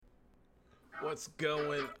What's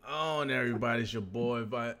going on, everybody? It's your boy,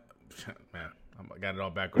 man. I got it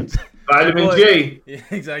all backwards. Vitamin boy, G. Yeah,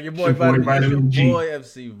 exactly. Your boy, Vitamin G. Your boy,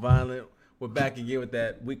 FC Violent. We're back again with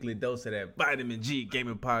that weekly dose of that Vitamin G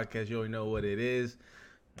gaming podcast. You already know what it is.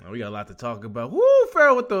 We got a lot to talk about. Woo,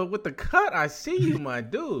 Farrell, with the cut. I see you, my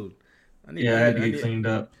dude. I had to get cleaned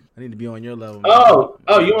up. I need to be on your level. Man. Oh,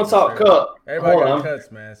 you want to talk cut? Everybody got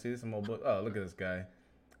cuts, man. See, this is more. Oh, look at this guy.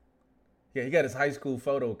 Yeah, he got his high school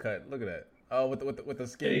photo cut. Look at that. Oh, with the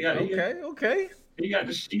skin. Yeah, okay. He got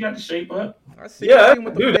the shape up. I see. Yeah,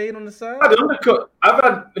 with the fade on the side. I've had the undercut. I've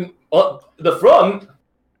had the front.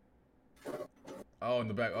 Oh, in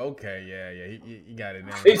the back. Okay, yeah. He got it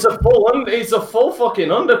now. It's a full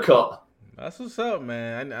fucking undercut. That's what's up,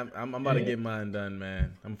 man. I'm about to get mine done,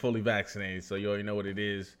 man. I'm fully vaccinated, so you already know what it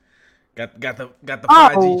is. Got the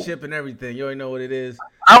 5G chip and everything. You already know what it is.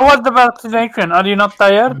 How was the vaccination? Are you not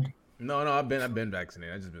tired? No, I've been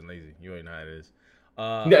vaccinated. I've just been lazy. You already know how it is.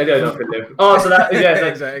 So that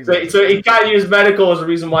exactly. So he can't use medical as a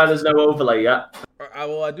reason why there's no overlay yet.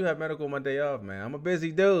 I do have medical on my day off, man. I'm a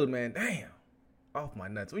busy dude, man. Damn, off my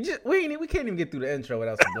nuts. We can't even get through the intro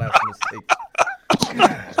without some blasphemous mistakes.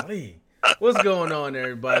 Golly. What's going on,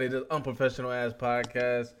 everybody? The Unprofessional Ass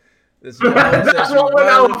Podcast. This is That's what we're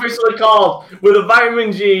now officially called, with a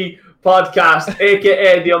Vitamin G podcast,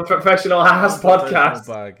 aka the Unprofessional Ass Podcast.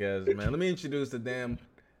 Man. Let me introduce the damn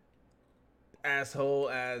asshole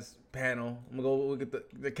ass panel. I'm gonna go look at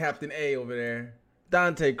the Captain A over there.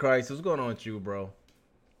 Dante Christ, what's going on with you, bro?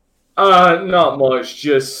 Not much.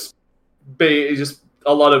 Just a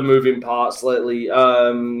lot of moving parts lately.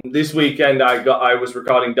 This weekend I was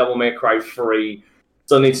recording Devil May Cry 3.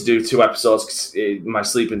 Still need to do 2 episodes because my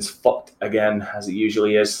sleeping's fucked again, as it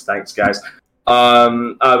usually is. Thanks, guys.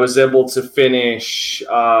 I was able to finish.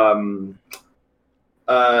 I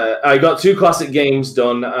got 2 classic games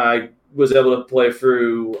done. I was able to play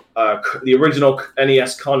through the original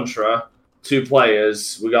NES Contra, 2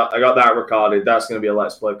 players. I got that recorded. That's going to be a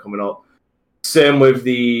Let's Play coming up. Same with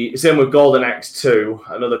Golden Axe 2,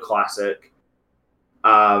 another classic.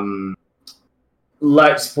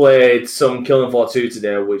 Let's played some Killing Floor 2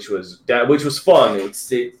 today, which was fun.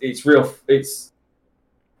 It's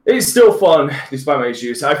still fun despite my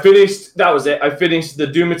issues. That was it. I finished the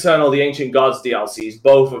Doom Eternal, the Ancient Gods DLCs,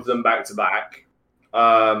 both of them back to back.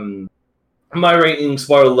 My rating,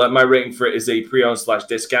 spoiler alert, my rating for it is a pre-owned /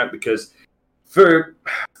 discount because for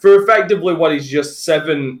effectively what is just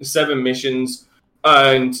seven missions,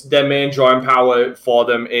 and their main drawing power for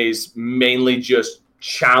them is mainly just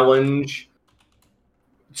challenge.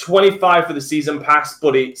 25 for the season pass,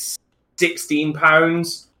 but it's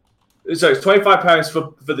 £16. So it's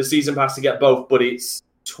 £25 for the season pass to get both, but it's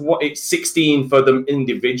 16 for them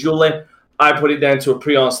individually. I put it down to a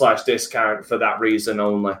pre-owned / discount for that reason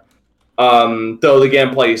only. Though the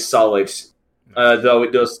gameplay is solid, though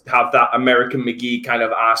it does have that American McGee kind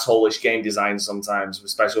of asshole-ish game design sometimes,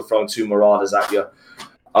 especially throwing 2 Marauders at you.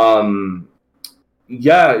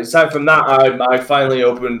 Aside from that, I finally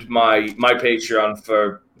opened my Patreon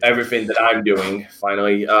for everything that I'm doing,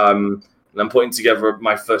 finally. And I'm putting together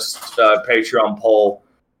my first Patreon poll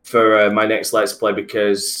for my next Let's Play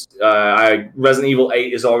because Resident Evil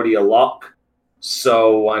 8 is already a lock.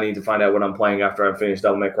 So I need to find out what I'm playing after I finish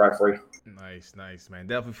Devil May Cry 3. Nice, man.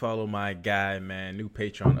 Definitely follow my guy, man. New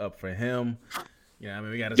Patreon up for him. Yeah, I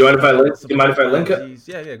mean, we got. Do you mind if I link it?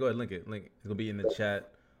 Yeah. Go ahead, link it. It'll be in the chat.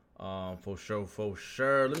 For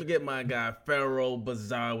sure. Let me get my guy Pharaoh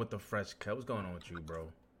Bazaar with the fresh cut. What's going on with you, bro?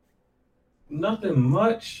 Nothing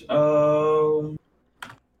much.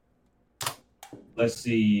 Let's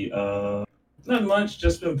see. Not much.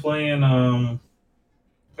 Just been playing.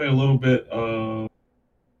 Play a little bit of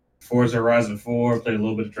Forza Horizon 4. Play a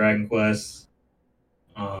little bit of Dragon Quest.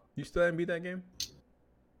 You still haven't beat that game?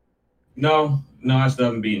 No, I still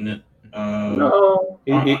haven't beaten it. No,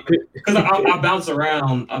 because I bounce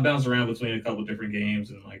around. I bounce around between a couple different games,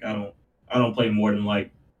 and like I don't play more than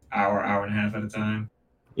like hour and a half at a time.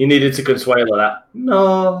 You needed to Consuelo that.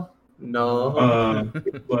 No. But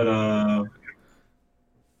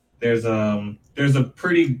there's a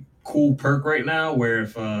pretty cool perk right now where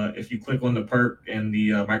if you click on the perk in the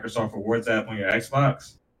Microsoft Rewards app on your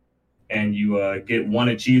Xbox, and you get one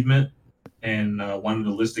achievement. And one of the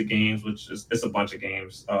listed games, which is it's a bunch of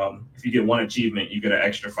games. If you get one achievement, you get an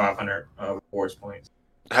extra 500 rewards points.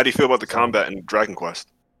 How do you feel about the combat in Dragon Quest?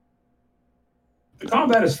 The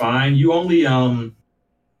combat is fine. You only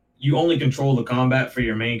control the combat for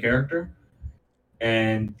your main character,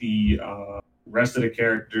 and the rest of the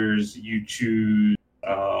characters you choose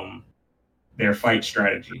their fight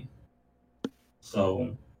strategy.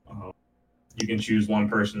 So You can choose one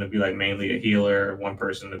person to be like mainly a healer, one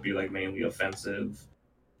person to be like mainly offensive,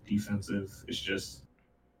 defensive. It just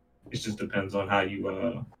depends on how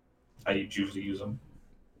you choose to use them.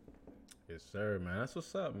 Yes, sir, man. That's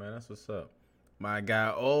what's up, man. That's what's up. My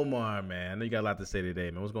guy Omar, man. I know you got a lot to say today,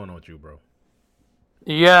 man. What's going on with you, bro?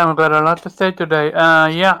 Yeah, I've got a lot to say today. I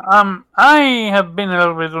have been a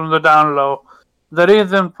little bit on the down low. The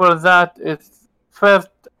reason for that is first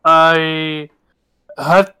I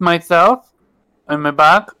hurt myself in my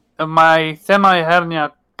back. My semi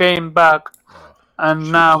hernia came back,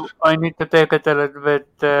 and now I need to take it a little bit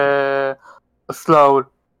slow.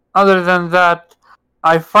 Other than that,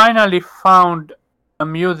 I finally found a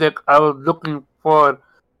music I was looking for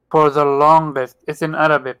the longest. It's in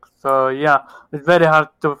Arabic, so yeah, it's very hard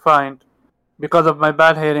to find. Because of my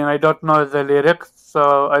bad hearing, I don't know the lyrics,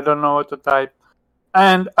 so I don't know what to type.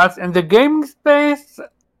 And as in the gaming space,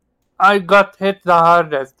 I got hit the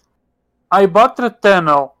hardest. I bought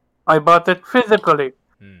Returnal. I bought it physically.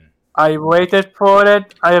 I waited for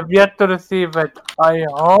it. I have yet to receive it. I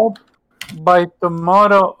hope by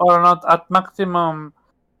tomorrow or not at maximum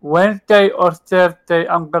Wednesday or Thursday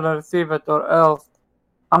I'm gonna receive it, or else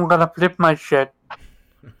I'm gonna flip my shit.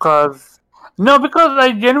 Because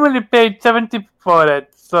I genuinely paid 70 for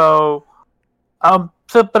it, so I'm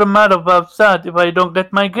super mad about that if I don't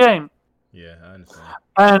get my game. Yeah, I understand.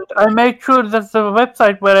 And I made sure that the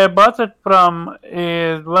website where I bought it from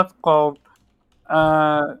is what's called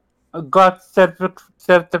got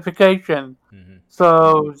certification.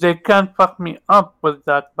 So they can't fuck me up with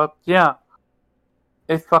that. But yeah,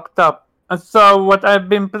 it's fucked up. And so what I've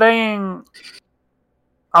been playing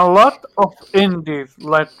a lot of indies,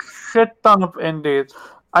 like shit ton of indies.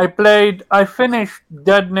 I finished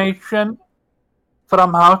Dead Nation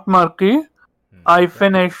from Housemarque. I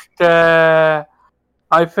finished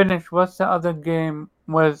what's the other game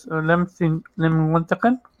was, let me 1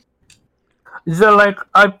 second. So like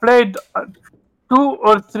I played 2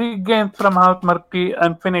 or 3 games from Housemarque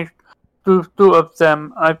and finished two of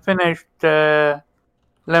them. I finished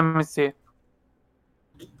let me see.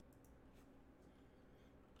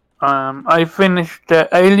 I finished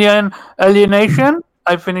Alienation.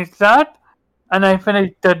 I finished that, and I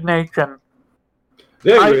finished Dead Nation.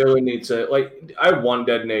 They really need to, like, I want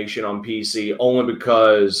Dead Nation on PC only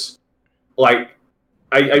because, like,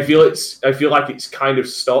 I feel like it's kind of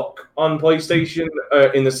stuck on PlayStation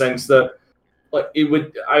in the sense that, like,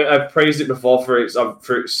 I've praised it before for its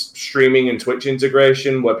streaming and Twitch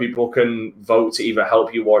integration where people can vote to either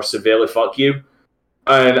help you or severely fuck you.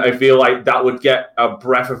 And I feel like that would get a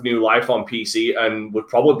breath of new life on PC and would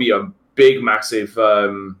probably be a big, massive,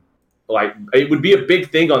 it would be a big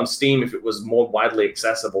thing on Steam if it was more widely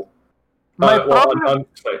accessible. On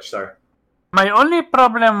Twitch, sorry. My only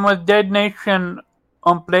problem with Dead Nation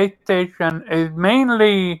on PlayStation is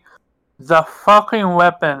mainly the fucking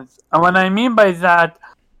weapons. And what I mean by that,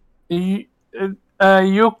 you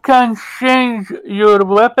can change your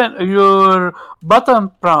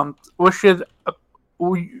button prompt, which is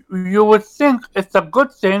you would think it's a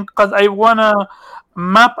good thing because I wanna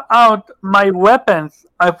map out my weapons.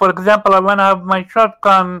 For example, I wanna have my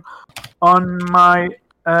shotgun on my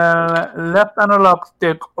left analog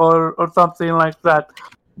stick or something like that.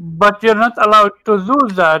 But you're not allowed to do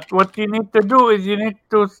that. What you need to do is you need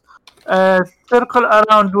to circle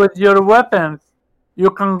around with your weapons. You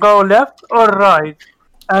can go left or right,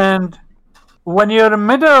 and when you're in the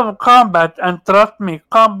middle of combat, and trust me,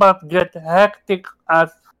 combat get hectic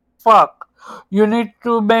as fuck. You need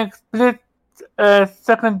to make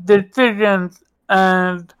split-second decisions,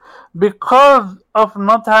 and because of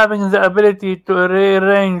not having the ability to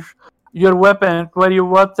rearrange your weapons where you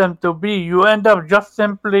want them to be, you end up just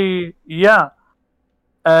simply,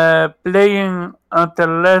 playing at a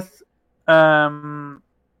less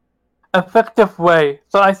effective way.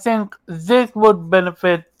 So I think this would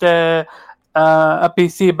benefit a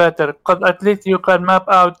PC better, because at least you can map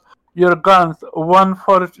out your guns, 1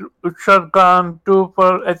 for shotgun, 2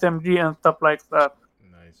 for SMG and stuff like that.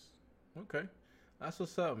 Nice. Okay. That's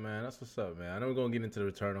what's up, man. I know we're going to get into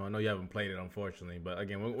the Returnal. I know you haven't played it, unfortunately. But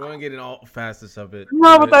again, we're going to get in all facets of it.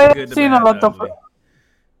 No, but I have seen a lot of...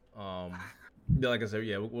 like I said,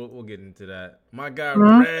 yeah, we'll get into that. My guy,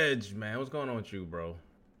 Reg, man. What's going on with you, bro?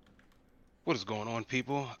 What is going on,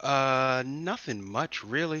 people? Nothing much,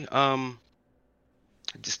 really.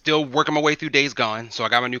 Just still working my way through Days Gone, so I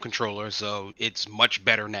got my new controller, so it's much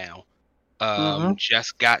better now.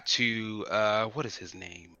 Just got to what is his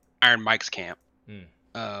name? Iron Mike's camp.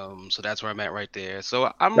 So that's where I'm at right there.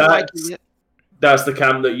 So I'm liking it. That's the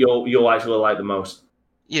camp that you'll actually like the most.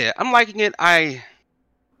 Yeah, I'm liking it. I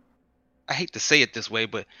I hate to say it this way,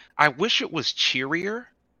 but I wish it was cheerier.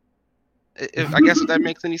 I guess if that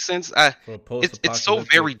makes any sense. For a It's so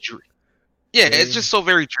post-apocalyptic very yeah, it's game. just so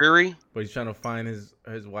very dreary. But he's trying to find his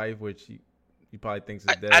wife, which he probably thinks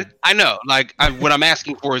is dead. I know. Like what I'm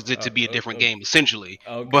asking for is it to be a different game, essentially.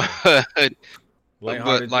 Okay. But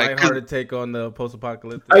lighthearted take on the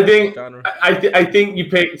post-apocalyptic I think genre. I think you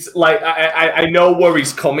picked like I know where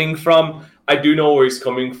he's coming from. I do know where he's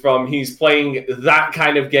coming from. He's playing that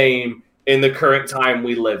kind of game in the current time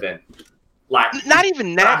we live in. Like not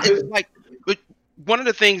even that. It's like one of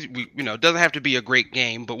the things doesn't have to be a great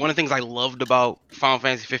game, but one of the things I loved about Final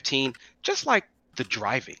Fantasy 15, just like the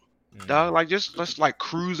driving. Dog, like just like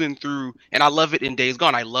cruising through, and I love it in Days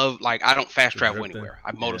Gone. I love I don't fast travel anywhere.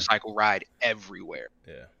 I motorcycle ride everywhere.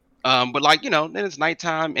 Yeah. But then it's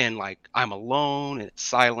nighttime and like I'm alone and it's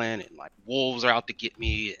silent and like wolves are out to get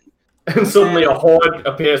me and suddenly a horde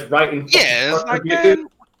appears right in. It's like, man,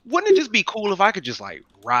 wouldn't it just be cool if I could just like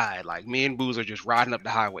ride? Like me and Booze are just riding up the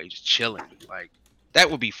highway, just chilling. Like that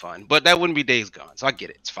would be fun, but that wouldn't be Days Gone. So I get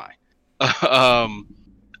it. It's fine.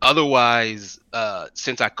 Otherwise,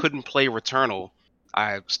 since I couldn't play Returnal,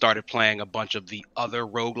 I started playing a bunch of the other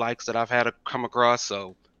roguelikes that I've had to come across.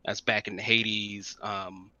 So that's back in Hades. I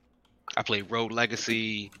played Rogue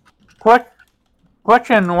Legacy.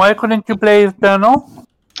 Question: why couldn't you play Eternal?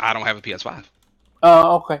 I don't have a PS5.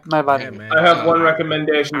 Oh, okay, my bad. Yeah, man. I have one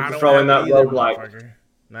recommendation I for don't throwing have that either, roguelike. motherfucker.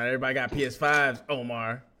 Not everybody got PS5s,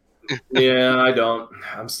 Omar. Yeah, I don't.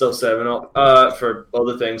 I'm still saving up for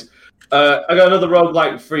other things. I got another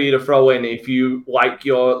roguelike for you to throw in if you like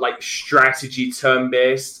your like strategy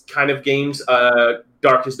turn-based kind of games.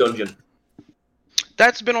 Darkest Dungeon.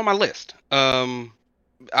 That's been on my list.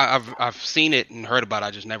 I've seen it and heard about it.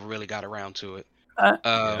 I just never really got around to it.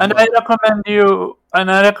 And I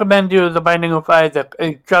recommend you The Binding of Isaac.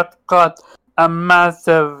 It just got a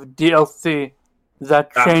massive DLC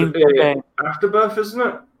that changed the game. Afterbirth, isn't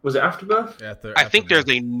it? Was it Afterbirth? I think there's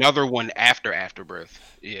another one after Afterbirth.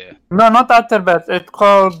 Yeah. No, not Afterbirth. It's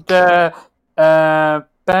called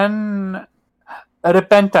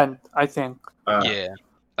Repentant, I think. Yeah.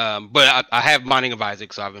 But I have Binding of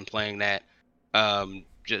Isaac, so I've been playing that.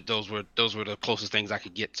 Those were the closest things I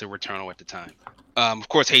could get to Returnal at the time. Of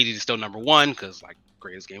course, Hades is still number one because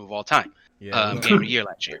greatest game of all time. Yeah, game of the year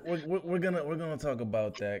last year. We're gonna talk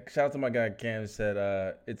about that. Shout out to my guy Cam,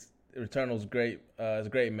 said it's Returnal's great. It's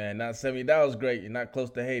great, man. Not $70 great. You're not close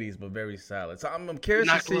to Hades, but very solid. So I'm curious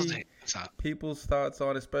to see people's thoughts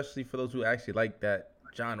on, especially for those who actually like that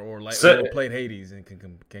genre or or played Hades and can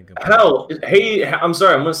compare. Hell, I'm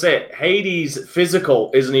sorry, I'm gonna say it. Hades physical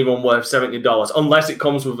isn't even worth $70 unless it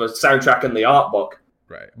comes with a soundtrack and the art book.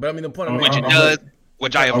 Right, but I mean the point. Which it does,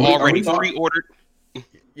 which I have already pre-ordered.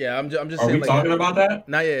 Yeah, I'm just Are saying. we talking about that?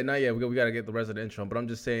 Not yet. We gotta get the rest of the intro. But I'm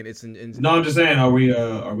just saying it's in. No, I'm just saying. Are we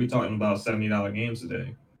talking about $70 games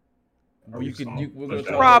today? We're gonna talk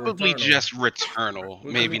Probably about Returnal. just Returnal,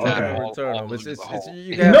 maybe not all.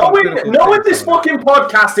 Returnal. Knowing this fucking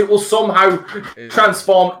podcast, it will somehow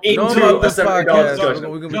transform into a $70 discussion.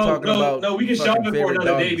 We're gonna be talking about. No, we can shove it for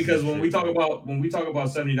another day because when we talk shit. about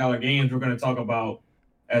 $70 games, we're going to talk about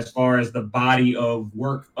as far as the body of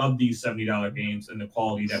work of these $70 games and the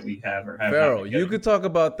quality that we have or have. Pharaoh, you could talk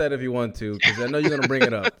about that if you want to, because I know you're gonna bring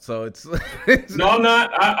it up. So it's. No, I'm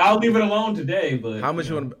not. I'll leave it alone today. But how much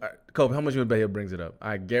you want? Kobe, how much you want to bet he brings it up?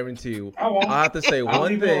 I guarantee you. I won't. I'll have to say one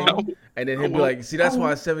leave it thing, alone. and then he'll be like, "See, that's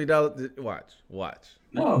why $70." Watch.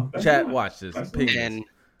 No, that's Chat, not. watch this. That's Ping this. And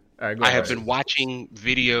All right, go I ahead. have been watching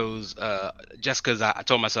videos just because I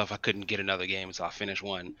told myself I couldn't get another game, so I finished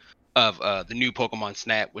one of the new Pokemon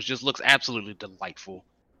Snap, which just looks absolutely delightful.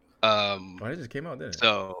 Oh, it just came out, didn't it?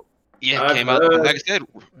 So yeah, I've it came out. heard- Like I said,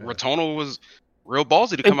 Returnal was real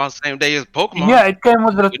ballsy to come out the same day as Pokemon. Yeah, it came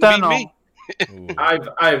with Couldn't beat Returnal. me. Ooh.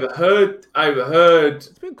 I've heard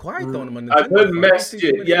It's been quiet though. On I've heard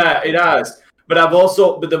messages. Yeah, it has. But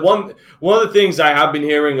the one of the things I have been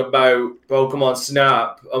hearing about Pokemon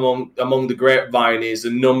Snap among the grapevine is the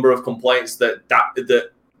number of complaints that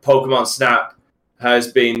Pokemon Snap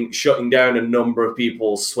has been shutting down a number of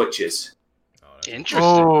people's switches. Interesting.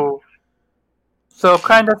 Oh. So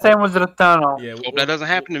kind of same with Returnal. Yeah, Hope that doesn't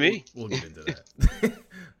happen to me. We'll get into that.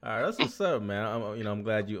 All right, that's what's up, man. I'm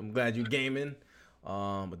glad you gaming.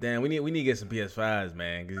 But then we need to get some PS5s,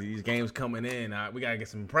 man, because these games coming in, we gotta get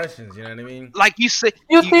some impressions. You know what I mean? Like you said,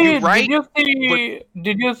 You're right.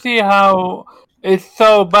 Did you see how it's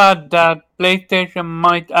so bad that PlayStation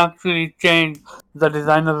might actually change the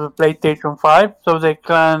design of the PlayStation 5 so they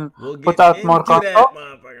can We'll get put out more into that, consoles?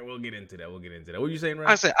 motherfucker. We'll get into that. What are you saying, Ryan?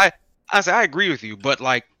 I said I agree with you, but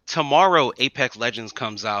like tomorrow, Apex Legends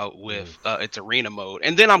comes out with its arena mode,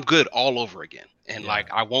 and then I'm good all over again, and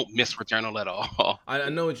like I won't miss Returnal at all. I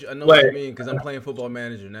know what you mean because I'm playing Football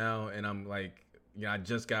Manager now, and I'm like, I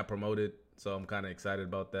just got promoted, so I'm kind of excited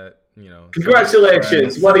about that.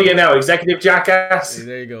 Congratulations! What are you now, executive jackass?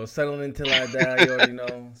 There you go, settling until I die. You already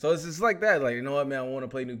know. So it's just like that. Like, you know what, man? I want to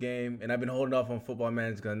play a new game, and I've been holding off on Football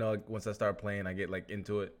Manager because I know once I start playing, I get like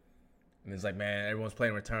into it. And it's like, man, everyone's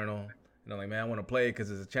playing Returnal, and I'm like, man, I want to play it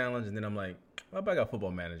because it's a challenge. And then I'm like, well, I got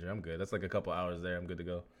Football Manager. I'm good. That's like a couple hours there. I'm good to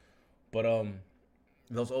go. But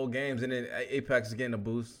those old games, and then Apex is getting a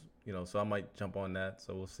boost, so I might jump on that.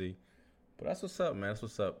 So we'll see. But that's what's up, man. That's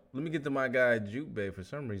what's up. Let me get to my guy, Juke Bay, for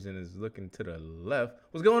some reason is looking to the left.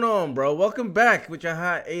 What's going on, bro? Welcome back with your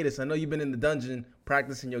hiatus. I know you've been in the dungeon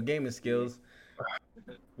practicing your gaming skills.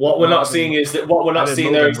 What we're not seeing is that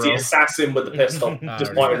the assassin with the pistol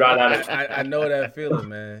just pointed right at it. I know that feeling,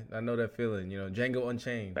 man. I know that feeling. Django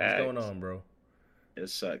Unchained. What's going on, bro? It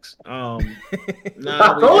sucks.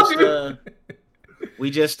 We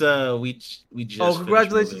just. Oh,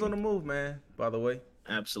 congratulations on the move, man. By the way.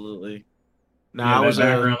 Absolutely. Nah, that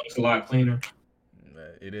background looks a lot cleaner.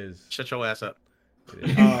 It is. Shut your ass up.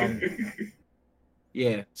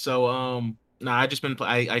 Yeah. So I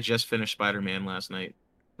just finished Spider-Man last night.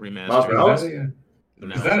 Remastered.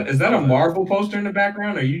 Is that a Marvel poster in the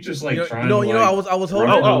background? Or are you just like trying? No, I was holding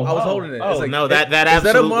it. I was holding it. Oh, like, no, that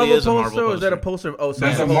absolutely is a Marvel poster. Or is that a poster? Oh, so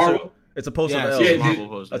that's a Marvel. It's a poster of Elves. Elves. It's a Marvel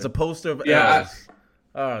poster. It's a poster of Elves.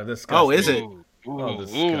 Disgusting. Oh, is it?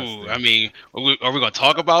 Ooh, I mean, are we going to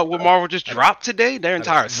talk about what Marvel just dropped today? Their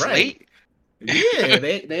entire slate? Yeah,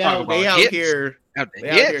 they out here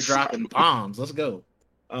dropping bombs. Let's go.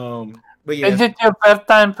 But yeah. Is it your first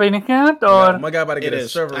time playing it, or my guy about to get a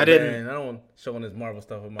server? I don't want showing his Marvel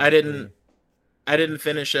stuff. I didn't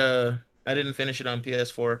finish it on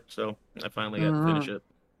PS4, so I finally got to finish it.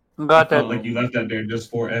 Got it. Like you left that there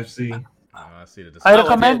just for FC. I see the. I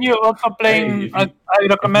recommend you also playing. I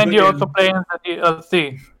recommend you also playing the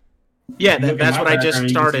DLC. Yeah, that's what I just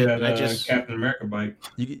started. I just Captain America bike.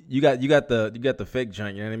 You got the fake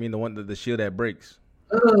giant. You know what I mean? The one the shield that breaks.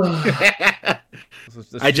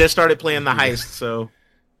 I just started playing the heist, so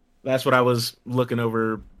that's what I was looking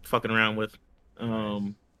over, fucking around with.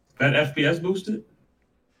 That FPS boosted?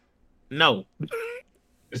 No,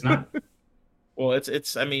 it's not. Well,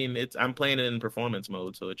 it's. I mean, I'm playing it in performance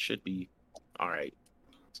mode, so it should be all right.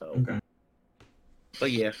 So, okay.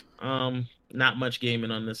 But yeah, not much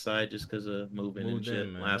gaming on this side just because of moving and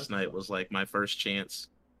shit. Last night was like my first chance,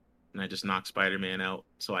 and I just knocked Spider-Man out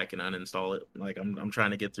so I can uninstall it. Like I'm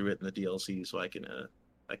trying to get through it in the DLC so I can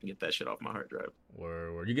get that shit off my hard drive.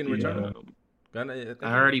 Were you getting returned?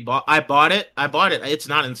 I bought it. It's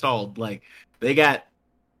not installed. Like they got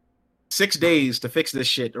 6 days to fix this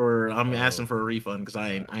shit, or I'm asking for a refund because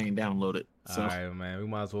I ain't download it. So. All right, man. We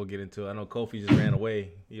might as well get into it. I know Kofi just ran away.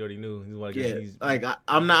 He already knew.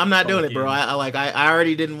 I'm not doing it, bro. I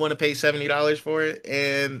already didn't want to pay $70 for it,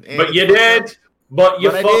 and but you did. But you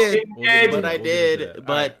fucking did. But I did.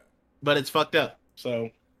 But it's fucked up. So.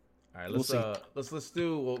 All right, let's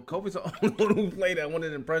do. Well, Kofi's the only one who played. I wanted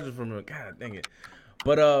an impression from him. God dang it.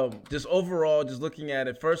 But just overall, just looking at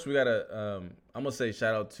it, first we gotta. I'm gonna say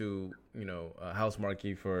shout out to House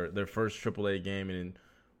Marquee for their first AAA game, and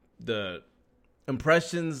the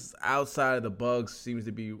impressions outside of the bugs seems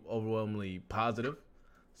to be overwhelmingly positive.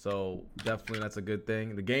 So definitely that's a good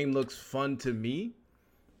thing. The game looks fun to me,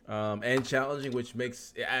 and challenging, which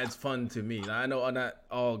adds fun to me. Now, I know not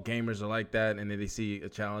all gamers are like that, and then they see a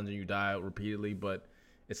challenge and you die repeatedly, but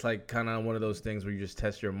it's like kind of one of those things where you just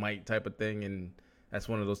test your might type of thing, and that's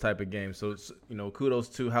one of those type of games. So it's, kudos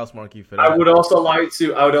to House Marquee for that. I would also like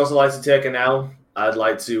to take an L. I'd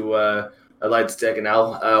like to take an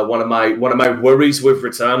L. One of my worries with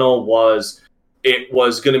Returnal was it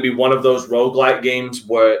was going to be one of those roguelike games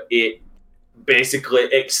where it basically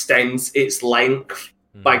extends its length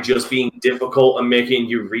by just being difficult and making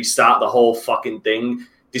you restart the whole fucking thing.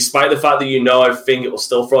 Despite the fact that everything, it will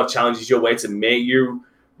still throw challenges your way to make you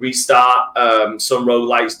restart. Some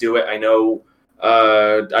roguelikes do it. I know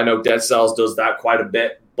Dead Cells does that quite a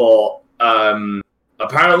bit, but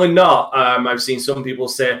apparently not. I've seen some people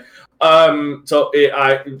say, they've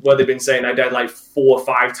been saying I died like 4 or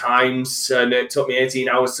 5 times and it took me 18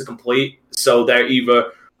 hours to complete. So they're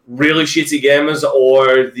either really shitty gamers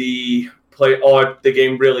or the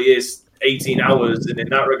game really is 18 hours. And in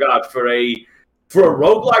that regard, for a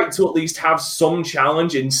roguelike to at least have some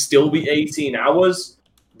challenge and still be 18 hours,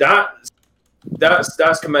 that's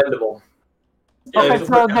commendable. Okay,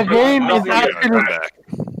 so the game is actually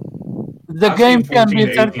the game can be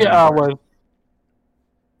 30 hours.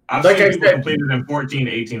 I've Like seen I people said- complete it in 14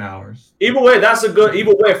 to 18 hours. Either way,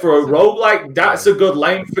 for a roguelike, that's a good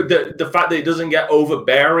length. For the fact that it doesn't get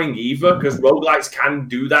overbearing either, because roguelikes can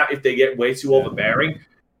do that if they get way too overbearing.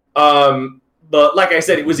 But like I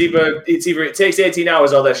said, it takes 18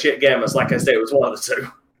 hours or they're shit gamers. Like I said, it was one of the two.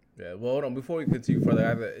 Yeah, well, hold on. Before we continue further, I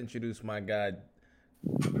have to introduce my guy,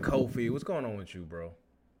 Kofi. What's going on with you, bro?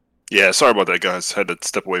 Yeah, sorry about that, guys. Had to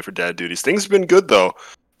step away for dad duties. Things have been good, though.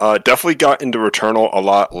 Definitely got into Returnal a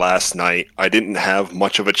lot last night. I didn't have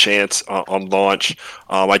much of a chance on launch.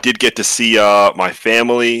 I did get to see my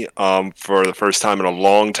family for the first time in a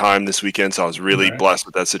long time this weekend, so I was really blessed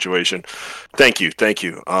with that situation. Thank you.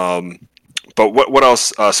 But what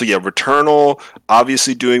else? So yeah, Returnal,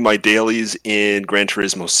 obviously doing my dailies in Gran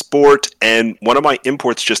Turismo Sport, and one of my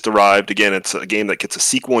imports just arrived. Again, it's a game that gets a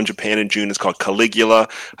sequel in Japan in June. It's called Caligula.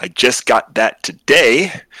 I just got that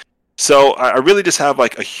today. So I really just have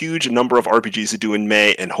like a huge number of RPGs to do in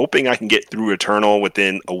May, and hoping I can get through Returnal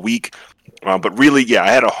within a week. But really, yeah, I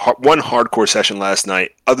had one hardcore session last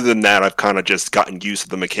night. Other than that, I've kind of just gotten used to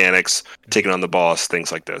the mechanics, taking on the boss,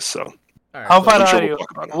 things like this. So, how far are you?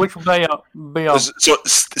 Which biome? So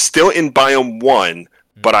still in Biome 1,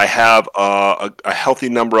 but I have a healthy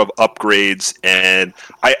number of upgrades, and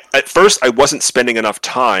at first I wasn't spending enough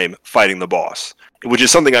time fighting the boss, which is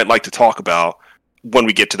something I'd like to talk about when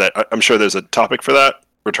we get to that. I'm sure there's a topic for that.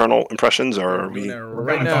 Returnal impressions, or are we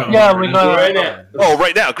right now? Yeah, we got right now. Oh,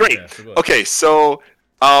 right now, great. Yeah, so Okay, so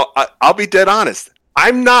I'll be dead honest.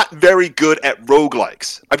 I'm not very good at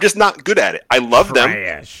roguelikes. I'm just not good at it. I love them.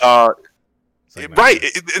 Right.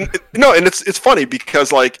 And it's funny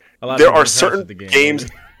because like there are certain games.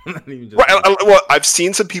 Well, I've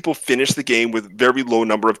seen some people finish the game with very low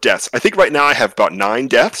number of deaths. I think right now I have about 9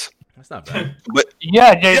 deaths. That's not bad. But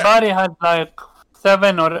yeah, J-Body had like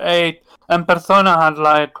 7 or 8, and Persona had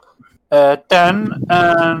like 10,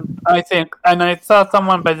 and I saw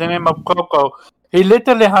someone by the name of Coco. He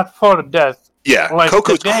literally had 4 deaths. Yeah, Like,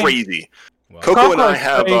 Coco's the game- crazy. Wow. Coco and I Coco's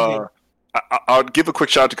have. crazy. I'll give a quick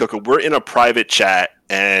shout out to Coco. We're in a private chat,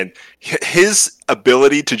 and his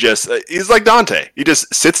ability to he's like Dante. He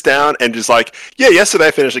just sits down and just like, yeah, yesterday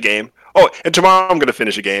I finished a game. Oh, and tomorrow I'm going to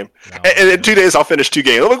finish a game. And in 2 days I'll finish 2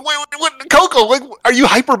 games. I'm like, wait, what, Coco? Like, are you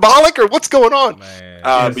hyperbolic or what's going on? Man.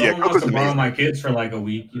 But Someone wants Coco's to borrow amazing. my kids for like a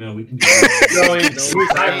week. You know, we can do that. No, he's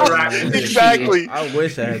hyperactive. Exactly. I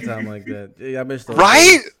wish I had time like that. Yeah, I missed those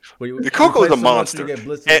Right? days where you- The you Coco's play a so much monster. You get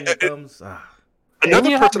blisters in your And- thumbs. Another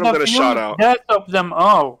He person had I'm going the to shout fewest out. deaths of them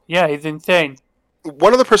all. Yeah, he's insane.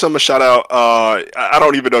 One other person I'm going to shout out, I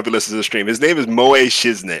don't even know if he listens to the stream. His name is Moe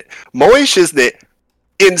Shiznit. Moe Shiznit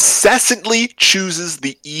incessantly chooses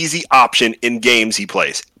the easy option in games he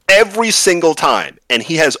plays. Every single time. And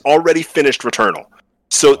he has already finished Returnal.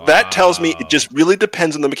 So that tells me it just really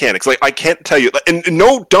depends on the mechanics. Like, I can't tell you. And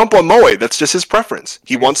no dump on Moe. That's just his preference.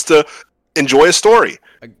 He wants to enjoy a story.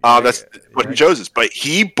 That's what he chooses. But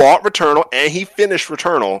he bought Returnal and he finished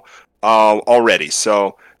Returnal already.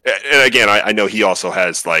 So, and again, I know he also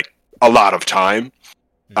has like a lot of time.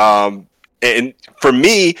 And for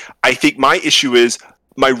me, I think my issue is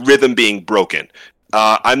my rhythm being broken.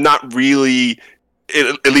 I'm not really,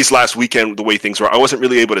 at least last weekend, the way things were, I wasn't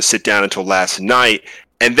really able to sit down until last night.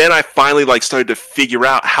 And then I finally like started to figure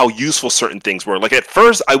out how useful certain things were. Like at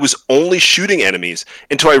first, I was only shooting enemies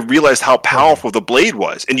until I realized how powerful the blade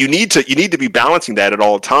was. And you need to be balancing that at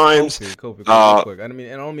all times. Kofi, real quick. I don't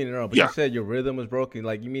mean to interrupt, but Yeah. you said your rhythm was broken.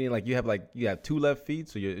 Like you meaning like you have 2 left feet,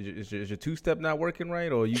 so is your 2-step not working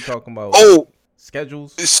right, or are you talking about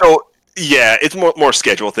schedules? So yeah, it's more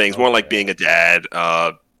schedule things, more like being a dad.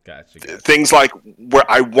 Gotcha. Things like where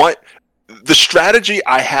I want the strategy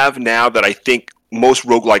I have now that I think most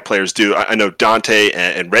roguelike players do. I know Dante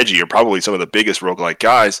and Reggie are probably some of the biggest roguelike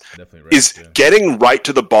guys. Definitely Is getting right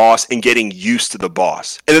to the boss and getting used to the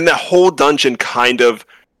boss. And then that whole dungeon kind of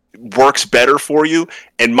works better for you.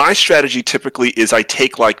 And my strategy typically is I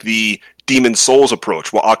take like the Demon Souls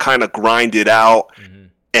approach. Well, I'll kind of grind it out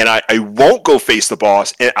and I won't go face the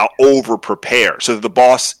boss and I'll over prepare so that the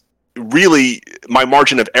boss really, my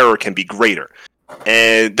margin of error can be greater.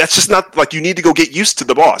 And that's just not like you need to go get used to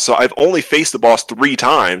the boss. So I've only faced the boss 3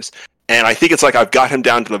 times, and I think it's like I've got him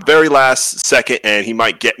down to the very last second, and he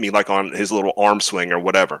might get me like on his little arm swing or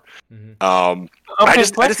whatever. I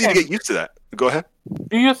just need to get used to that. Go ahead.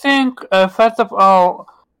 Do you think, first of all,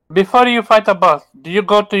 before you fight a boss, do you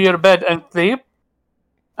go to your bed and sleep?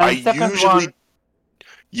 And I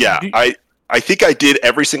think I did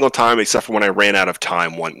every single time except for when I ran out of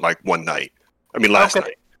time one night. I mean last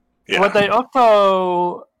night. Yeah. What I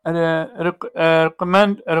also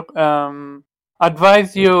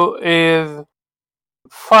advise you is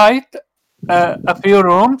fight a few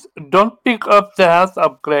rooms, don't pick up the health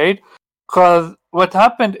upgrade, because what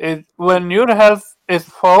happened is when your health is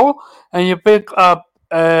full and you pick up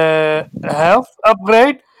a health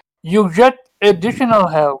upgrade, you get additional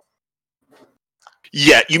health.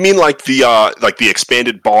 Yeah, you mean like the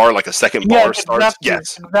expanded bar, like a second bar starts? Exactly,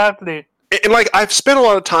 Yes. exactly. And like I've spent a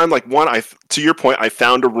lot of time, like to your point, I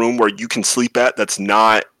found a room where you can sleep at that's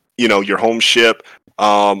not, your home ship.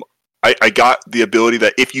 I got the ability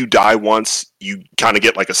that if you die once, you kind of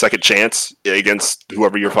get like a second chance against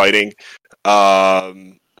whoever you're fighting.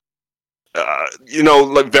 Like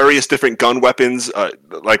various different gun weapons,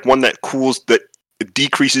 like one that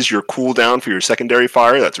decreases your cooldown for your secondary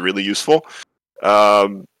fire. That's really useful.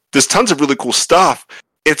 There's tons of really cool stuff.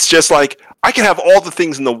 It's just like I can have all the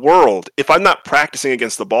things in the world. If I'm not practicing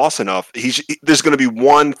against the boss enough, there's going to be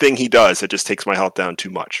one thing he does that just takes my health down too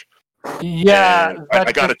much. Yeah,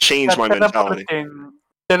 I got to change my mentality.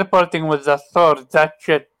 Teleporting with the sword, that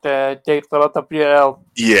shit takes a lot of your health.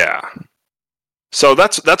 Yeah. So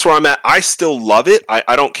that's where I'm at. I still love it.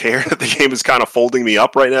 I don't care that the game is kind of folding me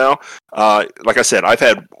up right now. Like I said, I've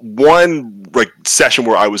had one session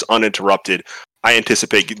where I was uninterrupted. I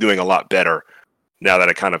anticipate doing a lot better now that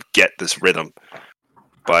I kind of get this rhythm.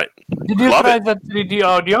 But did you try the 3D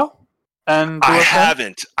audio? And I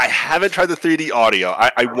haven't tried the 3D audio.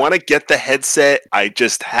 I want to get the headset. I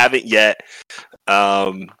just haven't yet.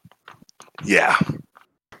 Yeah.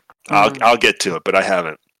 I'll get to it, but I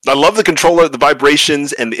haven't. I love the controller, the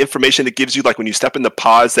vibrations, and the information it gives you. Like when you step in the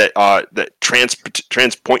pods that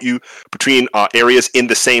transport you between areas in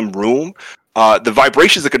the same room. The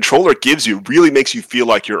vibrations the controller gives you really makes you feel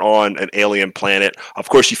like you're on an alien planet. Of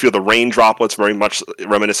course, you feel the rain droplets, very much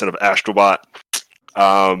reminiscent of Astrobot.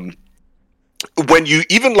 When you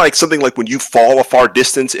even like something like when you fall a far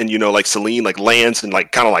distance and like Celine like lands and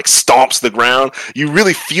like kind of like stomps the ground, you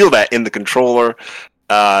really feel that in the controller.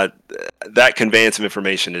 That conveyance of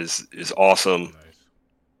information is awesome.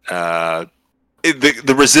 The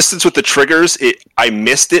resistance with the triggers, I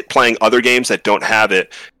missed it playing other games that don't have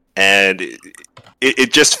it, and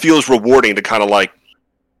it just feels rewarding to kind of like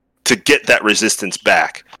to get that resistance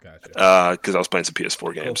back. Gotcha. Because I was playing some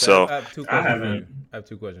PS4 games. So I have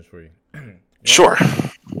two questions for you. Sure.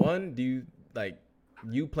 One, do you like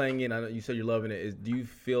you playing it? I know you said you're loving it. Do you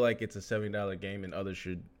feel like it's a $70 game and others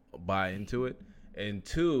should buy into it? And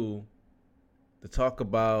two, to talk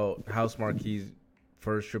about Housemarque's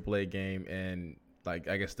first AAA game and like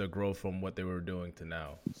I guess their growth from what they were doing to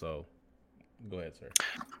now. So go ahead, sir.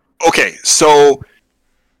 Okay, so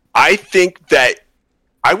I think that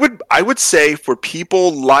I would say for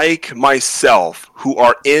people like myself who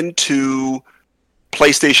are into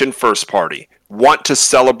PlayStation first party, want to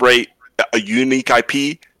celebrate a unique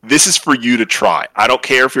IP, this is for you to try. I don't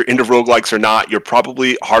care if you're into roguelikes or not. You're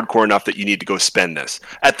probably hardcore enough that you need to go spend this.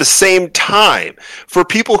 At the same time, for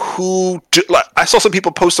people who I saw some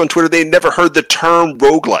people post on Twitter, they never heard the term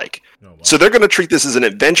roguelike. Oh, wow. So they're going to treat this as an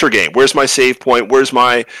adventure game. Where's my save point? Where's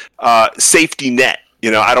my safety net?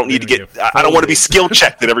 I don't need to get. I don't want to be skill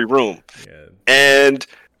checked in every room. Yeah. And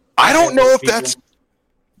I don't know if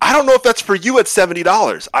that's for you at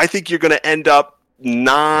 $70. I think you're going to end up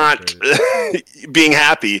not being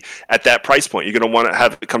happy at that price point. You're going to want to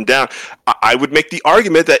have it come down. I would make the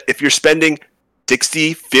argument that if you're spending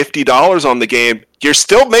 $60, $50 on the game, you're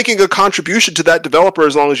still making a contribution to that developer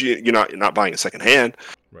as long as you're not buying it secondhand.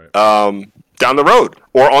 Right. Down the road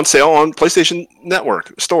or on sale on PlayStation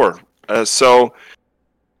Network store. So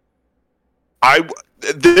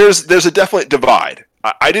there's a definite divide.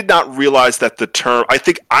 I did not realize that the term, I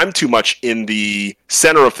think I'm too much in the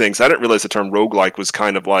center of things. I didn't realize the term roguelike was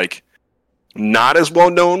kind of like not as well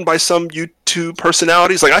known by some YouTube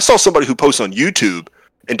personalities. Like I saw somebody who posts on YouTube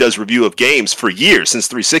and does review of games for years since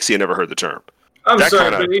 360. I never heard the term. But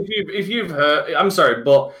if you've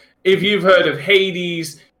heard of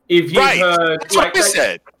Hades, if you've heard that's what I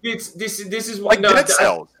said. This is what Dead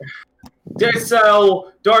Cells. Dead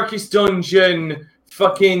Cell, Darkest Dungeon,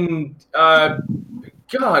 fucking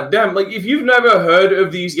God damn! Like if you've never heard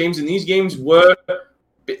of these games, and these games were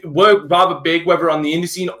rather big, whether on the indie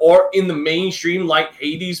scene or in the mainstream, like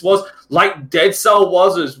Hades was, like Dead Cell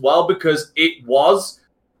was as well, because it was.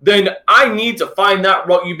 Then I need to find that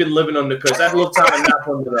rock you've been living under, because I'd love to have a nap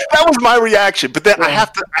under that. That was my reaction, but then I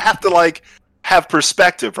have to like have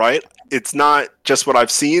perspective, right? It's not just what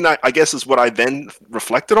I've seen. I guess is what I then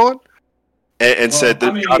reflected on and said.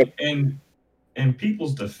 In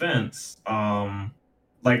people's defense,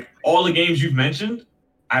 like all the games you've mentioned,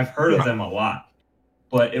 I've heard of them a lot,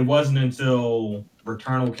 but it wasn't until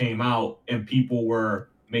Returnal came out and people were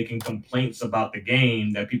making complaints about the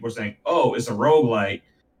game that people were saying, "Oh, it's a roguelike,"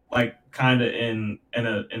 like kind of in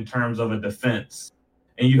terms of a defense,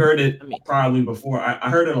 and you heard it probably before. I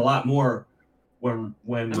heard it a lot more when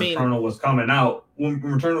Returnal was coming out. When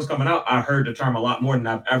Returnal was coming out, I heard the term a lot more than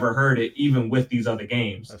I've ever heard it, even with these other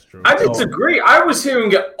games. That's true. I disagree. I was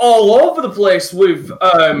hearing it all over the place with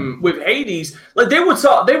Hades. Like they were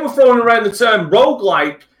throwing around the term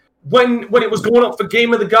roguelike when it was going up for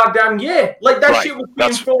Game of the goddamn year. Like that shit was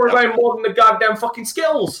being thrown around more than the goddamn fucking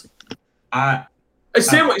skills. I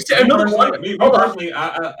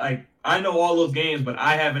know all those games, but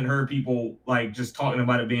I haven't heard people like just talking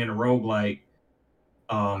about it being a roguelike.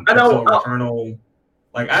 I know Returnal.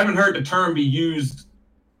 Like I haven't heard the term be used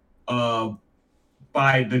by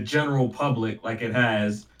the general public like it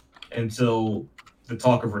has until the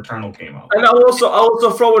talk of Returnal came out. And I'll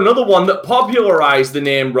also throw another one that popularized the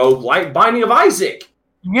name roguelike, Binding of Isaac.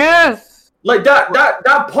 Yes. Like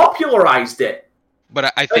that popularized it.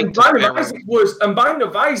 But I think Binding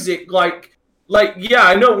of Isaac, like yeah,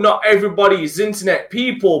 I know not everybody is internet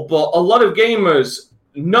people, but a lot of gamers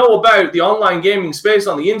know about the online gaming space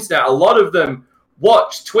on the internet. A lot of them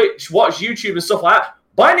watch Twitch, watch YouTube and stuff like that.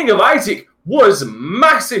 Binding of Isaac was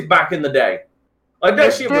massive back in the day. Like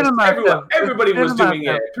that shit was everywhere. Everybody was doing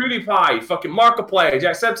it. PewDiePie, fucking Markiplier,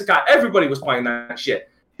 Jacksepticeye, everybody was playing that shit.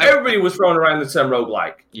 Everybody was throwing around the term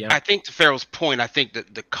roguelike. Yeah. I think to Pharaoh's point, I think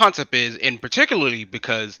that the concept is, and particularly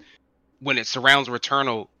because when it surrounds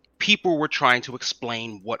Returnal, people were trying to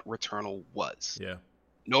explain what Returnal was. Yeah.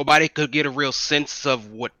 Nobody could get a real sense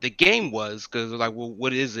of what the game was because they're like, well,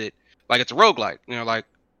 what is it? Like, it's a roguelike. You know, like,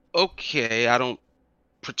 okay, I don't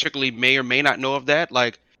particularly may or may not know of that.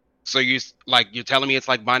 Like, so you're telling me it's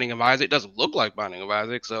like Binding of Isaac? It doesn't look like Binding of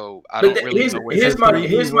Isaac, so I don't really know what here's my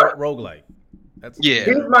roguelike.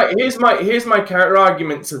 Here's my counter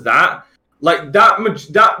argument to that. Like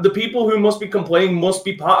that the people who must be complaining must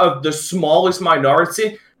be part of the smallest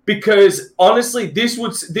minority. Because honestly, this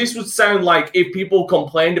would sound like if people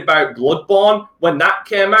complained about Bloodborne when that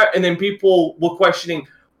came out, and then people were questioning,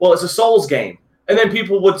 well, it's a Souls game, and then if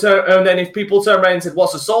people turn around and said,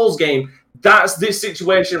 what's a Souls game? That's this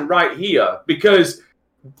situation right here, because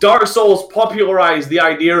Dark Souls popularized the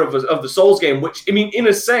idea of the Souls game, which, I mean, in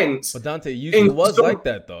a sense... But Dante, it was like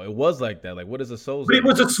that, though. It was like that. Like, what is a Souls game? It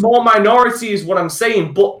was a small minority is what I'm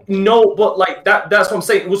saying. But that's what I'm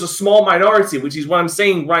saying. It was a small minority, which is what I'm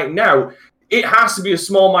saying right now. It has to be a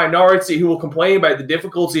small minority who will complain about the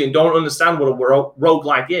difficulty and don't understand what a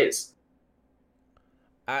roguelike is.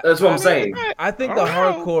 That's what I'm saying. I think the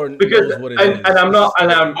hardcore knows what it is. And I'm not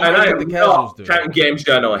counting games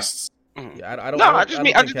journalists. Yeah, I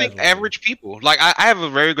just think average people. Like I have a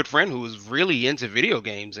very good friend who is really into video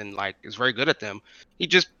games and like is very good at them. He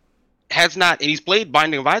just has not, and he's played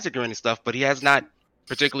Binding of Isaac or any stuff, but he has not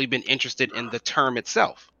particularly been interested in the term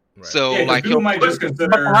itself. Right. So like he might just consider.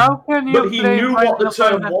 But he knew what the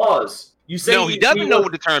term was. You say no, he doesn't know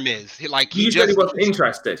what the term is. He said he wasn't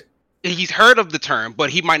interested. He's heard of the term, but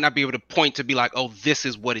he might not be able to point to be like, oh, this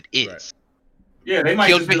is what it is. Right. Yeah, they might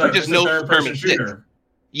just know the term exists.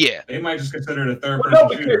 Yeah. They might just consider it a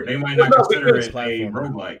third-person shooter. They might not consider it a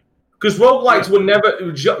roguelike. Because roguelikes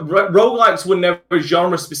were never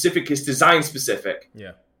genre-specific. It's design-specific.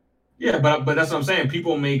 Yeah. Yeah, but that's what I'm saying.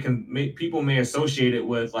 People may associate it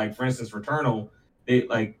with, like, for instance, Returnal. They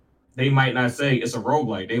might not say it's a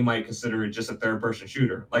roguelike. They might consider it just a third-person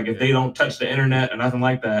shooter. Like, if they don't touch the internet or nothing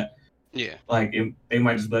like that, like, they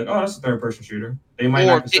might just be like, oh, that's a third-person shooter. They might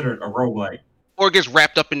not consider it a roguelike. Or it gets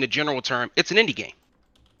wrapped up in the general term, it's an indie game.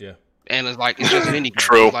 Yeah, and it's like it's just an indie game.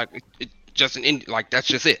 True. It's like it's just an indie. Like that's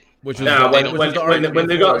just it. Which is the argument when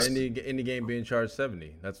they got indie game being charged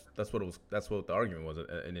 $70. That's what it was. That's what the argument was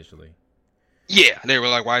initially. Yeah, they were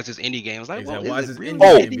like, "Why is this indie game?" I was like, exactly. Well, "Why is this indie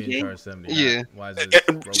game being charged $70?" Yeah. Why is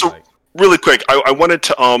this so really quick, I wanted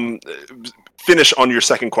to finish on your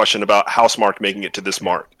second question about Housemarque making it to this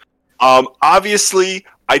mark. Obviously,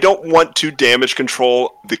 I don't want to damage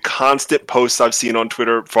control the constant posts I've seen on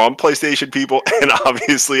Twitter from PlayStation people and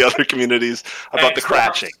obviously other communities about the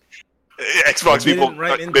crashing. Xbox people.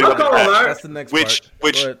 That's the next part.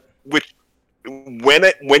 Which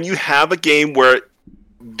when you have a game where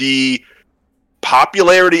the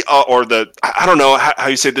popularity or the, I don't know how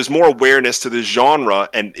you say it, there's more awareness to the genre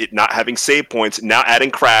and it not having save points, now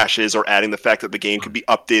adding crashes or adding the fact that the game could be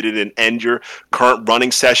updated and end your current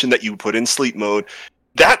running session that you put in sleep mode,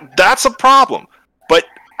 that's a problem. But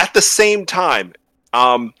at the same time,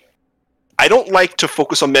 I don't like to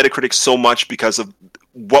focus on Metacritic so much because of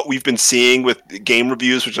what we've been seeing with game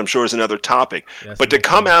reviews, which I'm sure is another topic. Yes, but to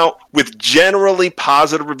come out with generally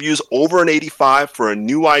positive reviews over an 85 for a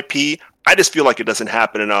new IP, I just feel like it doesn't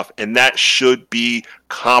happen enough, and that should be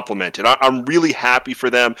complimented. I'm really happy for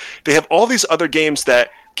them. They have all these other games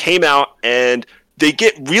that came out, and they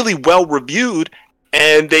get really well reviewed,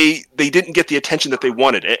 and they didn't get the attention that they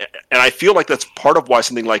wanted. And I feel like that's part of why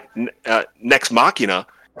something like Nex Machina,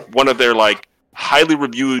 one of their like highly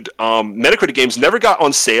reviewed Metacritic games, never got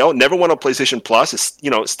on sale, never went on PlayStation Plus. It's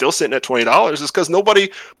still sitting at $20. Is because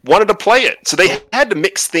nobody wanted to play it, so they had to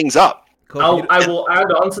mix things up. I will add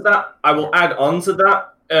on to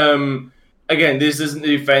that. Again, this isn't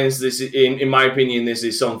the defense. This is, in my opinion, this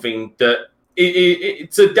is something that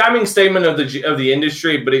it's a damning statement of the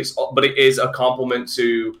industry, but it is a compliment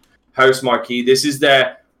to Housemarque. This is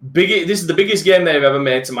the biggest game they've ever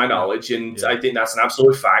made, to my knowledge, and I think that's an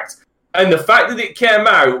absolute fact. And the fact that it came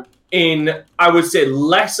out in, I would say,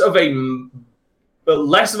 less of a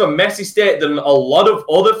messy state than a lot of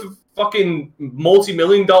other fucking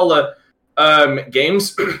multi-million-dollar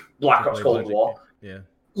games, Black Ops Cold War. Yeah.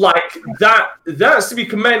 Like that's to be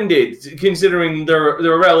commended, considering they're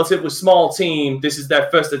a relatively small team. This is their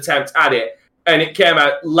first attempt at it, and it came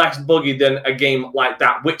out less buggy than a game like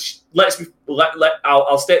that. Which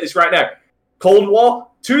I'll state this right now: Cold War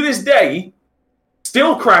to this day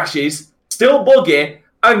still crashes, still buggy,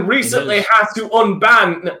 and recently had to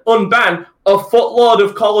unban a footload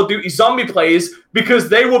of Call of Duty Zombie players because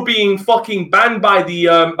they were being fucking banned by the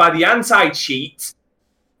anti-cheat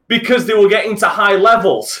because they were getting to high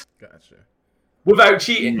levels. Gotcha. Without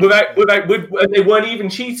cheating, and they weren't even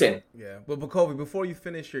cheating. Yeah, but Kobe, before you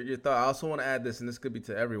finish your thought, I also want to add this, and this could be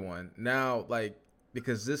to everyone now,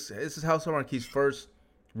 because this is Housemarque's first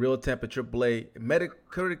real attempt at AAA.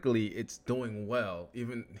 Metacritically, it's doing well,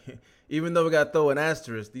 even though we got to throw an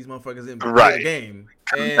asterisk, these motherfuckers didn't play the game.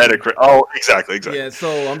 Metacritic. Oh, exactly. Yeah,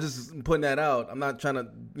 so I'm just putting that out. I'm not trying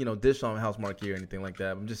to, dish on Housemarque or anything like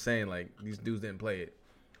that. I'm just saying, like, these dudes didn't play it.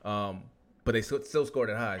 But they still scored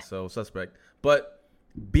it high, so suspect. But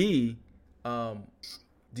B, do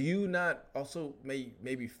you not also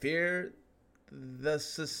maybe fear the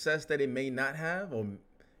success that it may not have? Or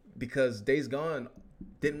because Days Gone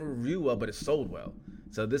didn't review well, but it sold well.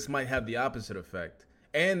 So this might have the opposite effect.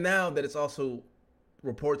 And now that it's also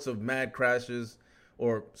reports of mad crashes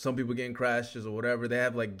or some people getting crashes or whatever, they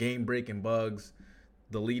have like game-breaking bugs,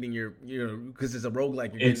 deleting your, because it's a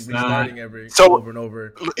roguelike, you're restarting over and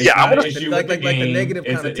over. Yeah, I want to like the negative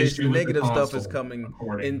connotation, the negative stuff is coming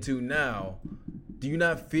into now. Do you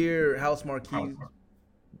not fear Housemarque's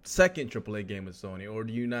second AAA game with Sony, or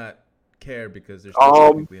do you not care because they're still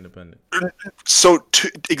technically independent? So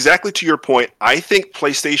exactly to your point, I think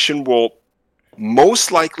PlayStation will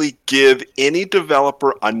most likely give any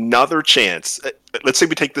developer another chance. Let's say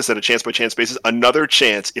we take this at a chance-by-chance basis, another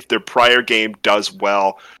chance if their prior game does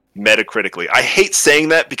well metacritically. I hate saying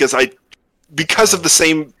that because of the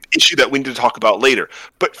same issue that we need to talk about later.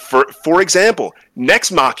 But for example,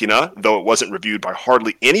 Nex Machina, though it wasn't reviewed by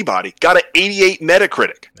hardly anybody, got an 88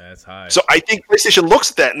 Metacritic. That's high. So I think PlayStation looks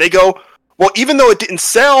at that and they go, well, even though it didn't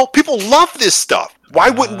sell, people love this stuff. Why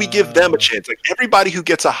wouldn't we give them a chance? Like, everybody who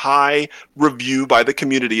gets a high review by the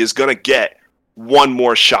community is going to get one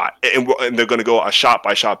more shot, and they're going to go a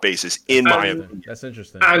shot-by-shot basis, in my opinion. That's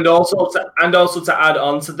interesting. And also to add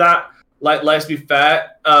on to that, like, let's be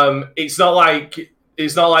fair, it's not like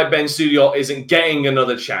Ben Studio isn't getting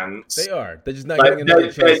another chance. They are. They're just not getting another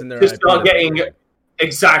chance in their IP.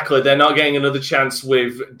 Exactly. They're not getting another chance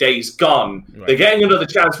with Days Gone. Right. They're getting another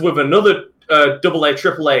chance with another AA,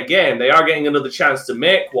 AAA game. They are getting another chance to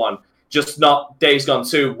make one, just not Days Gone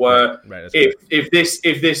 2, where if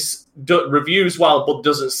this reviews well but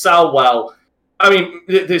doesn't sell well, I mean,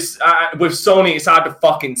 this with Sony, it's hard to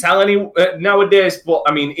fucking tell nowadays, but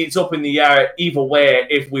I mean, it's up in the air either way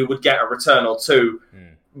if we would get a Returnal 2.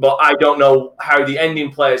 But I don't know how the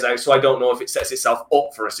ending plays out, so I don't know if it sets itself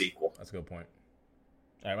up for a sequel. That's a good point.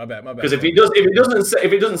 All right, my bad. Because if it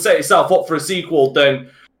doesn't set itself up for a sequel,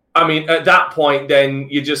 then I mean, at that point, then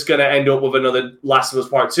you're just going to end up with another Last of Us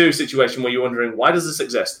Part 2 situation where you're wondering, why does this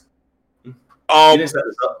exist? You didn't set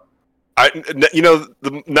this up.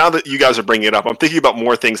 Now that you guys are bringing it up, I'm thinking about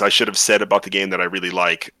more things I should have said about the game that I really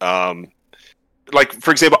like. Like,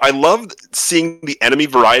 for example, I love seeing the enemy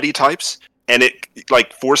variety types and it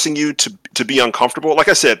like forcing you to be uncomfortable. Like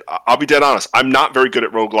I said, I'll be dead honest. I'm not very good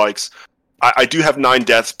at roguelikes. I do have 9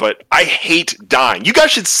 deaths, but I hate dying. You guys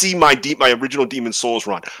should see my original Demon's Souls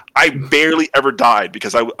run. I barely ever died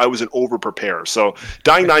because I was an over-preparer. So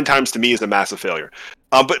dying 9 times to me is a massive failure.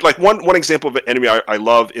 But like one example of an enemy I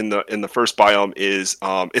love in the first biome is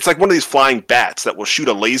it's like one of these flying bats that will shoot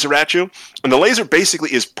a laser at you, and the laser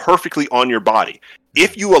basically is perfectly on your body.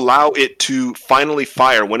 If you allow it to finally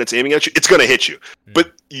fire when it's aiming at you, it's going to hit you.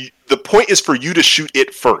 But the point is for you to shoot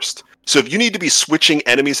it first. So if you need to be switching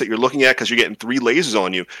enemies that you're looking at because you're getting 3 lasers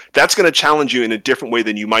on you, that's going to challenge you in a different way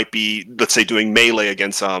than you might be, let's say, doing melee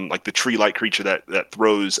against like the tree-like creature that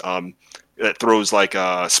throws like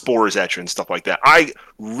spores at you and stuff like that. I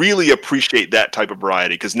really appreciate that type of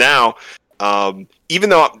variety because now, even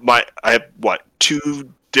though I have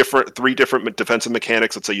 3 different defensive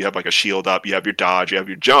mechanics. Let's say you have like a shield up, you have your dodge, you have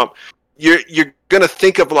your jump. You're gonna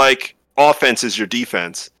think of like offense as your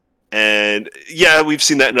defense. And yeah, we've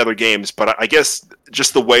seen that in other games, but I guess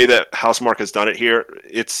just the way that Housemarque has done it here,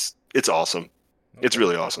 it's awesome. Okay. It's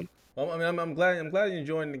really awesome. Well, I mean, I'm glad you're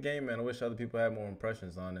enjoying the game, man. I wish other people had more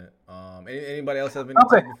impressions on it. Anybody else have anything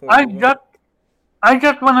to say before? I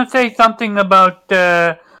just want to say something about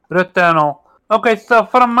Returnal. Okay, so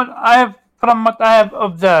from what I have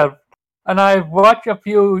observed, and I've watched a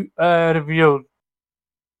few reviews.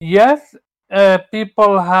 Yes,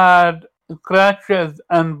 people had crashes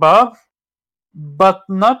and bugs, but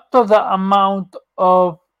not to the amount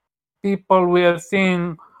of people we are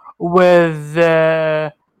seeing with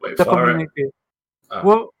the community.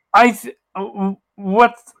 Well,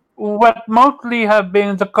 what mostly have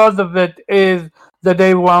been the cause of it is the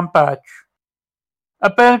day 1 patch.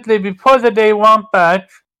 Apparently, before the day 1 patch,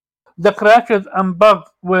 the crashes and bugs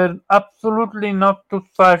were absolutely not to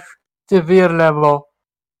such severe level.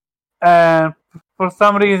 And for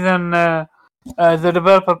some reason, the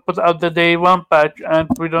developer put out the day 1 patch, and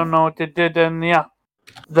we don't know what it did, and yeah,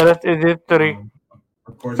 the rest is history.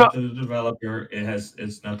 According to the developer,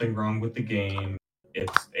 it's nothing wrong with the game.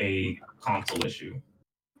 It's a console issue.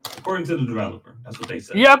 According to the developer, that's what they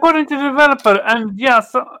said. Yeah, according to the developer, and yeah,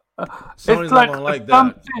 so Sony's it's not gonna like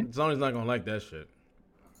that. Sony's not gonna like that shit.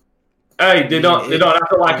 Hey, they don't have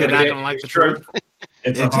to like it. They're not gonna like the truth.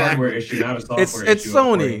 It's a hardware issue, not a software issue. It's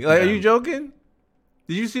Sony. Like, are you joking?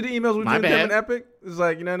 Did you see the emails we did them in Epic? It's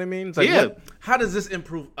like, you know what I mean? It's like, yeah. How does this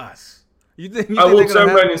improve us? You think I will they're turn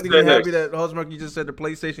gonna be happy next. that Housemarque, you just said the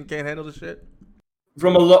PlayStation can't handle the shit?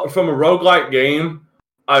 From a roguelike game,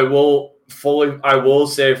 I will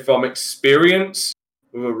say from experience,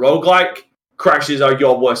 with a roguelike, crashes are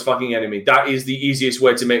your worst fucking enemy. That is the easiest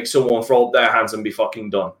way to make someone throw up their hands and be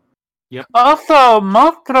fucking done. Yeah. Also,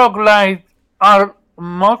 most roguelites are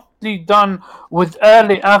mostly done with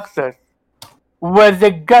early access, where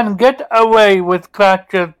they can get away with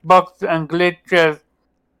crashes, bugs, and glitches,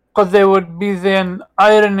 because they would be then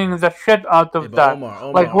ironing the shit out of that.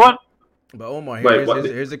 Omar, like what? But Omar,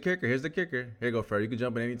 here's the kicker. Here's the kicker. Here you go, Fred. You can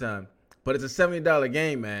jump in any time. But it's a $70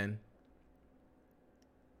 game, man.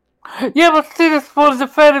 Yeah, but still, for the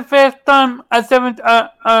very first time, a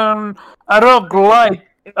roguelike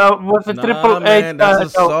was a triple man, that's a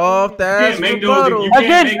soft ass rebuttal.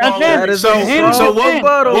 So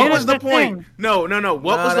what was the point? No.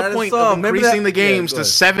 What was the point of increasing the games to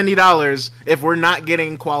 $70 if we're not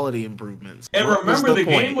getting quality improvements? And remember, the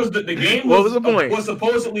game was what was the point? Was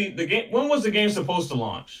supposedly the game. When was the game supposed to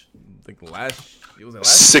launch? I think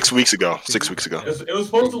 6 weeks ago. 6 weeks ago. It was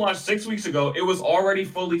supposed to launch 6 weeks ago. It was already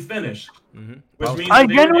fully finished, which means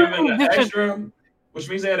which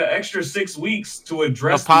means they had an extra 6 weeks to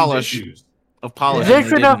address these issues. They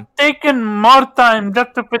should have taken more time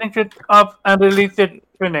just to finish it up and release it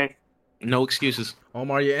finished. No excuses.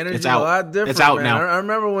 Omar, your energy is a lot different. It's out man. now. I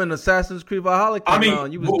remember when Assassin's Creed Valhalla came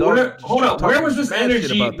out. You was hold up. Where was this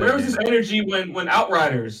energy? Where was this energy when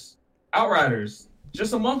Outriders,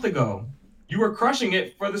 just a month ago, you were crushing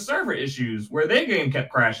it for the server issues where their game kept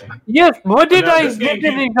crashing? Yes. What did I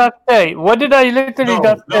literally just say?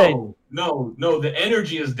 No, the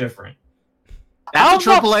energy is different. That's a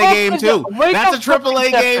AAA game too. That's a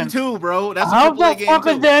AAA game too, bro. That's a AAA game too. How the fuck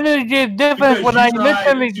is the energy different when I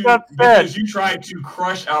literally just said? Because you tried to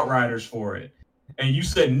crush Outriders for it, and you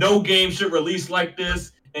said no game should release like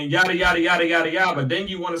this, and yada yada yada yada yada. But then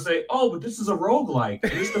you want to say, oh, but this is a roguelike.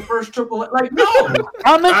 And it's the first AAA. Like, no.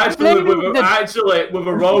 Actually, with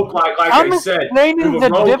a roguelike, like I said, with a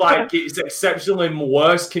roguelike, it's exceptionally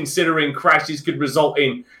worse considering crashes could result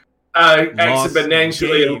in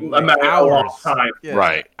exponentially amount of lost time. Yeah.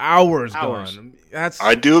 Right. Hours gone.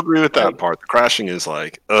 I do agree with that part. The crashing is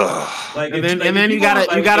like, ugh. And then you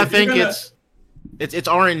gotta think it's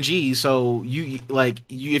RNG. So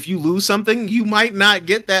if you lose something, you might not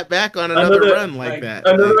get that back on another run like that.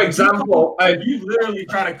 Another example. You literally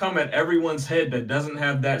try to come at everyone's head that doesn't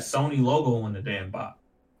have that Sony logo on the damn bot.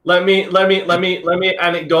 Let me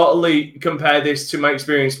anecdotally compare this to my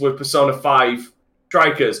experience with Persona 5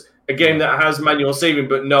 Strikers. A game that has manual saving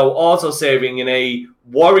but no auto saving in a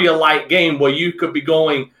warrior-like game where you could be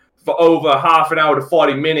going for over half an hour to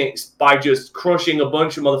 40 minutes by just crushing a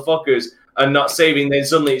bunch of motherfuckers and not saving, then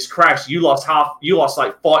suddenly it's crashed. You lost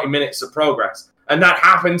like 40 minutes of progress. And that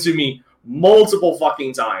happened to me multiple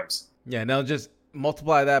fucking times. Yeah, now just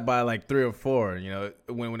multiply that by like 3 or 4, you know,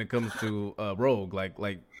 when it comes to Rogue, like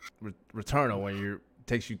Returnal, when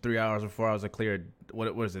takes you 3 hours or 4 hours to clear,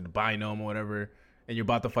 what is it, Biome or whatever, and you're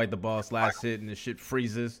about to fight the boss last hit and the shit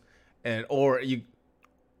freezes, or you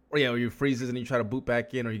freezes and you try to boot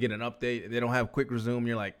back in, or you get an update and they don't have quick resume,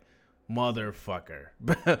 you're like, motherfucker,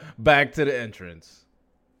 back to the entrance.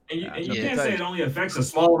 And you can't say it only affects a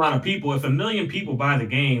small amount of people. If 1 million people buy the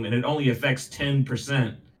game and it only affects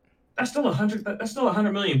 10%, that's still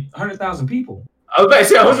 100,000 people. I was about to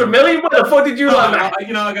say 100 million. What the fuck did you like?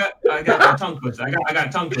 I got tongue twisted. I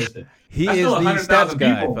got tongue twisted. He is the stats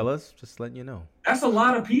guy, fellas. Just letting you know. That's a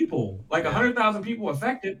lot of people. Like 100,000 people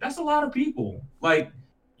affected. That's a lot of people. Like,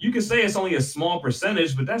 you can say it's only a small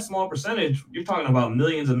percentage, but that small percentage, you're talking about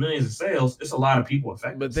millions and millions of sales. It's a lot of people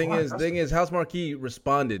affected. But thing is, House Marquee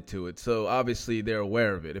responded to it, so obviously they're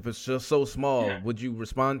aware of it. If it's just so small, would you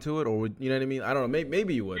respond to it, or would you know what I mean? I don't know.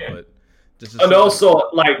 Maybe you would, but just. And also,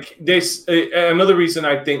 like this, another reason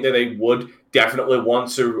I think that they would definitely want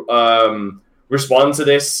to respond to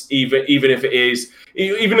this, even if it is,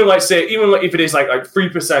 even if it is like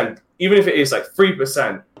 3%, even if it is like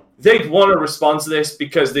 3%. They'd want to respond to this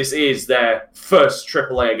because this is their first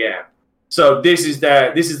AAA game. So this is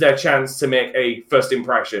their chance to make a first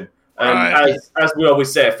impression. And as we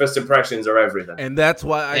always say, first impressions are everything. And that's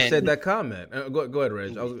why I said that comment. Go ahead,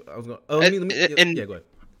 Reg. I was going. Go ahead.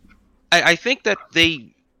 I think that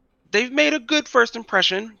they've made a good first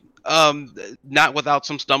impression. Not without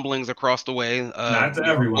some stumblings across the way. Not to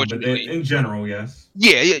everyone, but in general, yes.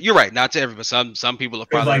 Yeah, you're right. Not to everyone. Some people are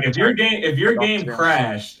probably like if your game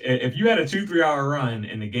crashed, if you had a 2-3 hour run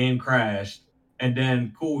and the game crashed, and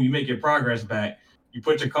then you make your progress back, you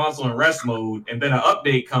put your console in rest mode, and then an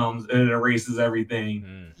update comes and it erases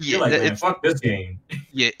everything. You're like, man, fuck this game.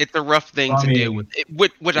 Yeah, it's a rough thing to deal with.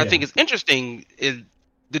 Which I think is interesting is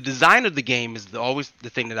the design of the game is always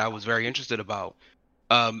the thing that I was very interested about.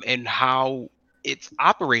 And how it's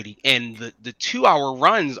operating, and the 2-hour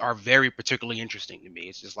runs are very particularly interesting to me.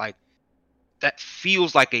 It's just like that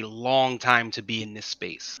feels like a long time to be in this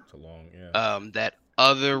space. It's a long, that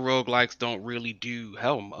other roguelikes don't really do.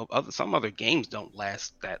 Hell, some other games don't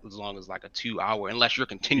last that as long as like a 2 hour, unless you're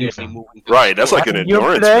continuously moving. Right, that's like an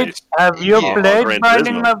endurance race. Have you played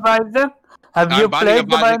Binding of Isaac? Have you played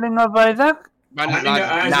the Binding of Isaac? Binding of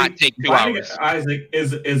Isaac does not take 2 hours. Isaac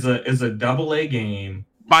is a AA game.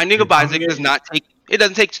 Binding of Isaac does not take. It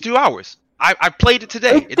doesn't take 2 hours. I played it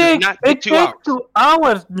today. It does not take 2 hours. It takes 2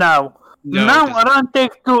 hours now. No, now around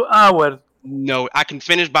takes 2 hours. No, I can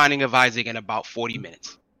finish Binding of Isaac in about 40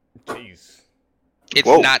 minutes. Jeez. It's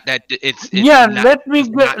not that. It's let me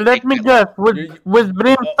guess. With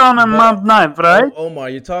Brimstone and Mount Knife, right? Omar,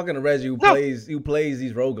 you're talking to Reggie who plays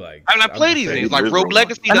these roguelikes. I mean, I play these things like Rogue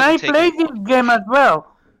Legacy. And I played this game as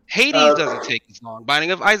well. Hades doesn't take as long.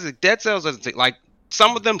 Binding of Isaac, Dead Cells doesn't take like.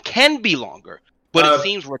 Some of them can be longer, but it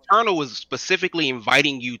seems Returnal was specifically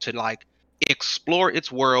inviting you to like explore its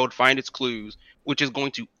world, find its clues, which is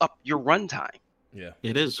going to up your runtime. Yeah,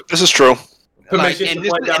 it is. This is true. This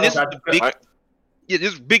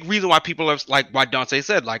is a big reason why people are like why Dante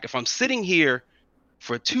said like if I'm sitting here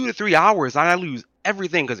for 2 to 3 hours and I lose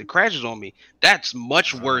everything because it crashes on me, that's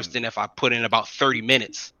much worse than if I put in about 30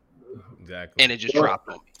 minutes. Exactly. And it just dropped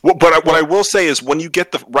on me. Well, but what I will say is when you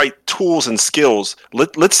get the right tools and skills,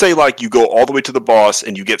 let's say like you go all the way to the boss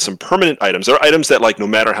and you get some permanent items. There are items that like no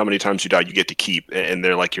matter how many times you die, you get to keep. And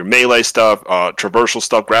they're like your melee stuff, traversal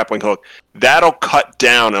stuff, grappling hook. That'll cut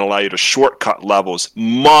down and allow you to shortcut levels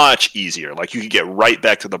much easier. Like you could get right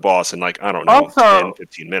back to the boss in like, I don't know, 10,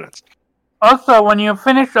 15 minutes. Also, when you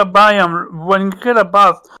finish a biome, when you kill a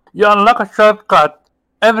boss, you unlock a shortcut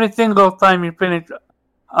every single time you finish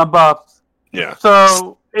a boss. Yeah.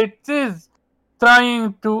 So it is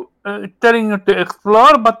telling you to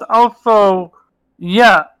explore, but also,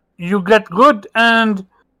 you get good and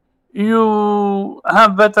you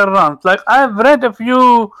have better runs. Like I've read a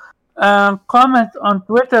few comments on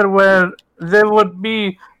Twitter where they would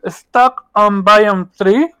be stuck on biome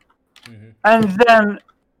 3, and then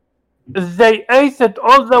they ace it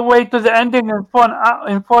all the way to the ending in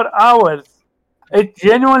 4 hours. It's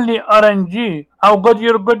genuinely RNG. How good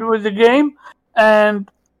you're good with the game,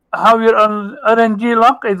 and how your RNG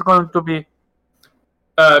luck is going to be.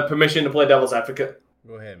 Permission to play devil's advocate.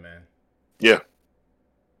 Go ahead, man. Yeah.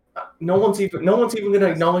 No one's even going to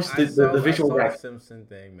acknowledge the visual gag. Simpson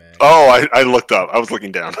thing, man. Oh, I looked up. I was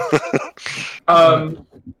looking down.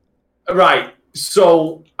 Right.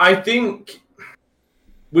 So I think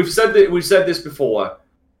we've said this before,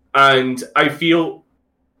 and I feel,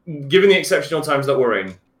 given the exceptional times that we're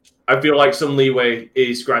in, I feel like some leeway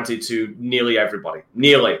is granted to nearly everybody.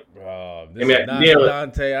 Nearly. This is not nearly.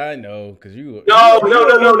 Dante, I know, because you. No. Hear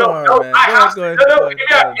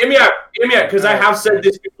me out, because I have said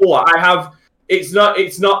this before. It's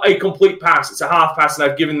not a complete pass. It's a half pass, and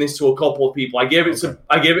I've given this to a couple of people. I gave it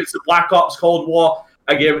to Black Ops Cold War.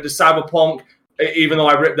 I gave it to Cyberpunk, even though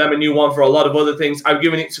I ripped them a new one for a lot of other things. I've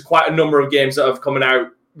given it to quite a number of games that have come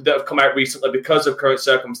out recently because of current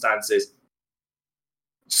circumstances.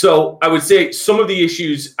 So I would say some of the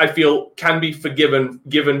issues I feel can be forgiven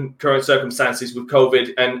given current circumstances with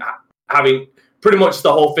COVID and having pretty much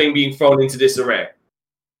the whole thing being thrown into disarray.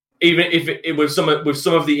 Even if it with some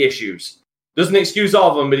of the issues. Doesn't excuse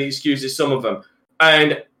all of them, but it excuses some of them.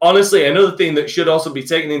 And honestly, another thing that should also be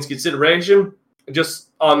taken into consideration,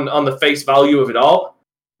 just on the face value of it all,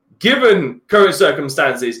 given current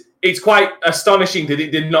circumstances, it's quite astonishing that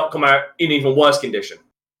it did not come out in even worse condition.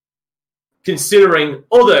 Considering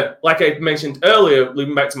other, like I mentioned earlier,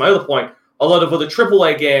 looping back to my other point, a lot of other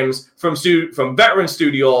AAA games from veteran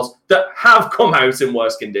studios that have come out in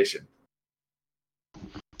worse condition.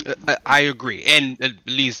 I agree, and at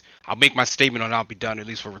least I'll make my statement on. I'll be done, at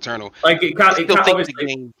least for Returnal. Like it can't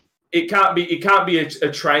be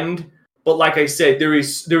a trend, but like I said, there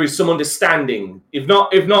is some understanding. If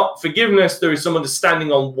not forgiveness, there is some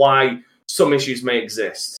understanding on why some issues may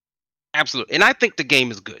exist. Absolutely, and I think the game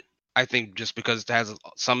is good. I think just because it has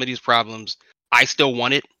some of these problems, I still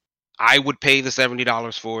want it. I would pay the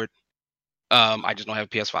 $70 for it. I just don't have a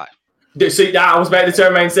PS5. See, I was about to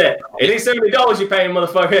turn around and say, it ain't $70 you're paying,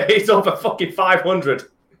 motherfucker. It's over fucking $500.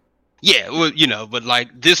 Yeah, well, but like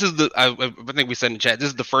this is I think we said in the chat, this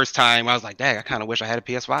is the first time I was like, dang, I kind of wish I had a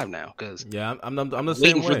PS5 now because I'm the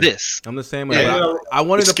same way. For this. I'm the same way. Yeah, I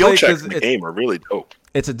wanted to play because the game are really dope.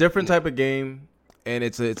 It's a different type of game, and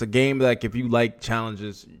it's a game that, like, if you like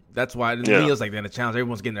challenges, that's why it feels like they're in a challenge.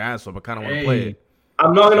 Everyone's getting their ass up. I kind of want to play it.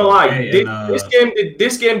 I'm not gonna lie.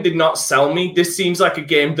 This game did not sell me. This seems like a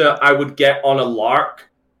game that I would get on a lark,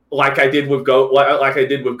 like I did with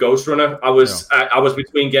Ghost Runner. I was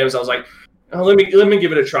between games. I was like, oh, let me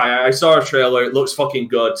give it a try. I saw a trailer. It looks fucking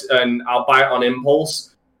good, and I'll buy it on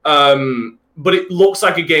impulse. But it looks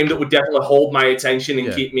like a game that would definitely hold my attention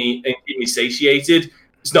and keep me satiated.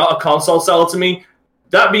 It's not a console seller to me.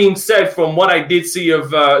 That being said, from what I did see of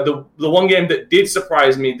the one game that did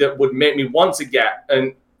surprise me that would make me want to get,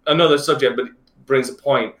 and another subject, but it brings a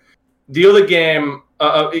point. The other game,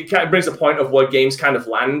 it kind of brings a point of where games kind of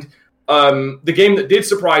land. The game that did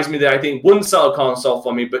surprise me that I think wouldn't sell a console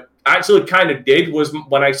for me, but actually kind of did, was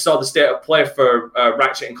when I saw the state of play for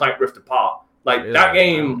Ratchet and Clank Rift Apart. Like that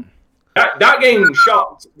game, that game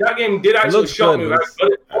shocked. That game did actually shock me.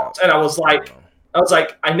 And I was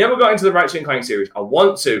like, I never got into the Ratchet and Clank series. I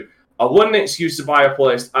want to. I want an excuse to buy a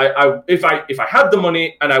PlayStation. If I had the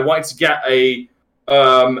money and I wanted to get a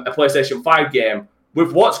PlayStation 5 game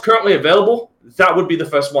with what's currently available, that would be the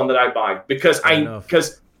first one that I buy because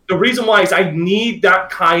the reason why is I need that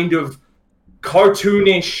kind of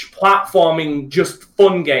cartoonish platforming, just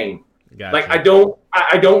fun game. Gotcha. Like I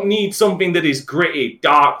don't need something that is gritty,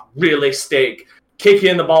 dark, realistic,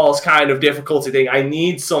 kicking the balls kind of difficulty thing. I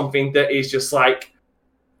need something that is just like,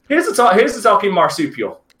 here's the talking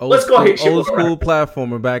marsupial. Let's go hit shit. Old school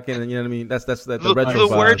platformer back in, you know what I mean? That's the retro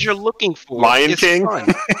the word you're looking for. Lion King.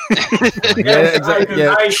 Yeah, exactly.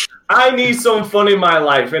 Yeah. I need some fun in my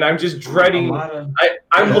life, and I'm just dreading.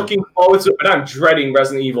 I'm looking forward to it, but I'm dreading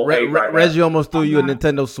Resident Evil 8 right Reggie now. almost threw you a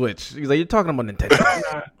Nintendo Switch. He's like, you're talking about Nintendo.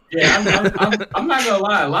 I'm not gonna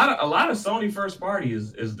lie. A lot of Sony first party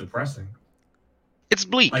is depressing. It's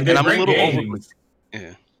bleak, like, and I'm a little over.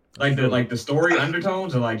 Yeah. Like the story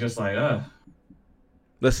undertones are like just like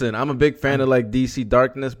Listen, I'm a big fan of like DC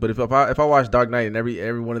Darkness, but if I watch Dark Knight and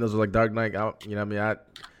every one of those was like Dark Knight, you know what I mean?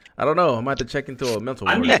 I don't know. I might have to check into a mental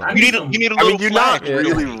ward. You need a little. You're not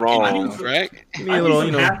really wrong, right? You need a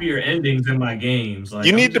little, happier endings in my games. Like,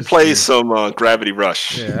 you need to play some Gravity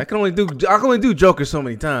Rush. Yeah, I can only do Joker so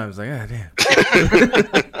many times. Like, damn.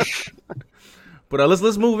 But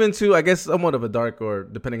let's move into, I guess, somewhat of a dark, or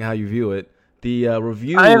depending on how you view it, the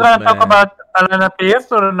reviews. Are you gonna talk about Alana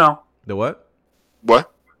PS or no? The what?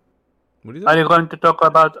 What? What is Are you going to talk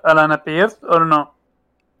about Alana PS or no?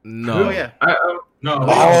 No. Oh yeah. no.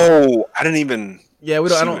 Oh, I didn't even. Yeah, we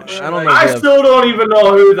don't. I don't know. I still don't even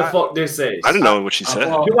know who the fuck this is. I didn't know what she said.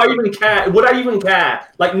 Do I even care? Would I even care?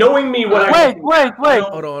 Like, knowing me, would I? Wait.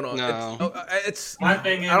 Hold on. No. It's My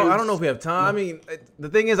thing is, I don't know if we have time. I mean, the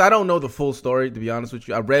thing is, I don't know the full story, to be honest with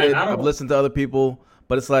you. I read it. I've listened to other people,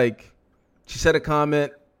 but it's like, She said a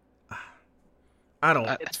comment. I don't.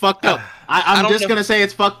 It's fucked up. I'm just gonna say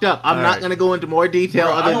it's fucked up. I'm not gonna go into more detail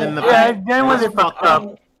other than the fact it's fucked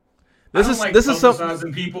up. This is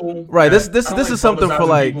something. People, right. This is something for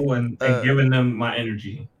like and giving them my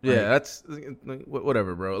energy. Yeah, that's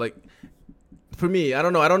whatever, bro. Like for me, I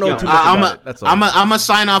don't know. I don't know too much about it. That's all. I'm a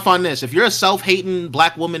sign off on this. If you're a self-hating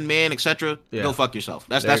black woman, man, etc., go fuck yourself.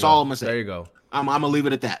 That's all I'm gonna say. There you go. I'm gonna leave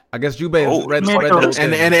it at that. I guess Jubei read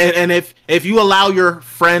and if you allow your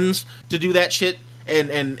friends to do that shit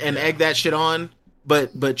and egg that shit on,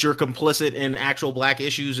 but you're complicit in actual black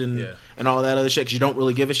issues and all that other shit because you don't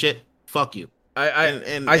really give a shit, fuck you.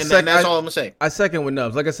 That's all I'm gonna say. I second with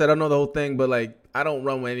Nubs. Like I said, I know the whole thing, but like I don't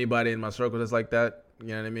run with anybody in my circle that's like that. You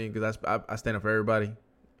know what I mean? Because I stand up for everybody.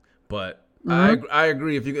 But I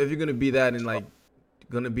agree. If you're gonna be that and like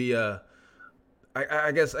gonna be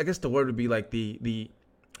I guess the word would be like the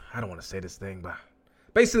I don't want to say this thing, but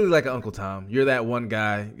basically like an Uncle Tom. You're that one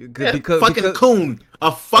guy. Because coon.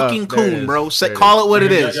 A fucking coon, bro. Call it what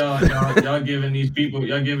it is. Y'all giving these people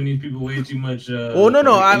way too much. Well, no.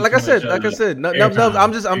 Like I said, I'm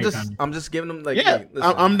just giving them like. Yeah,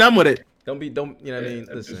 I'm done with it. Don't you know what I mean?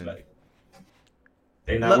 Listen.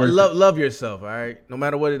 Love love yourself, all right? No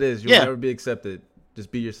matter what it is, you'll never be accepted.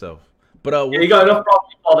 Just be yourself. But you got enough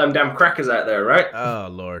problems with all them damn crackers out there, right? Oh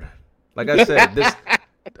Lord, like I said, this.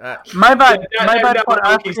 My bad for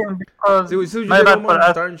asking because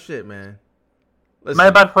starting shit, man. Listen. My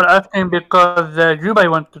bad for asking because Jubei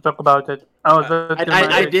wanted to talk about it.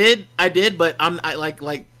 I did, but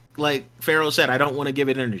like Pharaoh said, I don't want to give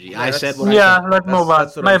it energy. I said what I said. Let's move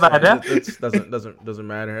on. My bad. Doesn't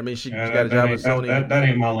matter. I mean, she got a job with Sony. That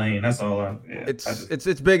ain't my lane. That's all.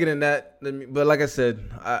 It's bigger than that. But like I said,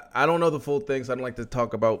 I don't know the full thing, so I don't like to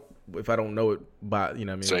talk about if I don't know it. By you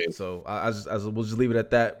know what I mean. Same. So we'll just leave it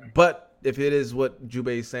at that. But if it is what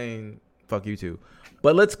Jubei is saying, fuck you too.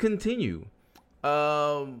 But let's continue.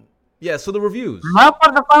 So the reviews. Now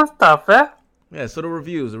for the fun stuff, eh? Yeah, so the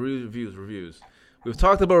reviews. We've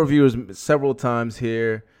talked about reviews several times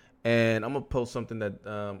here, and I'm gonna post something that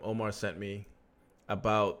Omar sent me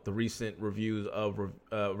about the recent reviews of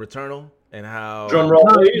Returnal and how. Drum roll,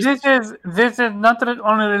 please. This is not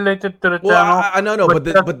only related to Returnal. Well, I know, but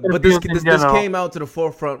this came out to the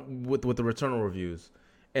forefront with the Returnal reviews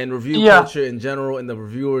and review culture in general, and the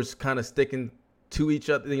reviewers kind of sticking to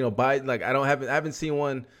each other. You know, I haven't seen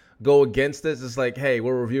one go against this. It's like, hey,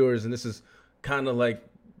 we're reviewers, and this is kind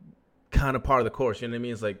of part of the course. You know what I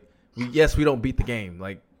mean? It's like, we don't beat the game,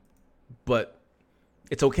 like, but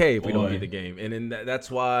it's okay if we don't beat the game, and then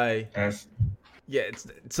that's why.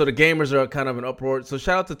 So the gamers are kind of an uproar. So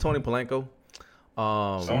shout out to Tony Polanco.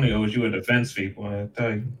 Sony owes you a defense fee, boy. I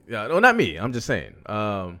tell you. Yeah, no, not me. I'm just saying. No,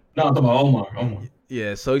 I'm talking about Omar.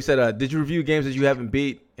 Yeah. So he said, "Did you review games that you haven't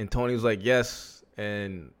beat?" And Tony was like, "Yes."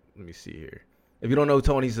 And let me see here. If you don't know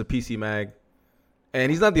Tony, he's a PC mag,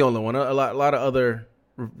 and he's not the only one. A lot of other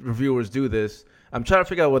reviewers do this. I'm trying to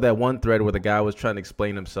figure out what that one thread where the guy was trying to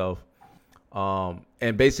explain himself.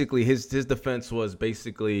 And basically his defense was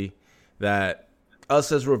basically that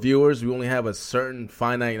us as reviewers, we only have a certain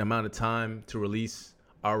finite amount of time to release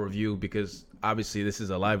our review because obviously this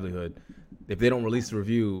is a livelihood. If they don't release the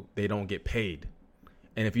review, they don't get paid.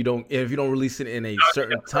 And if you don't release it in a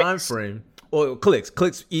certain time frame, or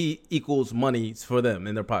clicks equals money for them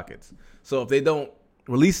in their pockets. So if they don't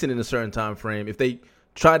release it in a certain time frame, if they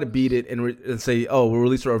try to beat it and say, "Oh, we'll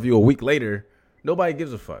release our review a week later," nobody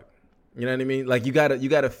gives a fuck. You know what I mean? Like you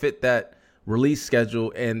gotta fit that release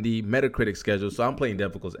schedule and the Metacritic schedule. So I'm playing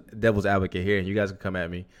devil's advocate here, and you guys can come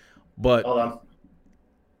at me. But hold on.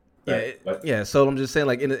 Yeah. So I'm just saying,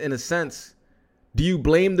 like in a sense, do you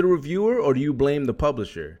blame the reviewer or do you blame the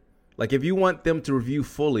publisher? Like if you want them to review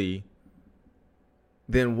fully,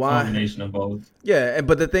 then why? Combination of both. Yeah,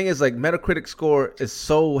 but the thing is, like, Metacritic score is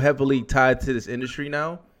so heavily tied to this industry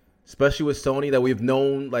now, especially with Sony, that we've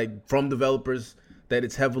known, like, from developers that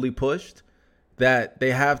it's heavily pushed, that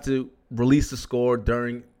they have to release the score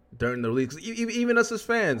during the release. Even us as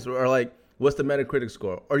fans are like, what's the Metacritic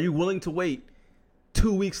score? Are you willing to wait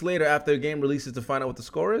 2 weeks later after a game releases to find out what the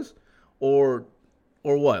score is, or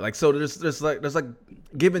what? Like, so there's like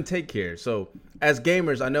give and take here. So as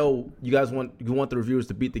gamers, I know you guys want the reviewers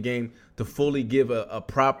to beat the game, to fully give a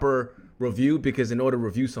proper review, because in order to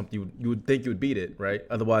review something, you would think you would beat it, right?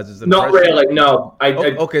 Otherwise, it's not really. No,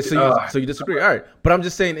 okay. So you disagree? All right, but I'm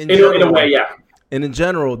just saying in a way, yeah. And in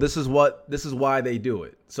general, this is why they do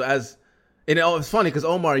it. So it's funny because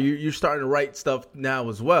Omar, you're starting to write stuff now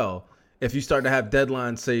as well. If you start to have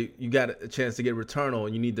deadlines, say you got a chance to get Returnal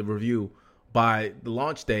and you need the review by the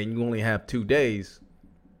launch day, and you only have 2 days.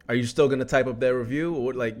 are you still gonna type up their review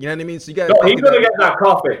or like you know what I mean? So you got. No, he's gonna get that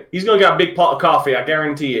coffee. He's gonna get a big pot of coffee. I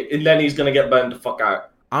guarantee it. And then he's gonna get burned the fuck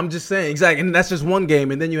out. I'm just saying exactly, and that's just one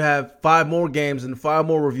game, and then you have 5 more games and 5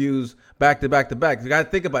 more reviews back to back to back. You got to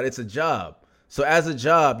think about it. It's a job. So as a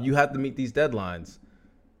job, you have to meet these deadlines.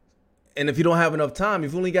 And if you don't have enough time,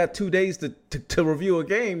 you've only got 2 days to review a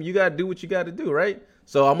game. You got to do what you got to do, right?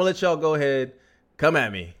 So I'm gonna let y'all go ahead. Come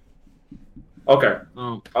at me. Okay.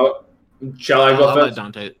 Shall I go I'll first? let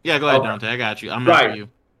Dante. Yeah, go ahead, Dante. I got you. I'm after you.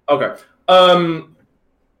 Okay.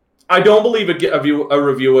 I don't believe a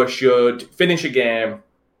reviewer should finish a game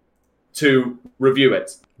to review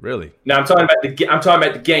it. Really? Now I'm talking about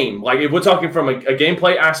the game. Like if we're talking from a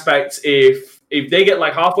gameplay aspect, if they get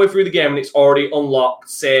like halfway through the game and it's already unlocked,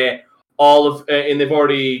 say all of, and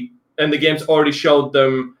the game's already showed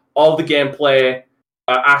them all the gameplay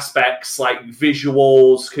aspects like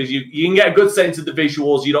visuals, because you can get a good sense of the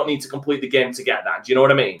visuals. You don't need to complete the game to get that. Do you know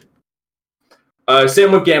what I mean?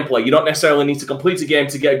 Same with gameplay. You don't necessarily need to complete a game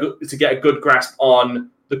to get a good grasp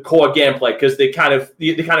on the core gameplay, because they kind of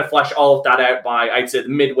flesh all of that out by, I'd say, the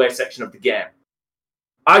midway section of the game.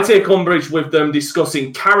 I take umbrage with them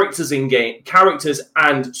discussing characters in game, characters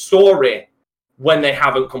and story when they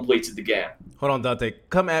haven't completed the game. Hold on, Dante.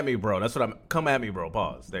 Come at me, bro. That's what I'm. Come at me, bro.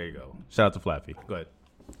 Pause. There you go. Shout out to Flappy. Go ahead.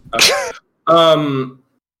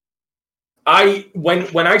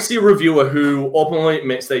 When I see a reviewer who openly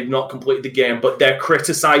admits they've not completed the game, but they're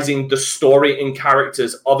criticizing the story and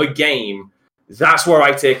characters of a game, that's where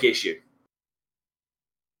I take issue.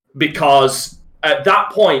 Because at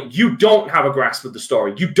that point, you don't have a grasp of the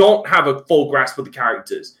story. You don't have a full grasp of the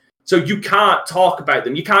characters. So you can't talk about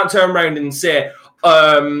them. You can't turn around and say,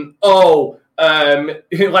 like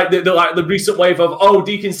the recent wave of,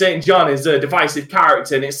 Deacon St. John is a divisive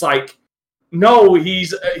character. And it's like, no,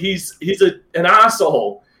 he's an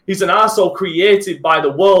asshole. He's an asshole created by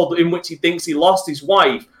the world in which he thinks he lost his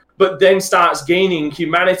wife, but then starts gaining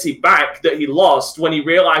humanity back that he lost when he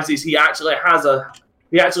realizes he actually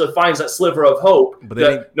finds that sliver of hope. But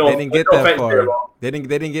they didn't get that far. They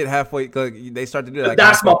didn't get halfway. They start to do that.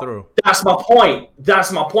 That's my point.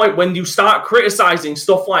 That's my point. When you start criticizing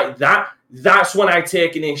stuff like that, that's when I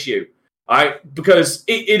take an issue. Because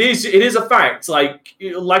it is a fact. Like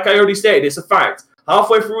I already stated, it's a fact.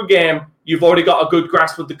 Halfway through a game, you've already got a good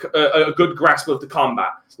grasp of the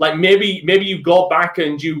combat. Like maybe you go back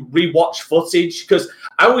and you rewatch footage, because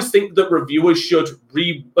I always think that reviewers should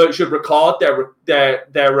record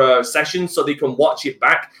their sessions so they can watch it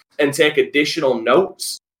back and take additional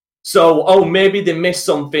notes. So maybe they missed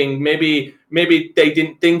something. Maybe they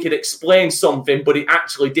didn't think it explained something, but it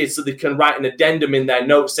actually did. So they can write an addendum in their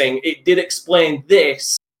notes saying it did explain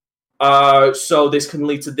this. So this can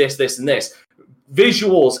lead to this, this, and this.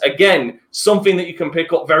 Visuals, again, something that you can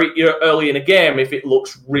pick up very early in a game if it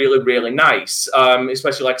looks really, really nice.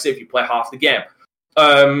 Especially, like I say, if you play half the game.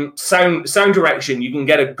 Sound direction, you can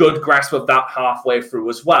get a good grasp of that halfway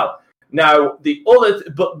through as well. Now,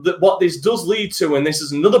 what this does lead to, and this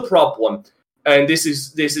is another problem, and this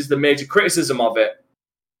is the major criticism of it,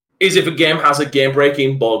 is if a game has a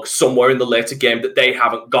game-breaking bug somewhere in the later game that they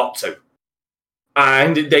haven't got to.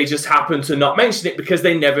 And they just happen to not mention it because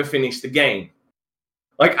they never finished the game.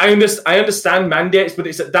 Like, I understand mandates, but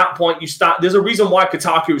it's at that point there's a reason why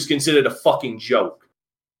Kotaku is considered a fucking joke.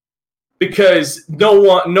 Because no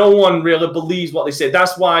one really believes what they say.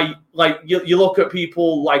 That's why, like, you look at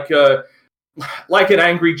people like an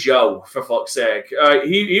Angry Joe, for fuck's sake.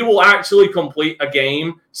 He will actually complete a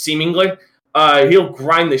game, seemingly. He'll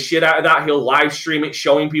grind the shit out of that. He'll live stream it,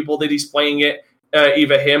 showing people that he's playing it,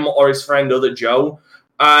 either him or his friend, Other Joe.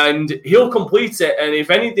 And he'll complete it, and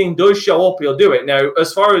if anything does show up, he'll do it. Now,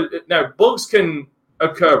 bugs can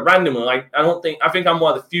occur randomly. Like, I think I'm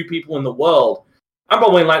one of the few people in the world. I'm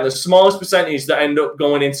probably in like the smallest percentage that end up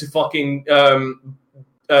going into fucking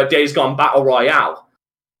Days Gone Battle Royale.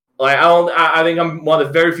 Like, I think I'm one of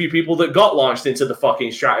the very few people that got launched into the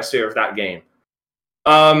fucking stratosphere of that game.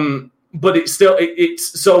 But it's still,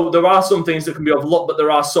 so there are some things that can be overlooked, but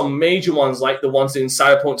there are some major ones like the ones in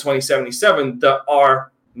Cyberpunk 2077 that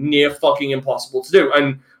are near fucking impossible to do.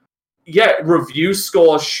 And yeah, review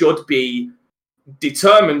scores should be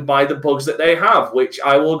determined by the bugs that they have, which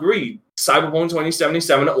I will agree. Cyberpunk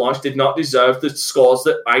 2077 at launch did not deserve the scores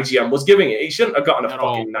that IGN was giving it. It shouldn't have gotten a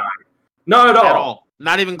fucking 9. Not at all.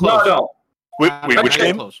 Not even close. Not at all. Wait, which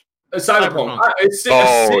game? Cyberpunk.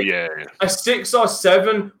 A 6 or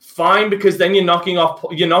 7, fine, because then you're knocking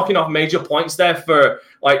off major points there for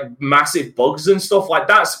like massive bugs and stuff. Like,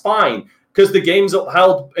 that's fine, because the game's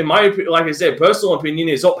upheld, in my opinion, like I said, personal opinion,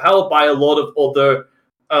 is upheld by a lot of other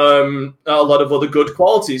good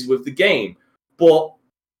qualities with the game. But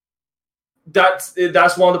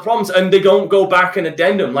that's one of the problems, and they don't go back and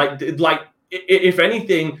addendum. Like if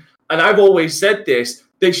anything, and I've always said this,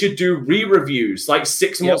 they should do re-reviews. Like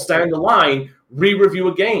 6 months down the line, re-review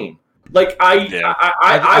a game. Like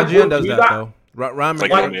IGN does that though. Ryan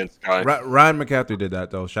McCaffrey did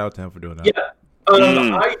that though. Shout out to him for doing that. Yeah.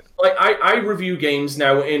 I review games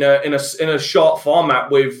now in a short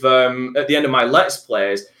format with at the end of my Let's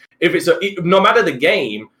Plays. If it's no matter the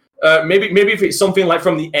game, maybe if it's something like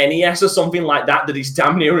from the NES or something like that is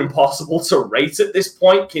damn near impossible to rate at this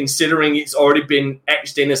point, considering it's already been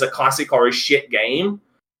etched in as a classic or a shit game.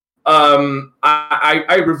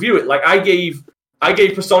 I review it. Like I gave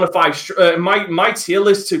Persona 5 my tier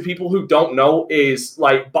list to people who don't know is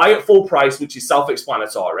like buy at full price, which is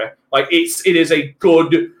self-explanatory. Like it is a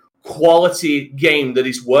good quality game that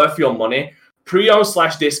is worth your money. Pre-owned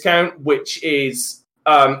 / discount, which is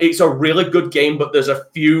it's a really good game, but there's a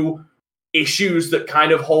few issues that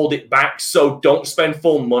kind of hold it back. So don't spend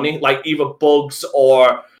full money, like either bugs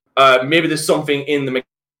or maybe there's something in the.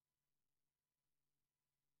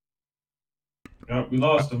 We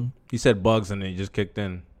lost him. He said bugs and then he just kicked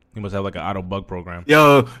in. He must have like an auto bug program.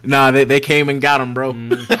 Yo, nah, they came and got him, bro.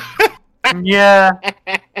 Yeah.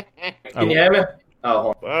 Can you hear me?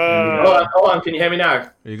 Oh, hold on. Can you hear me now?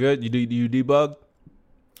 Are you good? You debug?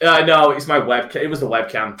 No, it's my webcam. It was the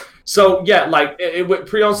webcam. So yeah, like with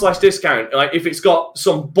pre-owned / discount, like if it's got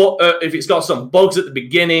some bugs at the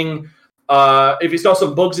beginning, if it's got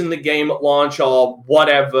some bugs in the game at launch or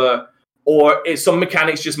whatever, or some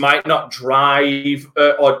mechanics just might not drive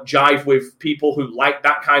or jive with people who like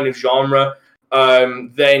that kind of genre,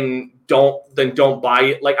 then don't buy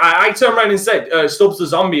it. Like I turned around and said, Stubbs the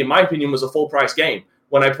Zombie, in my opinion, was a full price game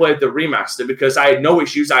when I played the remaster because I had no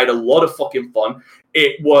issues. I had a lot of fucking fun.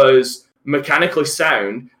 It was mechanically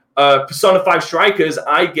sound. Persona 5 Strikers,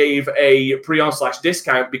 I gave a pre-owned /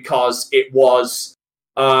 discount because it was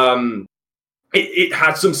it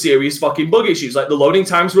had some serious fucking bug issues. Like the loading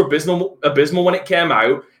times were abysmal when it came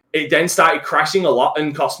out. It then started crashing a lot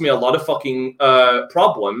and cost me a lot of fucking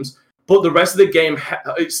problems. But the rest of the game,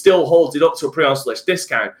 it still holds it up to a pre-owned /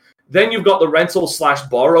 discount. Then you've got the rental /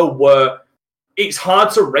 borrow where it's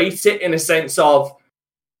hard to rate it in a sense of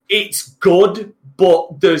it's good,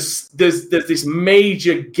 but there's this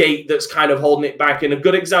major gate that's kind of holding it back. And a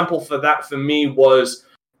good example for that for me was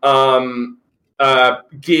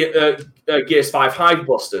Gears 5 Hive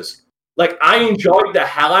Busters. Like I enjoyed the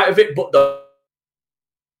hell out of it, but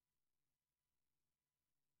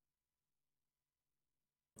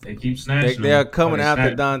they keep snatching. They are coming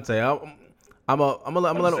after Dante. I'm gonna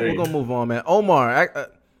let we're gonna move on, man. Omar,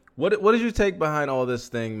 what did you take behind all this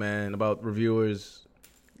thing, man, about reviewers?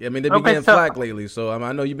 I mean, they've been getting flack lately, so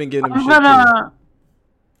I know you've been getting them shit too.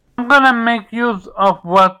 I'm gonna make use of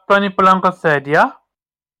what Tony Polanco said, yeah?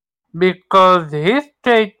 Because his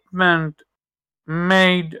statement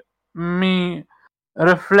made me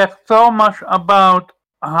reflect so much about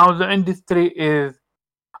how the industry is.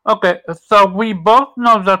 Okay, so we both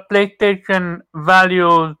know that PlayStation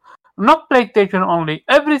values, not PlayStation only,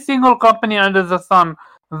 every single company under the sun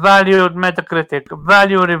valued Metacritic,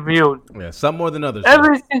 value reviews. Yeah, some more than others.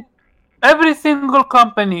 Every single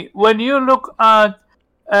company, when you look at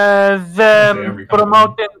them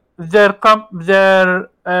promoting their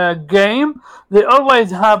game, they always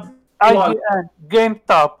have IGN,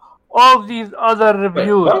 GameStop, all these other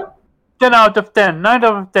reviews. 10 out of 10, 9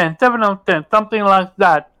 out of 10, 7 out of 10, something like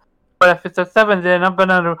that. But if it's a 7, they're not going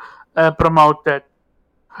to promote it.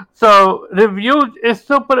 So reviews is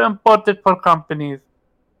super important for companies.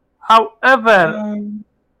 However...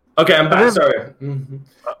 Okay, I'm back, sorry.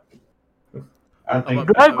 I think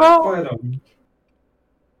Drago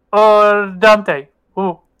or Dante?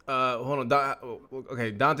 Who? Hold on.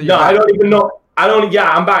 Okay, Dante. No, I don't even know.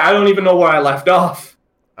 I'm back. I don't even know where I left off.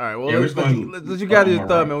 All right, well, let's you got your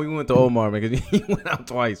thumb, man. We went to Omar, man, because he went out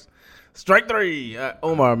twice. Strike 3.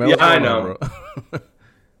 Omar, man. Yeah, I know. Bro?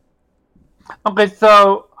 Okay,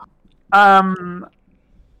 so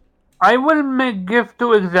I will give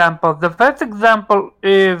 2 examples. The first example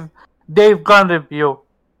is Dave Gunn review.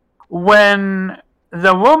 When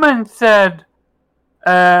the woman said,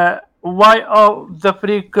 why all the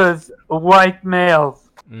freakers white males?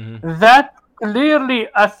 Mm-hmm. That clearly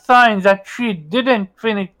a sign that she didn't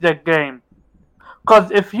finish the game.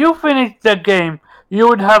 Because if you finished the game, you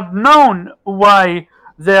would have known why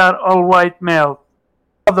they are all white males.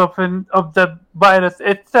 Because of the virus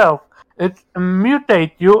itself. It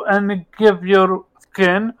mutate you and give your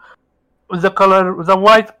skin the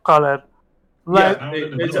white color. Like,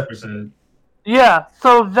 yeah,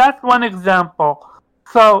 so that's one example.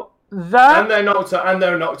 So that and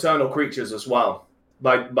they're nocturnal creatures as well.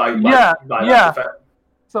 Yeah.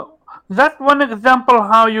 So that's one example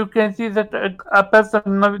how you can see that a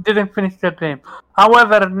person didn't finish the game.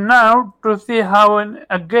 However, now to see how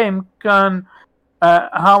a game can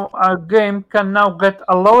now get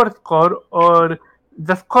a lower score or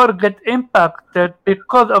the score get impacted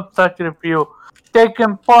because of such review.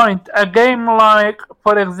 Taking point, a game like,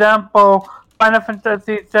 for example, Final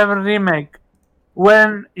Fantasy VII Remake.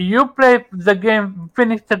 When you play the game,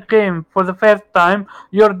 finish the game for the first time,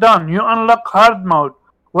 you're done. You unlock hard mode.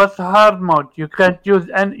 What's hard mode? You can't use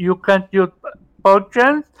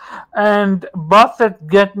potions, and bosses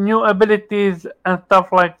get new abilities and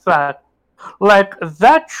stuff like that. Like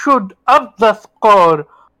that should up the score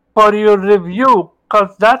for your review,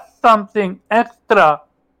 cause that's something extra.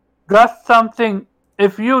 That's something.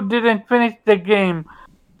 If you didn't finish the game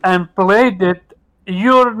and played it,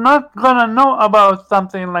 you're not gonna know about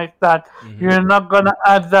something like that. You're not gonna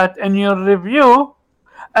add that in your review,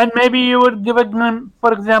 and maybe you would give it,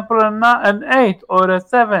 for example, an 8 or a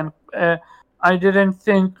 7. I didn't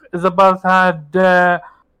think the boss had.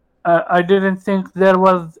 I didn't think there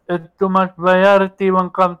was too much variety when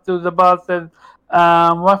it comes to the bosses.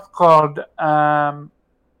 What's called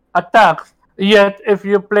attacks. Yet, if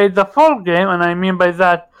you play the full game, and I mean by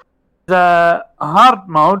that the hard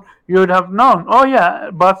mode, you would have known. Oh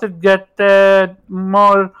yeah, bosses get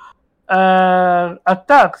more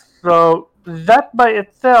attacks. So that by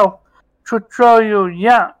itself should show you,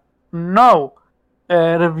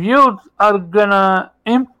 reviews are gonna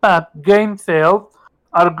impact game sales,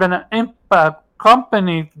 are gonna impact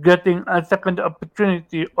companies getting a second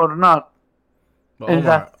opportunity or not. In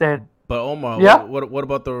that sense. But Omar, what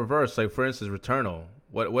about the reverse? Like for instance, Returnal.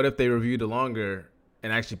 What if they reviewed it longer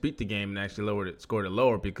and actually beat the game and actually scored it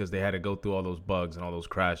lower because they had to go through all those bugs and all those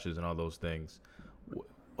crashes and all those things?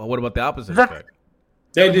 Well, what about the opposite effect?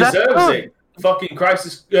 They deserve it. Fucking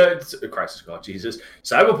Crisis God, Jesus.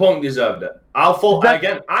 Cyberpunk deserved it.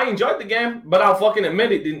 I enjoyed the game, but I'll fucking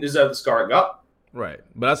admit it didn't deserve the score it got. Right.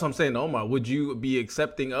 But that's what I'm saying, Omar. Would you be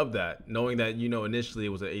accepting of that, knowing that, initially it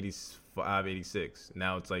was an 85, 86.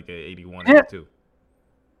 Now it's like an 81, 82?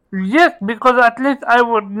 Yes, because at least I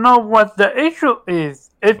would know what the issue is.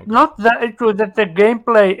 It's not the issue that the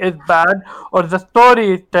gameplay is bad or the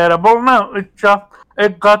story is terrible. No, it's just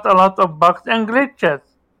it got a lot of bugs and glitches.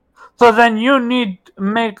 So then you need to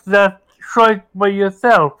make that choice by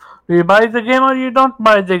yourself. Do you buy the game or you don't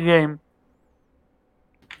buy the game?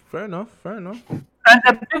 Fair enough. And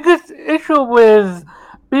the biggest issue with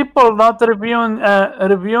people not reviewing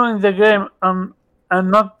the game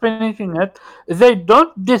and not finishing it, they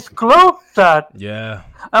don't disclose that. Yeah.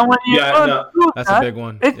 And when you do that's that, a big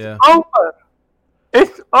one. It's over.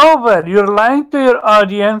 It's over. You're lying to your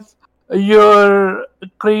audience. You're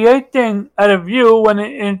creating a review when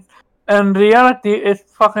in reality it's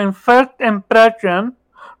fucking first impression,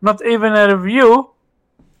 not even a review,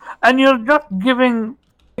 and you're just giving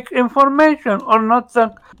information or not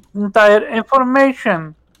the entire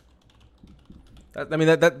information. I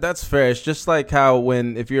mean that's fair. It's just like how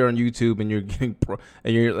if you're on YouTube and you're getting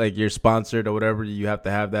you're sponsored or whatever, you have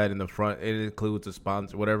to have that in the front. It includes a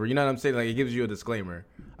sponsor, whatever. You know what I'm saying? Like it gives you a disclaimer.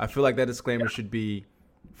 I feel like that disclaimer should be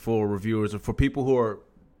for reviewers or for people who are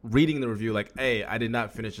reading the review. Like, hey, I did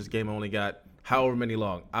not finish this game. I only got however many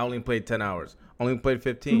long. I only played 10 hours. Only played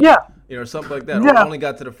 15. Yeah. Something like that. Or I only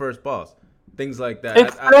got to the first boss. Things like that.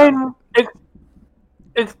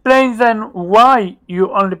 Explain then why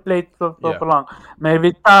you only played so long.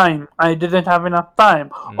 Maybe time. I didn't have enough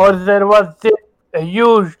time. Or there was this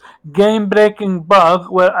huge game-breaking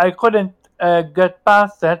bug where I couldn't get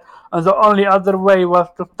past it, and the only other way was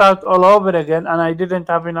to start all over again, and I didn't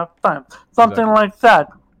have enough time. Something like that.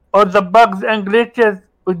 Or the bugs and glitches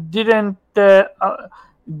didn't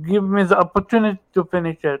give me the opportunity to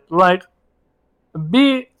finish it. Like,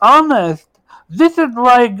 be honest. This is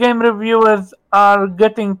why game reviewers are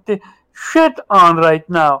getting shit on right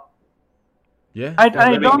now. Yeah,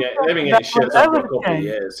 they've been getting shit on for a couple of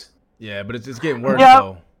years. Yeah, but it's getting worse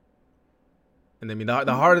though. And I mean,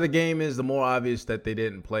 the harder the game is, the more obvious that they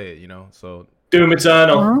didn't play it. So Doom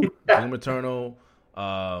Eternal, Doom Eternal,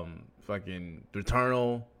 fucking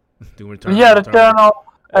Returnal, Doom Eternal. Yeah, Returnal.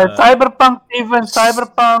 Cyberpunk, even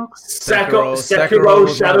Cyberpunk. Sekiro,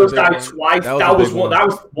 Shadows Die Twice. That was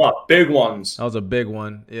what big ones. That was a big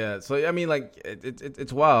one. Yeah. So I mean, like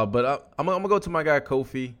it's wild. But I'm gonna go to my guy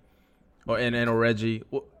Kofi, or Reggie.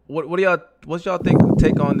 What's y'all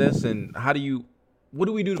take on this, and what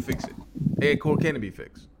do we do to fix it? Or can it be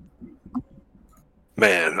fixed?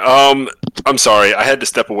 Man, I'm sorry, I had to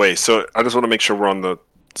step away. So I just want to make sure we're on the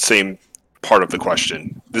same part of the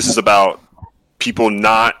question. This is about people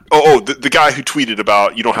not. The guy who tweeted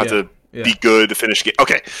about you don't have to be good to finish game.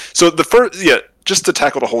 Okay, so the first, just to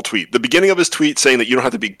tackle the whole tweet, the beginning of his tweet saying that you don't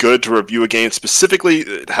have to be good to review a game, specifically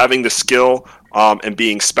having the skill and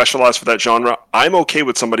being specialized for that genre. I'm okay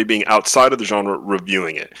with somebody being outside of the genre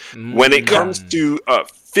reviewing it. When it comes to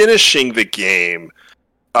finishing the game,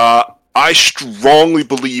 I strongly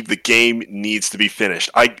believe the game needs to be finished.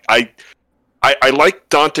 I like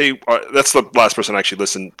Dante. That's the last person I actually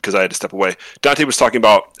listened because I had to step away. Dante was talking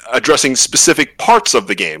about addressing specific parts of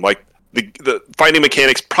the game, like the fighting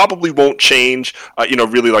mechanics probably won't change.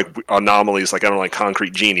 Really like anomalies, like I don't know, like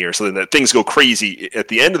Concrete Genie or something that things go crazy at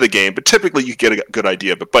the end of the game. But typically, you get a good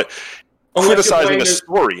idea. But criticizing a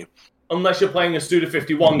story. Unless you're playing a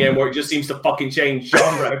Suda51 game where it just seems to fucking change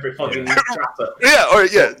genre every fucking chapter.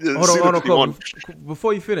 Hold on.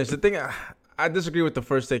 Before you finish, the thing I disagree with the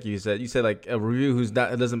first take you said. You said like a review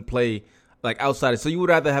doesn't play like outside. So you would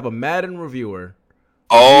rather have a Madden reviewer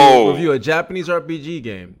review a Japanese RPG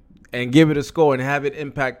game and give it a score and have it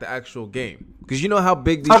impact the actual game. Because you know how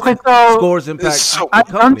big these scores impact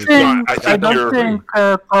companies. I don't think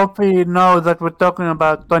Kofi knows that we're talking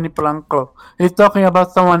about Tony Polanco. He's talking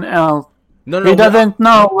about someone else. No, he doesn't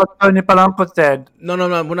know what Tony Polanco said. No.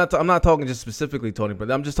 I'm not talking just specifically Tony, but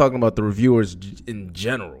I'm just talking about the reviewers in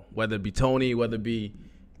general, whether it be Tony, whether it be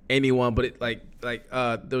anyone. But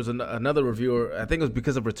there was another reviewer. I think it was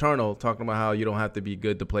because of Returnal, talking about how you don't have to be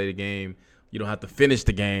good to play the game. You don't have to finish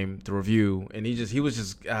the game to review, and he was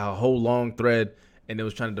just a whole long thread, and it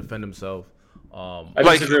was trying to defend himself. I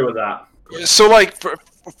disagree with that. So, like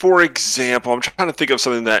for example, I'm trying to think of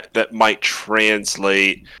something that might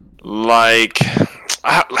translate. Like,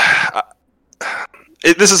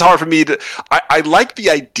 this is hard for me to. I like the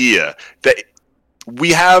idea that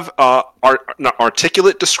we have an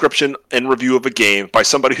articulate description and review of a game by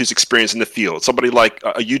somebody who's experienced in the field. Somebody like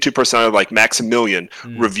a YouTube personality like Maximilian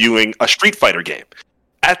reviewing a Street Fighter game.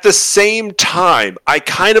 At the same time, I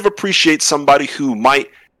kind of appreciate somebody who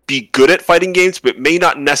might be good at fighting games, but may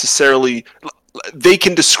not necessarily... They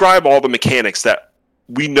can describe all the mechanics that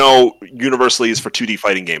we know universally is for 2D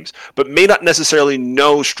fighting games, but may not necessarily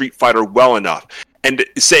know Street Fighter well enough. And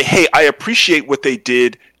say, hey, I appreciate what they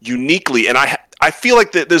did uniquely, and I feel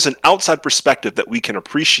like there's an outside perspective that we can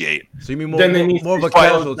appreciate. So you mean more of a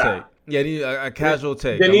casual take? Yeah, a casual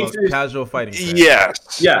take. A casual fighting take.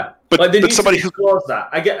 Yes. Yeah. But somebody who disclose that.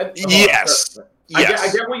 I get. Yes. I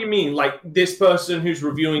get what you mean. Like this person who's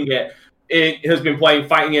reviewing it has been playing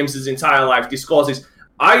fighting games his entire life. Discloses.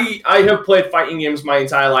 I have played fighting games my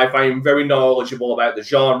entire life. I am very knowledgeable about the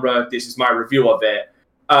genre. This is my review of it.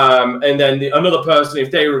 And then another person, if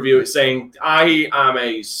they review it, saying, I am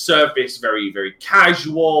a surface, very, very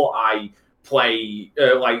casual. I play,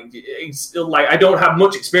 I don't have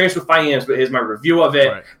much experience with fighting games, but here's my review of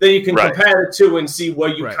it. Right. Then you can compare the two and see where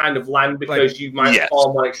you kind of land because you might fall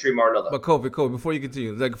on one extreme or another. But Kobe, before you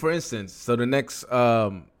continue, like for instance, so the next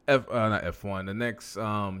not F1, the next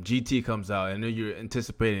GT comes out, and you're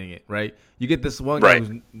anticipating it, right? You get this one guy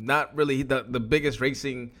who's not really the biggest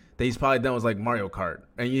racing that he's probably done was like Mario Kart,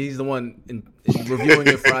 and he's the one in reviewing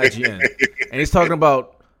it for IGN, and he's talking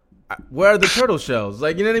about where are the turtle shells?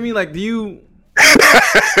 Like, you know what I mean? Like, do you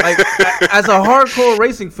like as a hardcore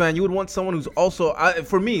racing fan, you would want someone who's also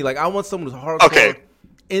for me, like I want someone who's hardcore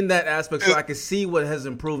in that aspect, so I can see what has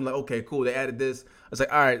improved. Like, okay, cool, they added this. It's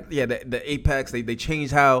like, all right, yeah, the Apex, they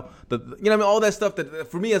changed how you know what I mean, all that stuff that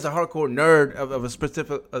for me as a hardcore nerd of a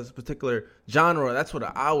particular genre, that's what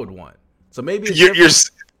I would want. So maybe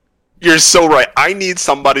you're so right. I need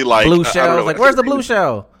somebody like Blue Shell. Like, where's the Blue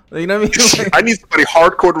Shell? You know what I mean? I need somebody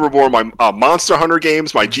hardcore to review my Monster Hunter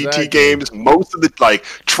games, my GT games, most of the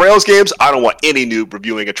Trails games. I don't want any noob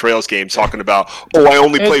reviewing a Trails game talking about, I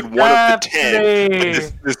only played one of the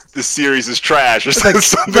 10. But this series is trash or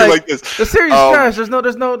something like this. The series is trash.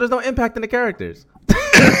 There's no impact in the characters.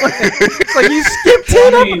 It's like you skipped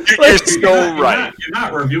 10. You're so right. You're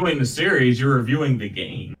not reviewing the series. You're reviewing the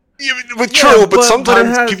game. Yeah, but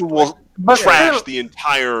sometimes people will trash the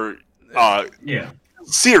entire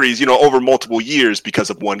series, over multiple years because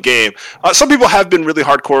of one game. Some people have been really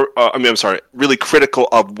hardcore. Really critical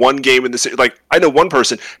of one game in the series. Like, I know one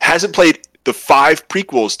person hasn't played the 5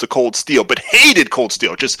 prequels to Cold Steel, but hated Cold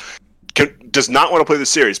Steel. Just does not want to play the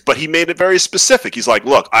series. But he made it very specific. He's like,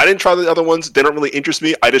 look, I didn't try the other ones. They don't really interest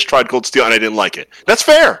me. I just tried Cold Steel and I didn't like it. That's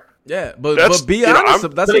fair. Yeah, but be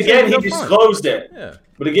honest. But again, he disclosed it. Yeah.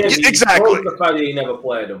 But again, he disclosed the fact that he never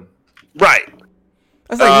played them. Right.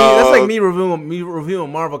 That's like me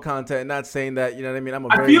reviewing Marvel content and not saying that, you know what I mean?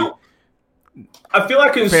 I feel I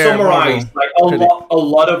can summarize like a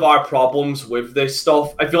lot of our problems with this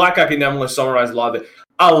stuff. I feel like I can definitely summarize a lot of it.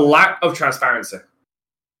 a lack of transparency.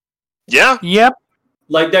 Yeah. Yep.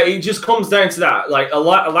 Like that, it just comes down to that. Like a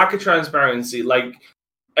lack of transparency. Like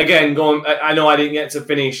again, I know I didn't get to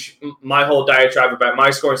finish my whole diatribe about my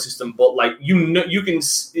scoring system, but like you can.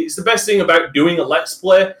 It's the best thing about doing a let's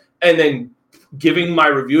play and then giving my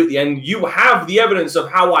review at the end. You have the evidence of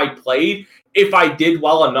how I played, if I did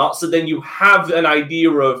well or not. So then you have an idea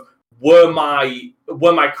of where my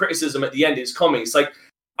criticism at the end is coming. It's like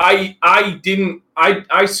I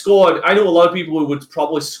scored. I know a lot of people who would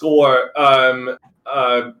probably score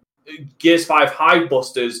Gears 5 Hive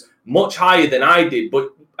Busters much higher than I did,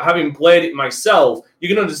 but having played it myself, you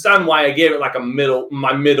can understand why I gave it like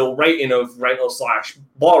my middle rating of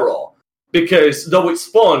rental/borrow. Because though it's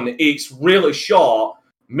fun, it's really short,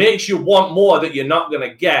 makes you want more that you're not going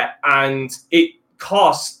to get, and it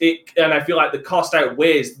costs it. And I feel like the cost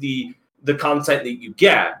outweighs the content that you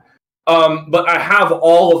get. But I have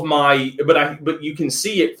all of my, but you can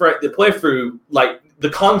see it for the playthrough, like the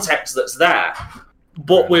context that's there.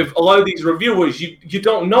 But with a lot of these reviewers, you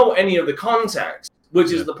don't know any of the context,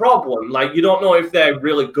 which is the problem. Like, you don't know if they're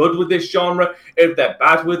really good with this genre, if they're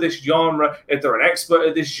bad with this genre, if they're an expert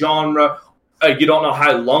at this genre. You don't know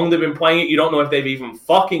how long they've been playing it. You don't know if they've even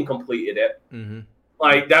fucking completed it. Mm-hmm.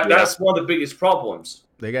 Like, that's one of the biggest problems.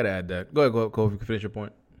 They got to add that. Go ahead, Cole, if you can finish your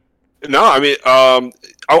point. No, I mean,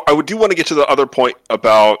 I do want to get to the other point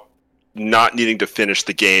about not needing to finish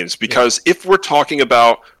the games, because if we're talking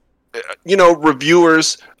about,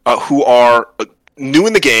 reviewers who are new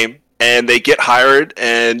in the game and they get hired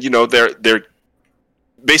and, they're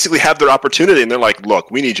basically have their opportunity and they're like, look,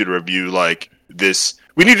 we need you to review like this.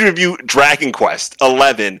 We need to review Dragon Quest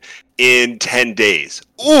 11 in 10 days.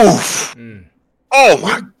 Oof. Oh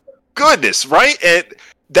my goodness. Right. And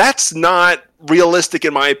that's not realistic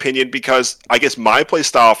in my opinion, because I guess my play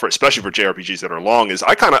style especially for JRPGs that are long, is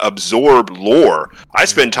I kind of absorb lore. I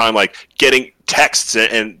spend time like getting texts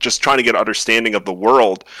and just trying to get an understanding of the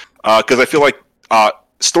world, because I feel like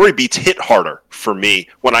story beats hit harder for me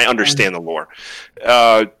when I understand the lore.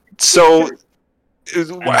 So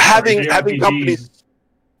having companies.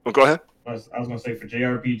 Oh, go ahead. I was going to say, for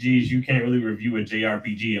JRPGs, you can't really review a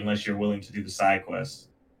JRPG unless you're willing to do the side quests.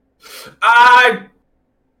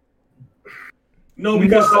 No,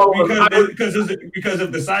 because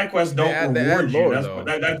if the side quests don't reward you,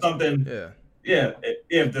 that's something. Yeah.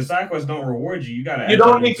 If the side quests don't reward you, you gotta. You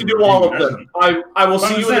don't need to do all of them. I will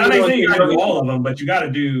see you. I didn't say you gotta do all of them, but you gotta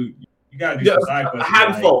do. You gotta do some side quests.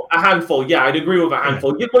 A handful. Yeah, I'd agree with a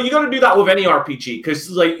handful. Yeah. Well, you gotta do that with any RPG,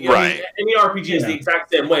 because like any RPG is the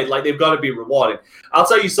exact same way. Like, they've got to be rewarded. I'll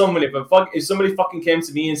tell you something. If somebody fucking came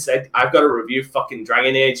to me and said, I've got to review fucking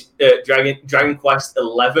Dragon Quest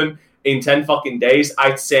 11 in 10 fucking days,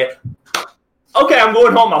 I'd say, okay, I'm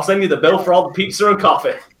going home. I'll send you the bill for all the pizza and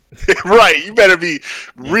coffee. Right, you better be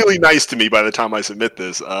really nice to me by the time I submit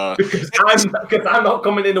this. Because I'm not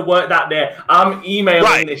coming into work that day. I'm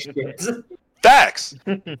emailing this shit. Facts.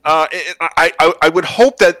 I would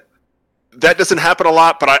hope that doesn't happen a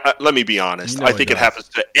lot, but let me be honest. I think it happens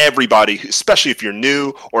to everybody, especially if you're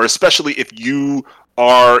new, or especially if you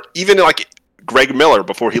are even like Greg Miller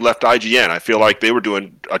before he left IGN. I feel like they were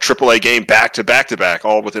doing a AAA game back to back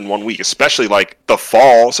all within 1 week, especially like the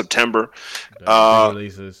fall, September.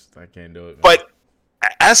 Releases, I can't do it. Man. But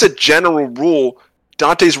as a general rule,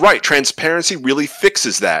 Dante's right. Transparency really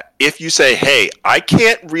fixes that. If you say, hey, I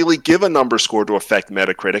can't really give a number score to affect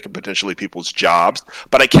Metacritic and potentially people's jobs,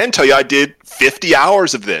 but I can tell you I did 50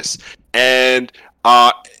 hours of this, and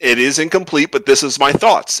it is incomplete, but this is my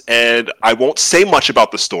thoughts. And I won't say much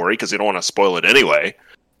about the story because I don't want to spoil it anyway.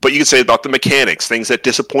 But you can say about the mechanics, things that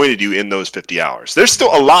disappointed you in those 50 hours. There's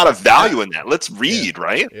still a lot of value in that. Let's read,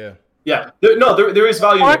 right? Yeah. Yeah. There is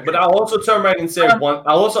value in it. But I'll also turn around and say I'll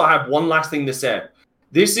also have one last thing to say.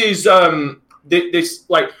 This is this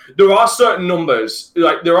like there are certain numbers,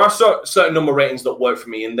 like there are certain number ratings that work for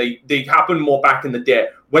me, and they happened more back in the day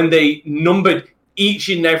when they numbered each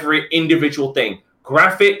and every individual thing: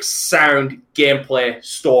 graphics, sound, gameplay,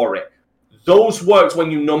 story. Those worked when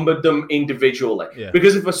you numbered them individually. Yeah.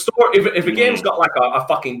 Because if a game's got like a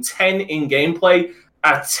fucking 10 in gameplay,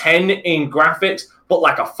 a 10 in graphics, but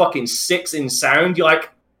like a fucking 6 in sound, you're like,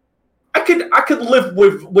 I could live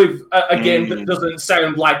with a game that doesn't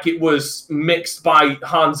sound like it was mixed by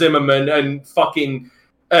Hans Zimmerman and fucking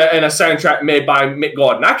and a soundtrack made by Mick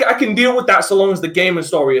Gordon. I can deal with that so long as the game and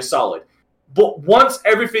story is solid. But once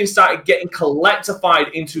everything started getting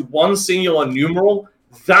collectivified into one singular numeral,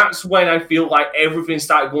 that's when I feel like everything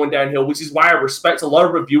started going downhill, which is why I respect a lot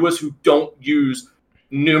of reviewers who don't use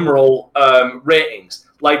numeral ratings.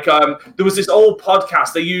 Like there was this old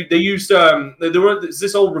podcast there was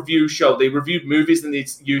this old review show. They reviewed movies and they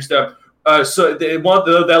used so their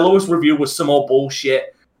lowest review was some old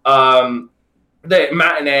bullshit. The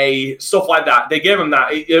matinee stuff like that. They gave him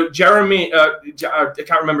that. Jeremy, I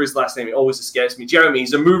can't remember his last name. It always escapes me. Jeremy,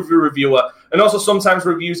 he's a movie reviewer and also sometimes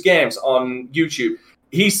reviews games on YouTube.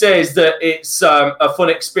 He says that it's a fun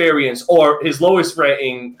experience, or his lowest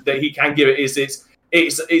rating that he can give it is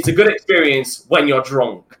it's a good experience when you're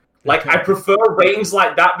drunk. Like, I prefer ratings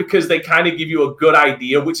like that because they kind of give you a good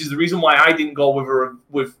idea, which is the reason why I didn't go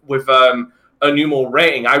with a normal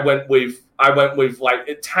rating. I went with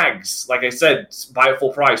like tags, like I said, buy at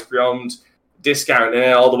full price, pre-owned, discount, and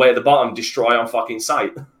then all the way at the bottom, destroy on fucking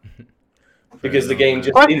site. Because the game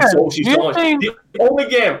just insults you so much. The only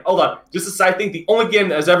game, hold on, just a side thing. The only game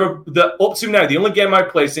that has ever, up to now, the only game I've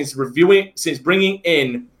played since bringing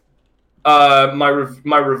in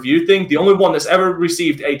my review thing, the only one that's ever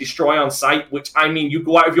received a destroy on site, which I mean, you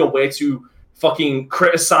go out of your way to fucking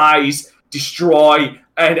criticize, destroy,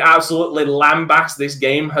 and absolutely lambaste this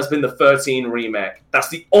game, has been the 13 remake. That's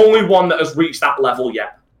the only one that has reached that level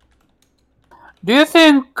yet. Do you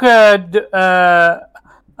think a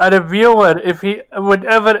reviewer, if he would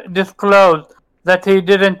ever disclose that he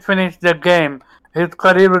didn't finish the game, his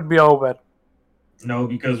career would be over? No,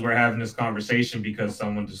 because we're having this conversation because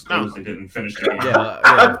someone disclosed they didn't finish the game.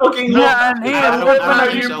 I fucking love how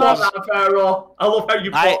you brought that, Pharaoh. I love how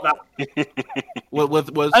you brought that. With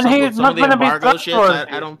some of the embargo shit,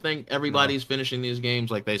 I don't think everybody's finishing these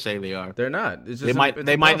games like they say they are. They're not. It's just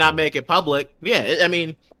they might not make it public. Yeah, I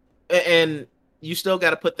mean, and you still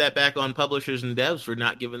got to put that back on publishers and devs for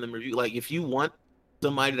not giving them review. Like, if you want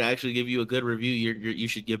somebody to actually give you a good review, you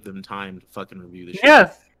should give them time to fucking review the shit.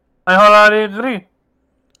 Yes, I wholeheartedly agree.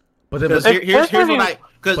 But here's what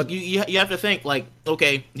because you have to think, like,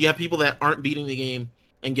 okay, you have people that aren't beating the game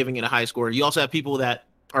and giving it a high score. You also have people that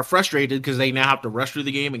are frustrated because they now have to rush through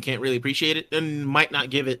the game and can't really appreciate it and might not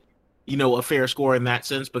give it, a fair score in that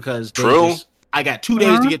sense because I got 2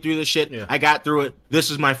 days to get through this shit. Yeah. I got through it. This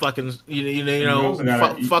is my fucking,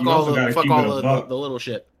 fuck all the little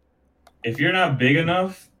shit. If you're not big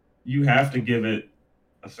enough, you have to give it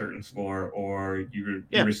a certain score, or you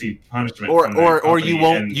receive punishment, or you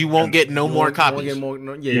won't get no more copies. You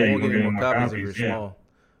won't get more copies if you're small.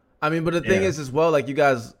 I mean, but the thing is as well, like you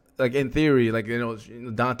guys, like in theory, like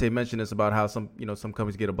Dante mentioned this about how some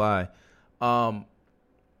companies get a buy.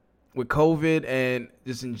 With COVID and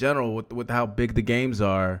just in general with how big the games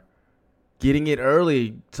are, getting it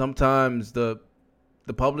early, sometimes the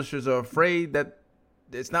publishers are afraid that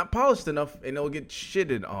it's not polished enough and it'll get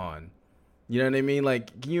shitted on. You know what I mean?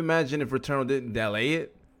 Like, can you imagine if Returnal didn't delay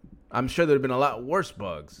it? I'm sure there'd have been a lot worse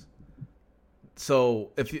bugs. So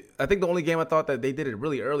I think the only game I thought that they did it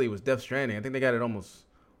really early was Death Stranding. I think they got it almost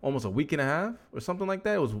a week and a half or something like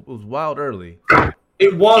that. It was wild early.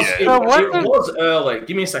 It was early.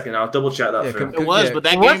 Give me a second. I'll double check that. It was, but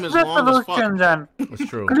that game is long as fuck. Then? It's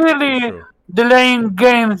true. Clearly, delaying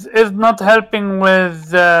games is not helping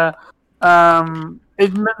with. It's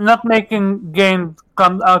not making games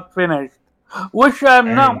come out finished. Which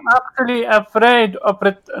I'm now actually afraid of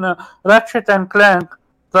Ratchet and Clank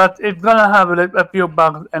that it's gonna have a few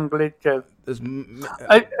bugs and glitches.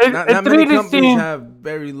 Not many companies have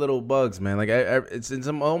very little bugs, man. Like it's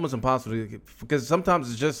almost impossible because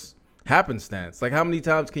sometimes it's just happenstance. Like how many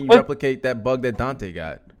times can you replicate that bug that Dante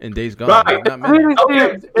got in Days Gone? Right. Not many.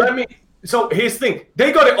 Okay, so here's the thing: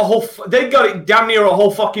 they got it damn near a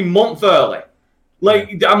whole fucking month early.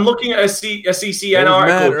 Like I'm looking at a CCN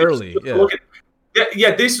article. Early,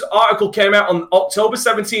 yeah. This article came out on October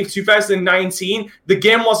 17th, 2019. The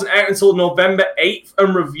game wasn't out until November 8th,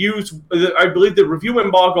 and I believe the review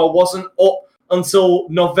embargo wasn't up until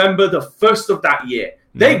November the 1st of that year.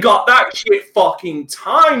 They got that shit fucking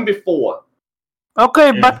time before.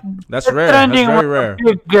 Okay, but that's rare. That's very rare.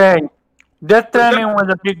 Big game. Death Stranding was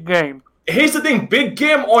a big game. Here's the thing: big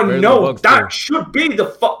game or no, that should be the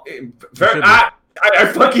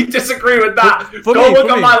I fucking disagree with that. Go look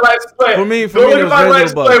at my Let's Play. Go look at my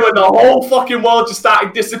Let's Play when the whole fucking world just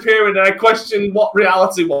started disappearing and I questioned what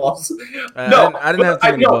reality was. I didn't have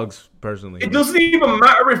too many bugs personally. It doesn't even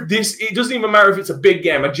matter if it's a big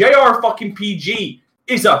game. A JR fucking PG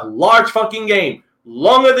is a large fucking game.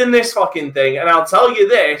 Longer than this fucking thing. And I'll tell you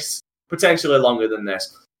this, potentially longer than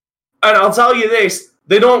this. And I'll tell you this.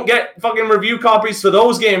 They don't get fucking review copies for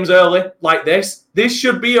those games early like this. This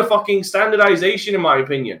should be a fucking standardization, in my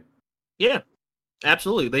opinion. Yeah,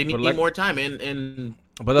 absolutely. They need more time,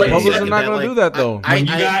 but the publishers are not going to do that though.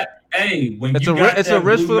 It's a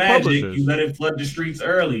risk for the publishers. You let it flood the streets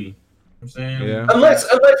early. I'm saying, Yeah. Unless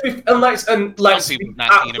Some people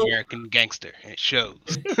not being American gangster. It shows.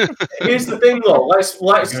 Here's the thing, though. Let's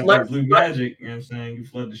blue magic. You know what I'm saying? You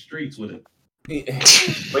flood the streets with it.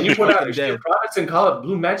 When you put out a shit products and call it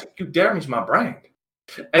blue magic, you damage my brand.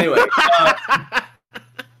 Anyway,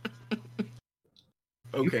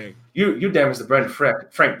 Okay. You damage the brand of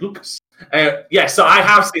Frank Lucas. Yeah, so I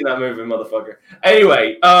have seen that movie, motherfucker.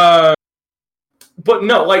 Anyway, but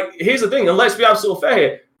no, like, here's the thing, and let's be absolutely fair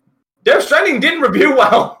here. Death Stranding didn't review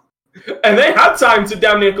well. And they had time to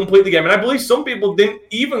damn near complete the game. And I believe some people didn't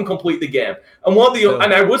even complete the game. And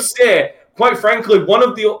and I would say, quite frankly, one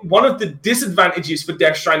of the disadvantages for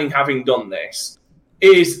Death Stranding having done this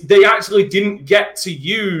is they actually didn't get to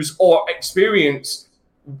use or experience,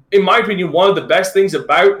 in my opinion, one of the best things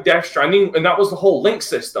about Death Stranding, and that was the whole link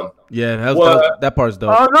system. Yeah, that part's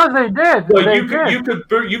dope. Oh no, they did. Well,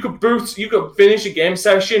 you could finish a game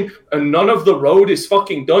session and none of the road is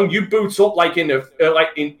fucking done. You boot up like in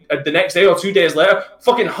the next day or 2 days later,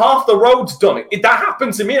 fucking half the road's done. That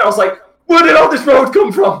happened to me. I was like, where did all this road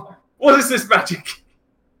come from? What is this magic?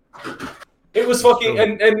 It was fucking,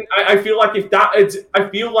 and I feel like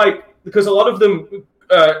because a lot of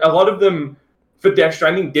them for Death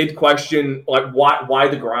Stranding did question like why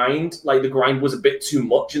the grind, like the grind was a bit too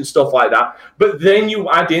much and stuff like that. But then you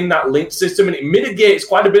add in that link system and it mitigates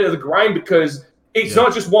quite a bit of the grind because it's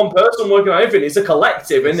not just one person working on everything; it's a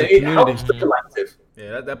collective, and it helps the collective.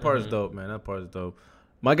 Yeah, that part is dope, man. That part is dope.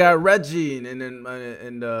 My guy Reggie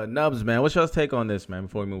and Nubs, man. What's y'all's take on this, man?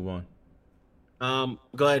 Before we move on.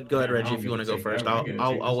 Go ahead, Reggie. If you want to go first,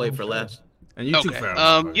 I'll wait for last. And you too,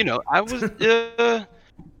 Farrell. I was.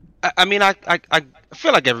 I mean, I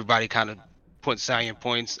feel like everybody kind of put salient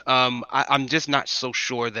points. I'm just not so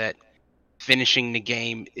sure that finishing the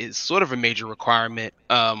game is sort of a major requirement.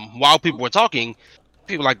 While people were talking,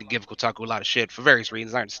 people like to give Kotaku a lot of shit for various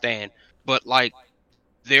reasons. I understand, but like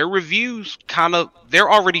their reviews,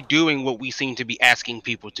 they're already doing what we seem to be asking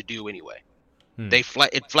people to do anyway. They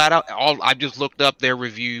flat out. I just looked up their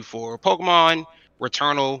review for Pokemon,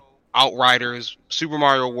 Returnal, Outriders, Super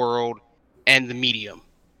Mario World, and the Medium.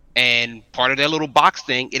 And part of their little box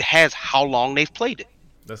thing, it has how long they've played it.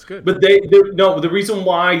 That's good. But the reason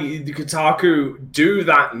why the Kotaku do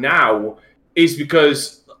that now is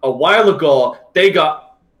because a while ago they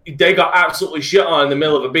got absolutely shit on in the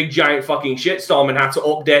middle of a big giant fucking shitstorm and had to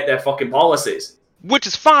update their fucking policies. Which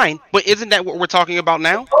is fine, but isn't that what we're talking about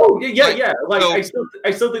now? Oh yeah. Like I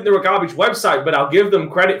still think they're a garbage website, but I'll give them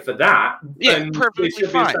credit for that. Yeah, and perfectly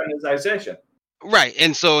fine. Standardization. Right,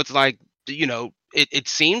 and so it's like, you know, it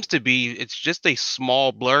seems to be, it's just a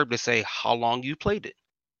small blurb to say how long you played it.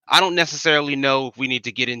 I don't necessarily know if we need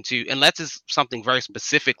to get into, unless it's something very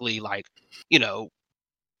specifically like, you know,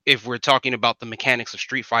 if we're talking about the mechanics of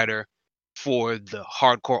Street Fighter for the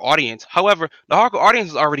hardcore audience. However, the hardcore audience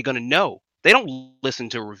is already going to know. They don't listen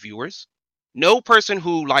to reviewers. No person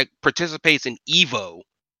who like participates in Evo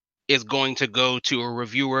is going to go to a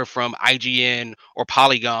reviewer from IGN or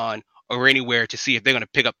Polygon or anywhere to see if they're going to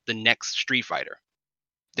pick up the next Street Fighter.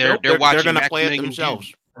 They're watching. They're going to play it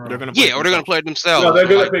themselves. They're going to play it themselves. No, they're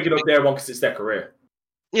going to pick it up there one because it's their career.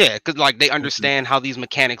 Yeah, because like they understand how these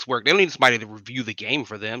mechanics work. They don't need somebody to review the game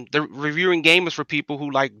for them. The reviewing game is for people who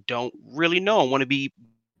like don't really know and want to be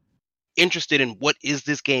interested in what is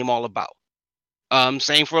this game all about.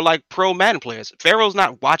 Same for like pro Madden players. Pharaoh's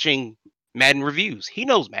not watching Madden reviews. He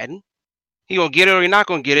knows Madden. He gonna get it or you're not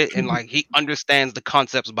gonna get it, and like he understands the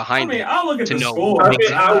concepts behind it. I'll look at to the know. score.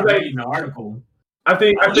 I'll read the article. I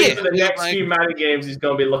think for the next few Madden games, he's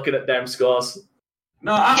gonna be looking at them scores.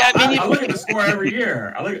 No, I look at the score every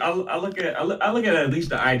year. I look at least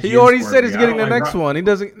the IGN. He already said he's getting the next one. He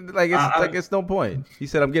doesn't like it's it's no point. He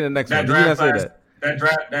said I'm getting the next one. Did he not say that?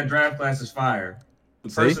 That draft class is fire.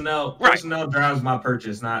 Personnel drives my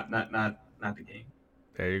purchase, not the game.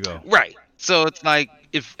 There you go. Right. So it's like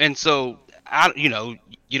you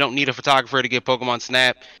don't need a photographer to get Pokemon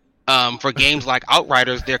Snap. For games like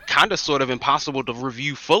Outriders, they're kind of sort of impossible to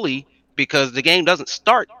review fully because the game doesn't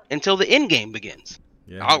start until the end game begins.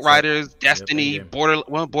 Yeah, Outriders, Destiny,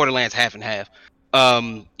 Borderlands half and half.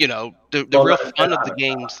 The real fun of the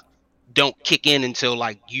games don't kick in until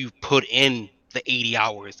like you've put in the 80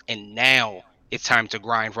 hours and now it's time to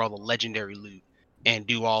grind for all the legendary loot and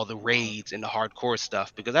do all the raids and the hardcore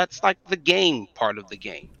stuff because that's like the game part of the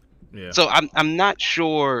game. Yeah. So I'm not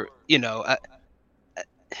sure,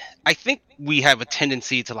 I think we have a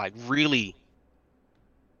tendency to like really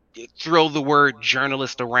throw the word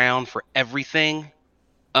journalist around for everything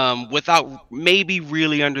without maybe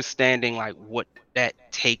really understanding like what that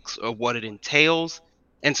takes or what it entails.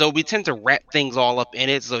 And so we tend to wrap things all up in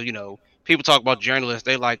it. So, people talk about journalists,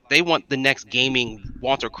 they want the next gaming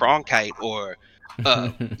Walter Cronkite or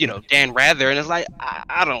Dan Rather, and it's like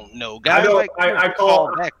I don't know, guys. I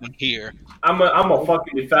call back from here. I'm a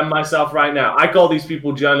fucking defend myself right now. I call these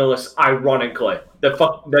people journalists ironically. They're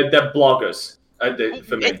bloggers.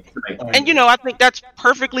 For me. And I think that's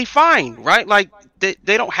perfectly fine, right? Like they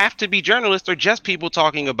don't have to be journalists. They're just people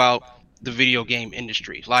talking about the video game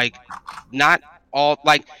industry. Like not all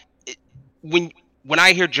like when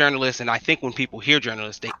I hear journalists, and I think when people hear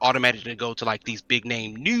journalists, they automatically go to like these big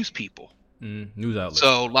name news people. News outlets.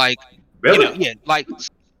 So like, really?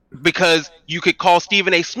 Because you could call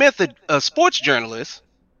Stephen A. Smith a sports journalist,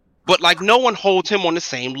 but like no one holds him on the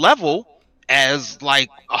same level as like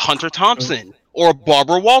a Hunter Thompson or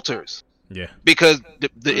Barbara Walters. Yeah. Because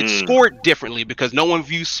it's scored differently, because no one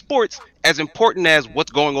views sports as important as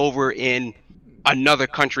what's going over in another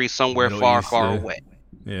country somewhere far away.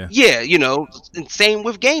 Yeah. Yeah, and same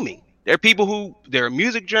with gaming. There are people they're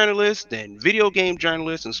music journalists and video game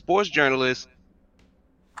journalists and sports journalists.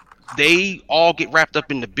 They all get wrapped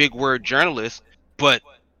up in the big word journalists, but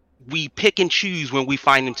we pick and choose when we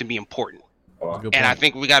find them to be important. And I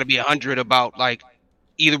think we got to be 100 about like,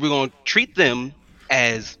 either we're going to treat them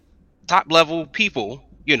as top level people,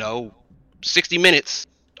 60 Minutes,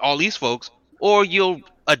 all these folks, or you'll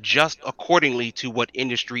adjust accordingly to what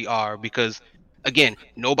industry are, because again,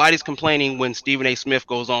 nobody's complaining when Stephen A. Smith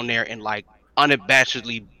goes on there and like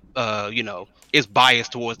unabashedly, is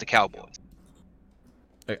biased towards the Cowboys.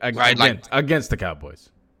 Against the Cowboys.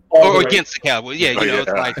 Or against the Cowboys. Yeah,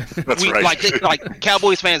 it's like That's right. like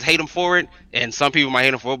Cowboys fans hate him for it, and some people might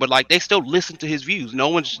hate him for it, but like they still listen to his views. No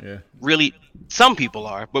one's really. Some people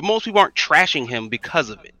are, but most people aren't trashing him because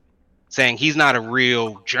of it, saying he's not a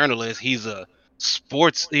real journalist. He's a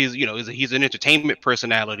sports. He's an entertainment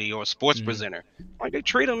personality or a sports presenter. Like they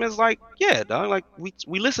treat him as like, yeah, dog, like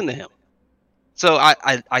we listen to him. So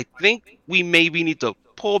I think we maybe need to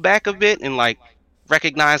pull back a bit and like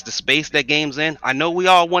recognize the space that game's in. I know we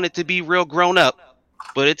all want it to be real grown up,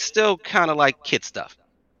 but it's still kind of like kid stuff.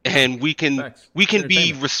 And we can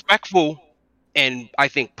be respectful and I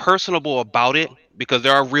think personable about it, because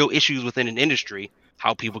there are real issues within an industry,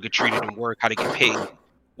 how people get treated in work, how they get paid,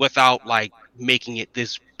 without like making it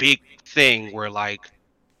this big thing where like,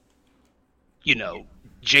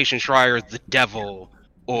 Jason Schreier is the devil,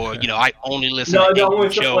 or I only listen to Angry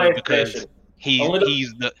Joe because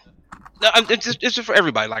he's the. No, it's just for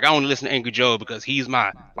everybody. Like I only listen to Angry Joe because he's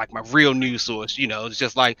my real news source. It's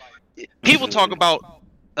just like people talk about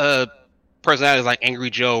personalities like Angry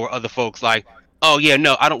Joe or other folks like, oh yeah,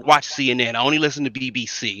 no, I don't watch CNN. I only listen to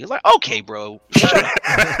BBC. It's like, okay, bro, shut up.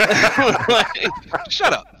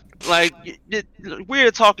 Shut up. Like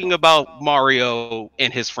we're talking about Mario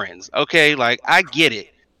and his friends. Okay, like I get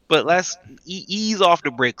it, but let's ease off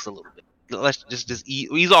the brakes a little bit. Let's just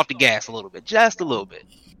ease off the gas a little bit, just a little bit.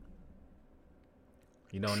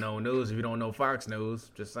 You don't know news if you don't know Fox News.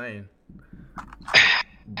 Just saying.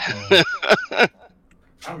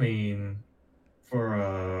 I mean,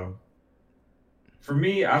 for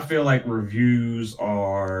me, I feel like reviews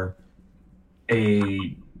are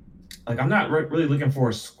I'm not really looking for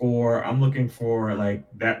a score. I'm looking for like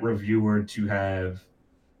that reviewer to have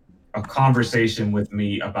a conversation with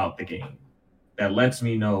me about the game that lets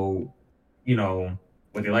me know,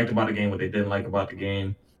 what they liked about the game, what they didn't like about the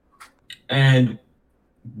game, and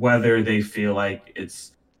whether they feel like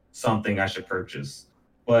it's something I should purchase.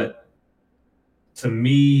 But to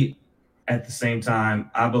me, at the same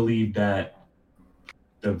time, I believe that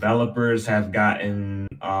developers have gotten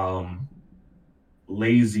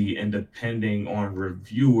lazy in depending on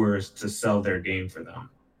reviewers to sell their game for them.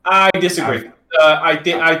 I disagree. I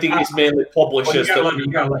think it's mainly publishers.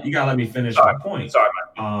 You gotta let me finish my point. Sorry,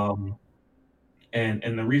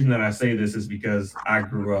 and the reason that I say this is because I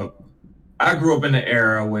grew up in an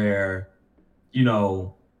era where,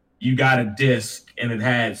 you got a disc and it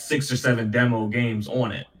had 6 or 7 demo games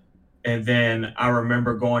on it. And then I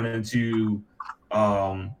remember going into,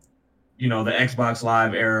 the Xbox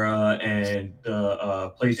Live era and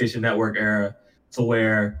the PlayStation Network era, to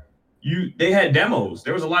where they had demos.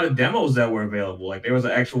 There was a lot of demos that were available. Like there was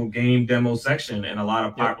an actual game demo section, and a lot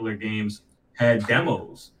of popular games had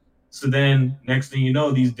demos. So then next thing you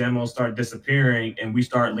know, these demos start disappearing, and we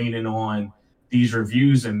start leaning on these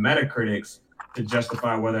reviews and Metacritics to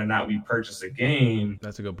justify whether or not we purchase a game.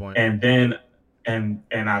 That's a good point. And then, and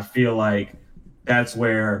I feel like that's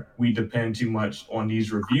where we depend too much on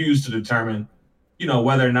these reviews to determine,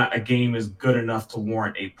 whether or not a game is good enough to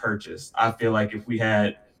warrant a purchase. I feel like if we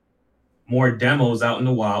had more demos out in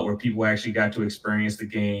the wild where people actually got to experience the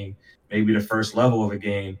game, maybe the first level of a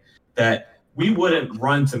game, that we wouldn't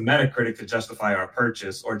run to Metacritic to justify our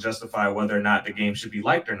purchase or justify whether or not the game should be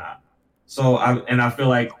liked or not. So I feel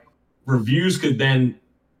like reviews could then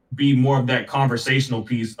be more of that conversational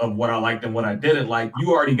piece of what I liked and what I didn't like.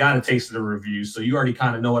 You already got a taste of the reviews, so you already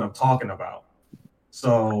kind of know what I'm talking about.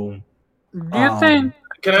 So, Do you think?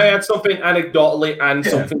 Can I add something anecdotally and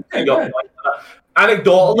something to your point?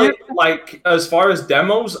 Anecdotally, like as far as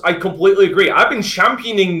demos, I completely agree. I've been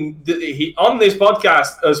championing on this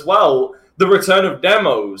podcast as well the return of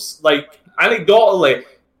demos. Like anecdotally,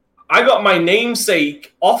 I got my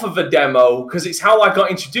namesake off of a demo because it's how I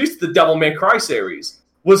got introduced to the Devil May Cry series.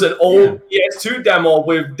 Was an old PS2 demo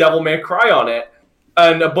with Devil May Cry on it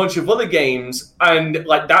and a bunch of other games, and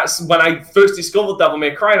like that's when I first discovered Devil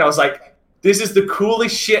May Cry, and I was like, "This is the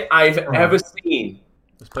coolest shit I've ever seen."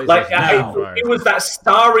 Like it was that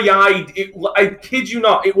starry-eyed. I kid you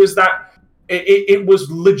not, it was that. It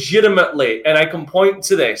was legitimately, and I can point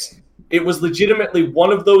to this. It was legitimately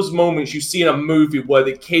one of those moments you see in a movie where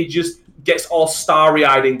the kid just gets all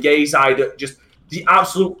starry-eyed and gaze-eyed at just the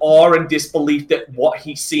absolute awe and disbelief that what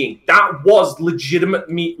he's seeing. That was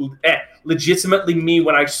legitimately me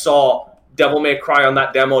when I saw Devil May Cry on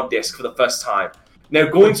that demo disc for the first time. Now,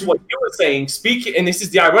 going to what you were saying, and this is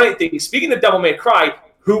the ironic thing, speaking of Devil May Cry,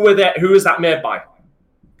 who is that made by?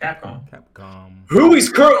 Capcom. Who is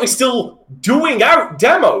currently still doing out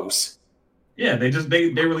demos? Yeah, they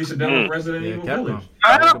released a demo of Resident Evil Village.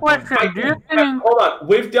 I have a question. Do you think? Hold on,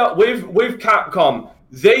 with Capcom,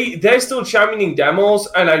 they're still championing demos,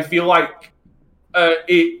 and I feel like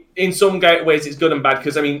it in some ways it's good and bad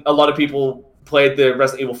because I mean a lot of people played the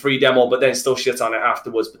Resident Evil 3 demo, but then still shit on it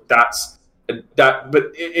afterwards. But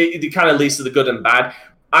it kind of leads to the good and bad.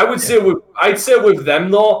 I'd say with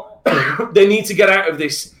them though, they need to get out of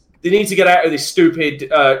this. They need to get out of this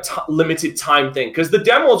stupid limited time thing because the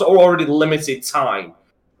demos are already limited time.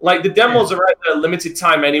 Like the demos are at a limited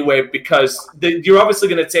time anyway because you're obviously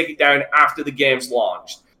going to take it down after the game's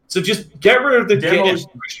launched. So just get rid of the demos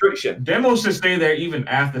restriction. Demos should stay there even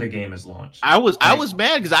after the game is launched. I was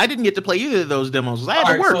mad because I didn't get to play either of those demos. I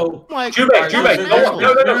had to work. So,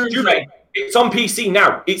 Jubei, it's on PC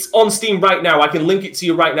now. It's on Steam right now. I can link it to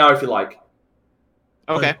you right now if you like.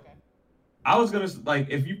 Okay. I was gonna like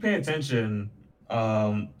if you pay attention.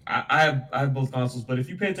 I have both consoles, but if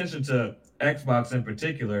you pay attention to Xbox in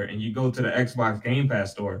particular, and you go to the Xbox Game Pass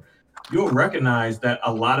store, you'll recognize that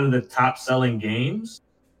a lot of the top selling games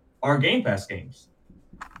are Game Pass games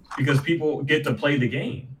because people get to play the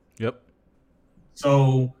game. Yep.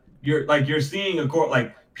 So you're seeing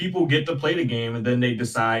people get to play the game and then they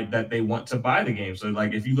decide that they want to buy the game. So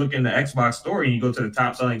like if you look in the Xbox store and you go to the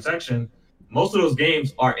top selling section, most of those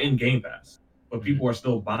games are in Game Pass, but people are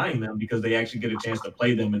still buying them because they actually get a chance to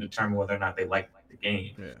play them and determine whether or not they like the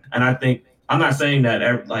game. Yeah. And I think I'm not saying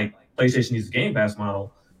that like PlayStation needs a Game Pass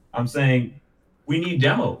model. I'm saying we need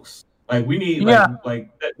demos. Like we need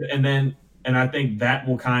and I think that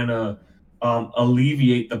will kind of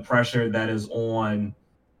alleviate the pressure that is on,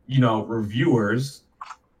 reviewers.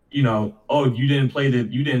 You didn't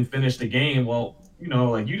finish the game. Well,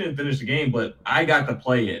 you didn't finish the game, but I got to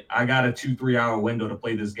play it. I got a 2-3 hour window to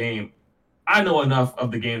play this game. I know enough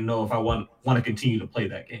of the game to know if I want to continue to play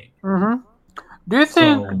that game. Mm-hmm. Do you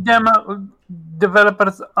think demo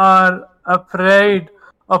developers are afraid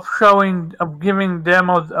of giving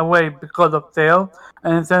demos away because of sales?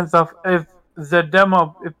 And in the sense of if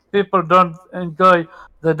people don't enjoy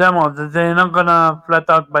the demo, they're not gonna flat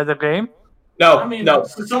out buy the game? No, I mean, no.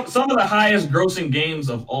 Some of the highest grossing games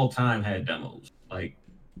of all time had demos.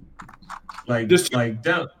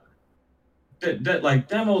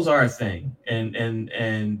 Demos are a thing,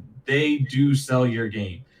 and they do sell your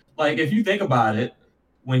game. Like if you think about it,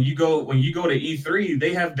 when you go to E3,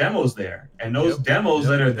 they have demos there, and those demos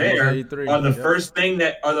that are there are the first thing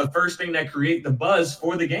that create the buzz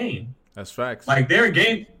for the game. That's facts. Like there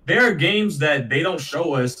are games that they don't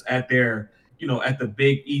show us at their at the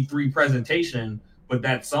big E3 presentation, but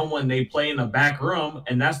that they play in a back room,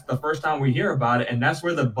 and that's the first time we hear about it, and that's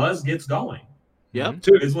where the buzz gets going. Yep.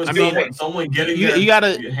 Is when someone getting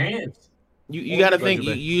their hands. You got to think.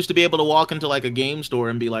 You used to be able to walk into like a game store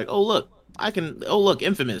and be like, "Oh look,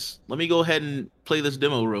 Infamous. Let me go ahead and play this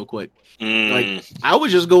demo real quick." Like I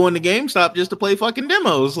would just go into GameStop just to play fucking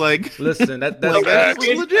demos. Like, listen, that's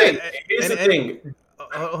legit. Here's the thing.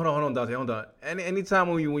 Hold on, Dante. Hold on. Anytime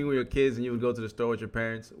when we were kids and you would go to the store with your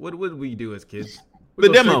parents, what would we do as kids? We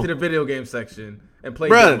go straight to the video game section and play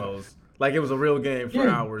demos. Like it was a real game for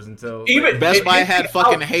hours until even Best Buy had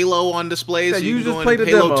fucking Halo on display. Yeah, so you just go played the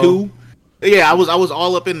Halo demo. 2. Yeah, I was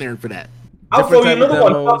all up in there for that. I'll throw you another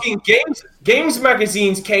one. demos. Fucking games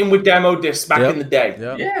magazines came with demo discs back in the day.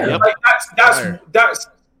 Yeah.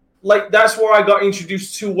 Like that's where I got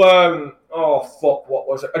introduced to what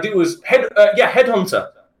was it? I think it was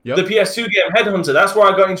Headhunter. Yep. The PS2 game Headhunter. That's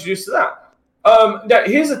where I got introduced to that. Now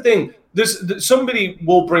here's the thing. Somebody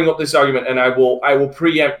will bring up this argument, and I will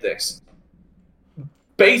preempt this.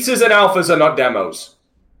 Betas and alphas are not demos.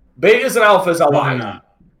 Betas and alphas are lies.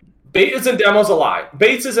 Betas and demos are lies.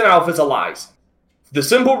 Betas and alphas are lies. The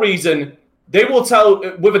simple reason they will tell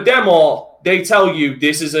with a demo, they tell you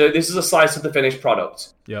this is a slice of the finished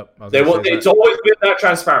product. Yep. It's always been that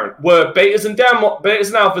transparent. Where betas and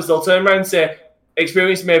alphas, they'll turn around and say,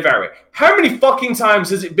 experience may vary. How many fucking times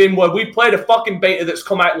has it been where we played a fucking beta that's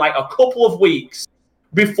come out like a couple of weeks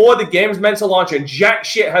before the game's meant to launch and jack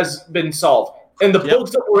shit has been solved, and the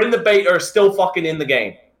bugs that were in the beta are still fucking in the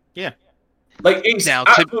game? Yeah. Like, it's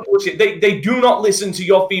absolute bullshit. They do not listen to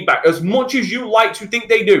your feedback. As much as you like to think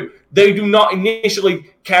they do not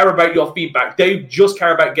initially care about your feedback. They just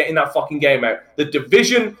care about getting that fucking game out. The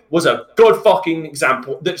Division was a good fucking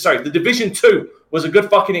example. The Division 2 was a good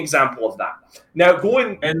fucking example of that. Now, I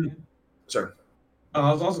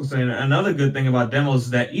was also saying another good thing about demos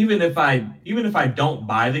is that even if I don't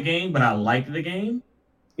buy the game, but I like the game,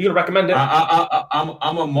 you gonna recommend it? I'm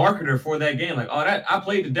a marketer for that game. Like, I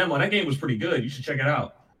played the demo. That game was pretty good. You should check it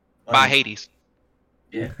out. Buy Hades.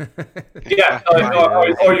 Yeah. Yeah.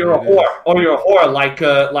 Or you're a whore. Or you're a whore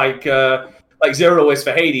like Zero is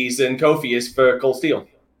for Hades and Kofi is for Cold Steel.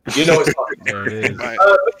 You know it's fucking. There it is. But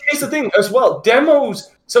here's the thing as well. Demos.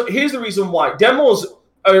 So here's the reason why demos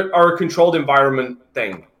are a controlled environment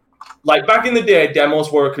thing. Like back in the day,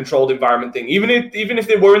 demos were a controlled environment thing. Even if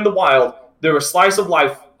they were in the wild, they're a slice of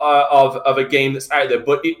life of a game that's out there.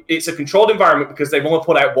 But it's a controlled environment because they've only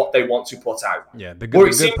put out what they want to put out. Yeah, the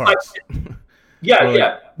good parts.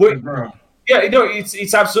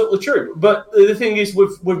 It's absolutely true. But the thing is,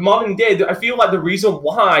 with modern day, I feel like the reason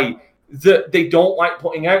why they don't like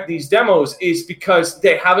putting out these demos is because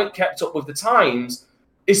they haven't kept up with the times,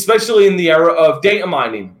 especially in the era of data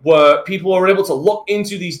mining, where people are able to look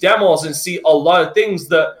into these demos and see a lot of things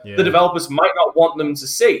that the developers might not want them to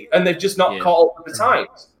see, and they've just not caught up with the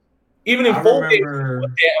times. Even in full games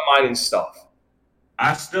with data mining stuff.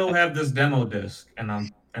 I still have this demo disc, and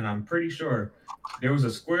I'm pretty sure there was a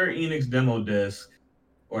Square Enix demo disc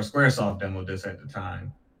or Squaresoft demo disc at the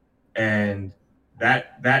time, and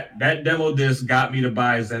that demo disc got me to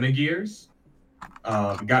buy Xenogears.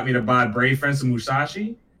 Got me to buy Brave Fence and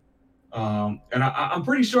Musashi. And I'm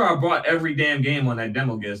pretty sure I bought every damn game on that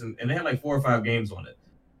demo disc, and they had like 4 or 5 games on it.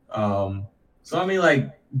 So I mean,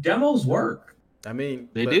 like, demos work. I mean,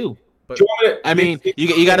 they do. But I mean,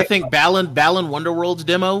 you got to think Balan Wonderworld's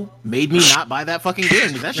demo made me not buy that fucking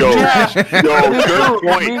game. That Yo, good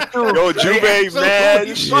point. Yo, Juve, man,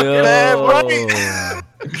 right?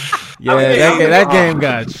 Yeah, that game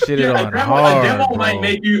got shitted on hard. A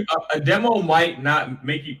demo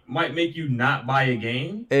might make you not buy a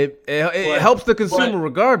game. It helps the consumer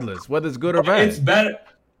regardless, whether it's good or bad. It's better,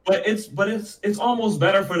 but it's almost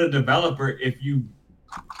better for the developer if you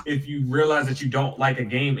realize that you don't like a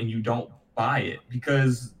game and you don't buy it,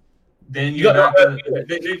 because then you're not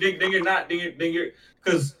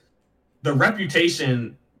because the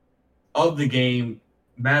reputation of the game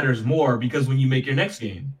matters more, because when you make your next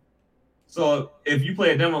game. So if you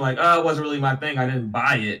play a demo like, it wasn't really my thing, I didn't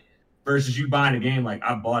buy it, versus you buying a game like,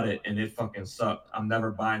 I bought it and it fucking sucked, I'm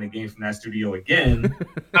never buying a game from that studio again.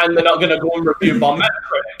 And they're not going to go and review it on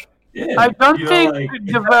Metacritic. Yeah, I don't think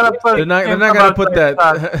developers. They're not gonna put that.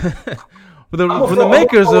 For the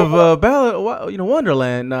makers of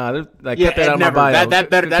Wonderland, kept that out of my bio.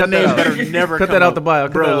 That name better never cut that out the bio,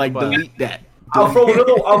 bro. Like, delete that. I'll throw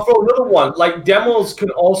another one. Like, demos can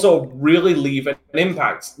also really leave an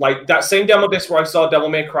impact. Like that same demo disc where I saw Devil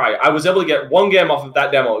May Cry, I was able to get one game off of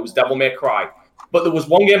that demo. It was Devil May Cry, but there was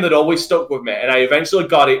one game that always stuck with me, and I eventually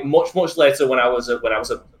got it much later when I was a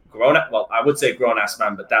grown up. Well, I would say grown ass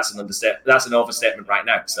man, but that's an overstatement right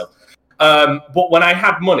now. So, but when I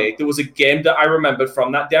had money, there was a game that I remembered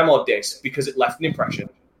from that demo disc because it left an impression,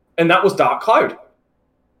 and that was Dark Cloud.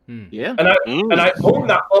 Yeah, and I owned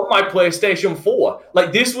that on my PlayStation 4.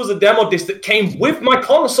 Like, this was a demo disc that came with my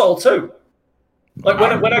console too. Like I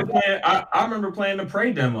remember playing the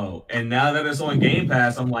Prey demo, and now that it's on Game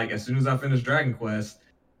Pass, I'm like, as soon as I finish Dragon Quest,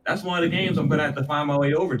 that's one of the games I'm gonna have to find my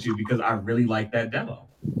way over to, because I really like that demo.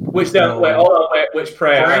 Which demo? Which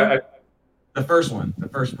Prey? The first one, the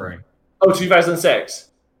first Prey. Oh, 2006.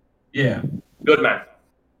 Yeah. Good man.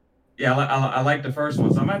 Yeah, I like the first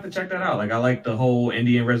one, so I'm gonna have to check that out. Like, I like the whole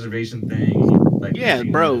Indian reservation thing. Like, Yeah,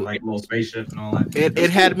 bro. like little spaceship and all that. It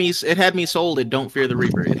had me sold at Don't Fear the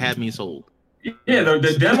Reaper. It had me sold. Yeah,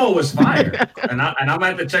 the demo was fire, and I'm gonna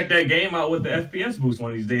have to check that game out with the FPS boost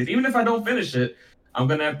one of these days. Even if I don't finish it, I'm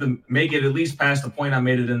gonna have to make it at least past the point I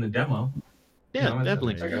made it in the demo. Yeah,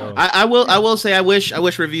 definitely. I will say I wish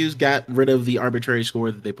reviews got rid of the arbitrary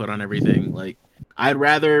score that they put on everything. Like, I'd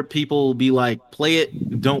rather people be like, play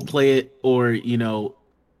it, don't play it, or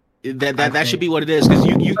that should be what it is, because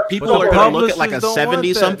people are gonna look at like a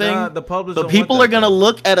 70 something. But people are gonna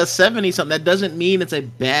look at a 70 something. That doesn't mean it's a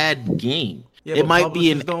bad game. Yeah, it might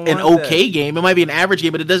be an okay game. It might be an average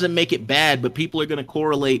game, but it doesn't make it bad. But people are going to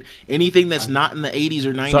correlate anything that's not in the 80s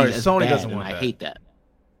or 90s as Sony bad, doesn't want and that. I hate that.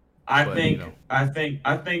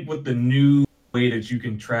 I think with the new way that you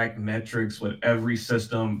can track metrics with every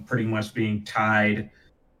system pretty much being tied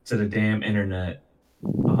to the damn internet,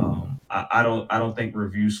 I don't think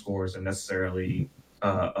review scores are necessarily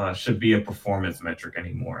should be a performance metric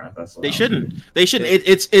anymore. They shouldn't.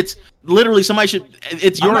 It's literally somebody should.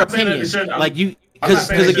 It's your opinion. Like you, because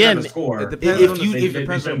again, it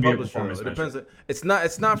depends on the publisher. It depends. It's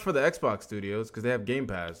not for the Xbox studios because they have Game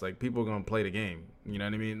Pass. Like, people are gonna play the game. You know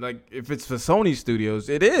what I mean? Like, if it's for Sony studios,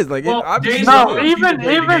 it is. Like, even Xbox.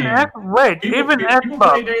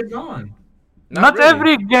 Not really.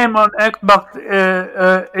 Every game on Xbox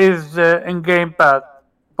is in Game Pass.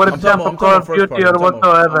 For example, Call of Duty or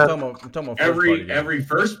whatsoever. I'm talking about every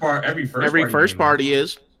first party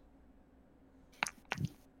is.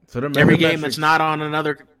 So every game that's not on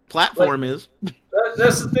another platform is.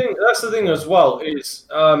 That's the thing. That's the thing as well. Is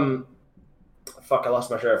fuck, I lost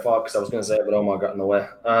my train of thought because I was going to say it, but Omar got in the way.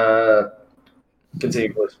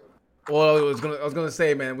 Continue, please. Well, I was gonna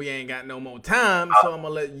say, man, we ain't got no more time, so I'm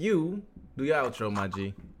gonna let you do your outro, my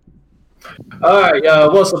G. All right,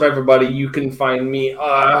 what's up, everybody? You can find me.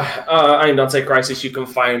 I'm Dante Crisis. You can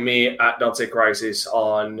find me at Dante Crisis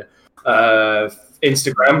on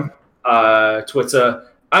Instagram, Twitter,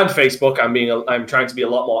 and Facebook. I'm trying to be a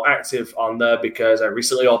lot more active on there because I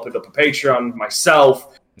recently opened up a Patreon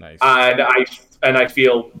myself. Nice. And I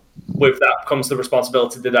feel with that comes the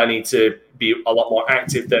responsibility that I need to be a lot more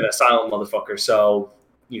active than a silent motherfucker. So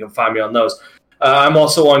you can find me on those. I'm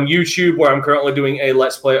also on YouTube, where I'm currently doing a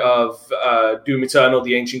Let's Play of Doom Eternal,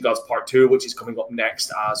 The Ancient Gods Part 2, which is coming up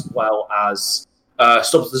next, as well as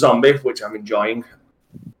Stubbs the Zombie, which I'm enjoying.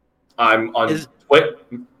 I'm on Twitch.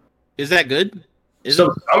 Is that good?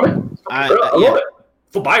 Stubbs the Zombie? I love it.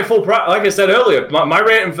 For buy full price, like I said earlier, my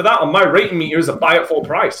rating for that on my rating meter is a buy at full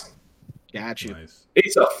price. Got you. Nice.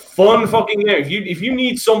 It's a fun fucking game. If you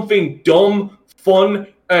need something dumb, fun,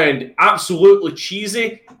 and absolutely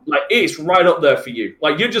cheesy, like, it's right up there for you.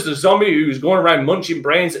 Like, you're just a zombie who's going around munching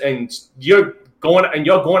brains, and you're going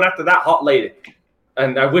after that hot lady.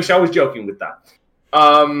 And I wish I was joking with that.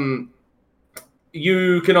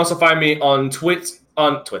 You can also find me on Twitch.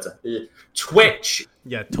 Yeah, Twitch.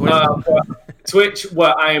 Twitch,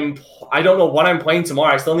 where I don't know what I'm playing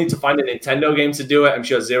tomorrow. I still need to find a Nintendo game to do it. I'm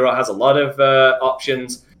sure Zero has a lot of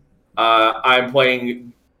options. I'm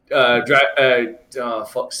playing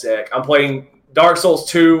fuck's sake. I'm playing Dark Souls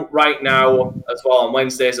 2 right now as well. On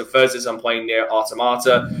Wednesdays and Thursdays, I'm playing Nier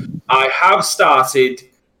Automata. I have started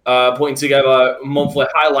putting together monthly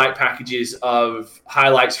highlight packages of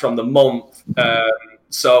highlights from the month.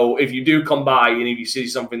 So if you do come by and if you see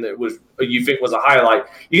something that you think was a highlight,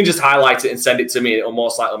 you can just highlight it and send it to me, and it'll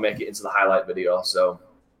most likely make it into the highlight video. So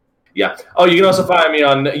yeah. Oh, you can also find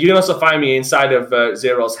me inside of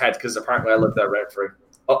Zero's head, because apparently I live there rent free.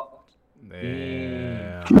 Oh.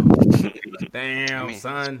 Damn,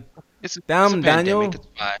 son. It's Damn, Daniel. It's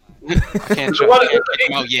I can't come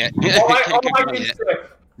out yet.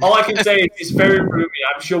 All I can say is it's very roomy.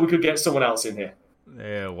 I'm sure we could get someone else in here.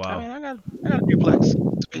 Yeah, wow. I got a duplex.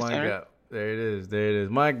 My God. There it is.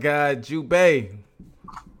 My God, Jubei.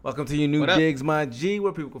 Welcome to your new gigs, my G.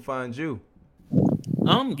 Where people can find you?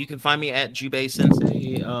 You can find me at Jubei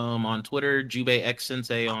Sensei on Twitter, Jubei X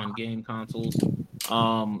Sensei on game consoles.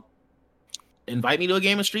 Invite me to a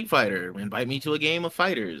game of Street Fighter. Invite me to a game of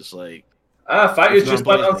Fighters. Like, Fighters just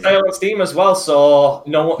went on sale on Steam as well, so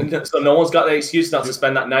no one's got the excuse not to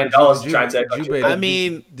spend that $9 to try and take.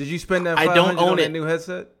 Did you spend that? I don't own that new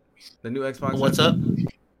headset, the new Xbox. What's up?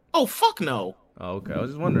 Oh, fuck no. Oh, okay. I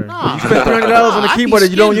was just wondering. Nah, you spent $300 on a keyboard that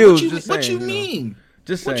you don't use. What you mean?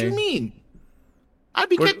 Just saying. What you mean? I'd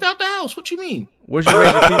be kicked out the house. What you mean? Where's your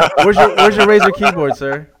Razer keyboard,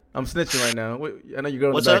 sir? I'm snitching right now. I know you're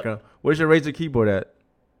going in the background. Where's your Razer keyboard at?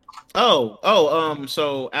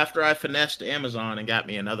 So after I finessed Amazon and got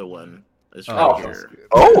me another one, it's right here.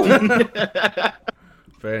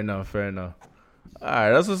 Fair enough. All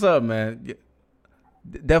right, that's what's up, man.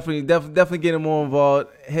 Definitely getting more involved.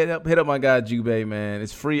 Hit up my guy Jubei, man.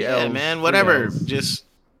 It's free. Yeah, L's, man. free Whatever. L's.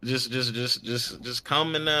 Just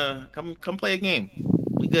come and come play a game.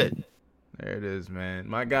 We good. There it is, man.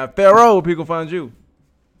 My guy Pharaoh. Where people find you?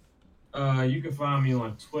 You can find me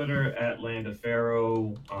on Twitter at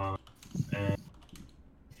LandofPharaoh. And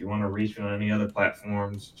if you want to reach me on any other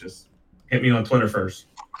platforms, just hit me on Twitter first.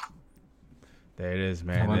 There it is,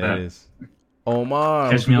 man. How about There it that? is. Omar,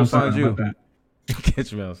 Catch me where people outside. find How you? about that?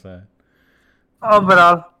 Catch me outside.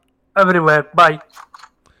 Overall, everywhere. Bye.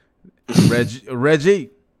 Reggie.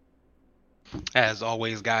 As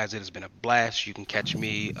always, guys, it has been a blast. You can catch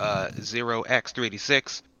me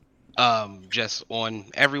 0x386 just on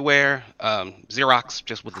everywhere. Xerox,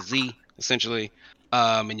 just with a Z, essentially.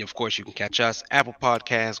 And of course, you can catch us Apple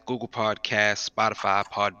Podcasts, Google Podcasts, Spotify,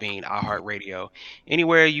 Podbean, iHeartRadio.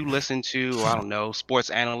 Anywhere you listen to, I don't know, sports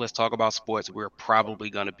analysts talk about sports, we're probably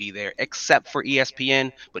going to be there, except for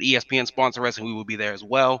ESPN. But ESPN sponsor us, and we will be there as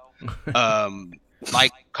well.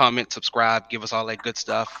 Like, comment, subscribe, give us all that good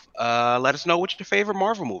stuff. Let us know what your favorite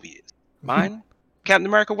Marvel movie is. Mine, Captain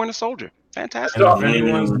America: Winter Soldier. Fantastic. And if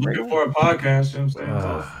anyone's looking for a podcast, you know what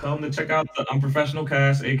I'm saying, tell them to check out the Unprofessional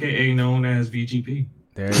Cast, aka known as VGP.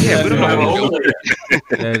 There it Yeah, is. we don't know what we're doing.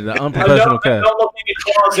 There's the unprofessional cat. Don't look in your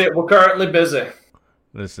closet. We're currently busy.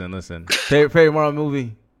 Listen. Favorite Marvel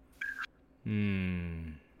movie?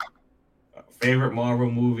 Favorite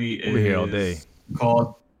Marvel movie We'll be here all day. is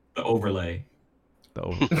called The Overlay.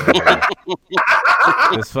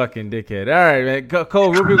 This fucking dickhead. All right, man.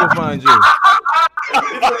 Cole, where people find you?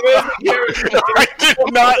 I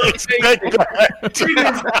did not expect that. It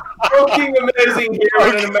is fucking amazing here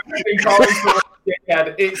in an American college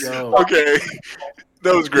dickhead. It's Okay,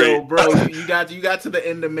 that was great. Yo, bro, you got to the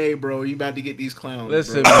end of May, bro. You about to get these clowns.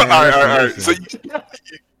 Listen, bro. man. All right. Listen.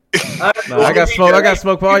 So No, I got smoke. I got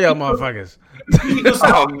smoke for all y'all motherfuckers.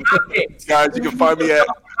 guys, you can find me at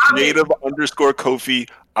native_Kofi.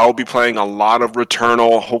 I'll be playing a lot of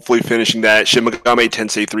Returnal, hopefully finishing that Shin Megami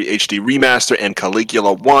Tensei 3 HD Remaster and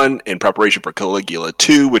Caligula 1 in preparation for Caligula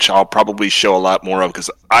 2, which I'll probably show a lot more of because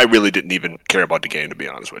I really didn't even care about the game, to be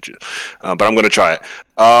honest with you. But I'm going to try it.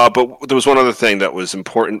 But there was one other thing that was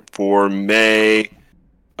important for May,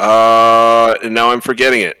 and now I'm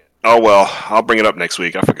forgetting it. Oh, well, I'll bring it up next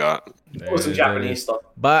week. I forgot. It was some Japanese stuff.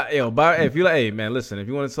 But if you like, hey man, listen, if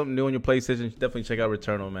you want something new on your PlayStation, definitely check out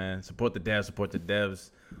Returnal, man. Support the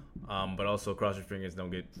devs, but also cross your fingers,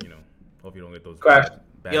 don't get, hope you don't get those. Correct.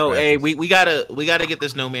 bad Yo, hey, graphics. we gotta get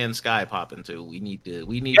this No Man's Sky popping too. We need to Yes,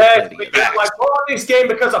 play we together. got bought this game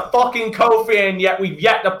because of fucking Kofi, and yet we've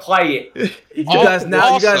yet to play it. You guys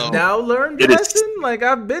Also- now learned the It is- lesson. Like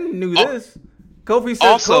I've been knew this. Kofi said,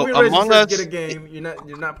 Also, Kofi Among says Us- get a game.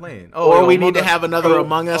 You're not playing. Or we Among need to Us- have another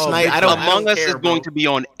Among Us night. big I don't time. Among Us care, is bro. going to be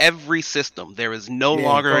on every system. There is no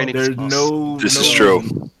longer an There's excuse. This is true.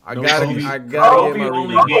 I No, gotta Kofi- get Kofi my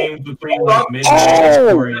only review. games between like midnight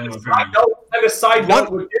and 4 a.m. And a side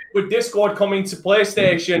note, with Discord coming to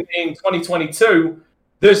PlayStation in 2022,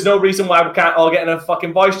 there's no reason why we can't all get in a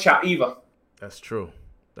fucking voice chat either. That's true.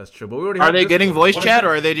 But we already Are have they this getting one. voice chat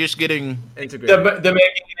or are they just getting? Integrated? They're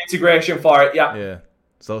making an integration for it, yeah. Yeah.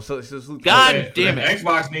 So God Okay, damn the it.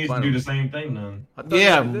 Xbox needs to Finally. do the same thing then. I thought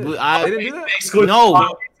Yeah, they did. I- They didn't do that. Exclusive.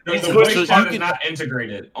 No. The It's voice good. chat You is can- not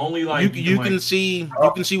integrated. Only like You can see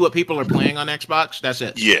what people are playing on Xbox. That's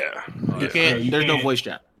it. Yeah. You can't. you There's no can't. voice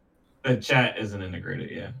chat. the chat isn't integrated.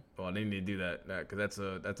 Yeah. Well, they need to do that because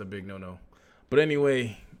that's a big no. But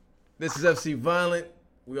anyway, this is FC Violent.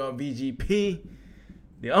 We are VGP,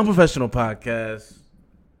 the Unprofessional Podcast.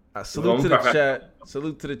 Salute to the chat.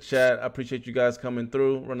 Salute to the chat. I appreciate you guys coming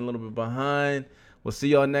through. Running a little bit behind. We'll see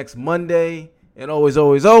y'all next Monday. And always,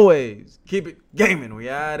 always, always keep it gaming. We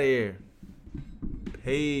out of here.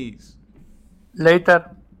 Peace. Later.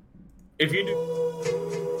 If you do.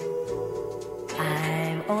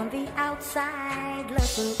 I'm on the outside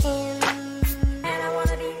looking in, and I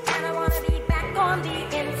wanna be back on the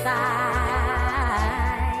inside.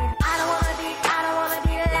 I don't wanna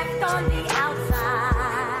be left on the outside,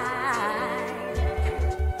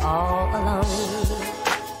 all alone.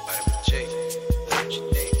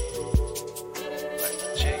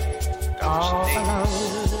 All alone.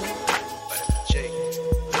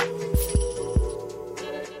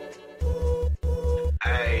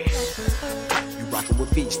 You rockin'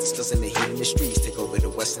 with beats, discussing the heat in the streets. Take over the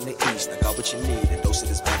west and the east. I got what you need, a dose of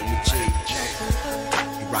this vitamin G.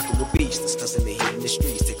 You rockin' with beats, discussing the heat in the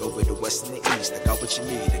streets. Take over the west and the east. I got what you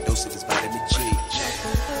need, a dose of this vitamin G.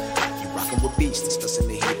 You rockin' with beats, discussing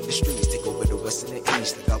the heat in the streets. Take over the west and the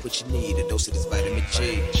east. I got what you need, a dose of this vitamin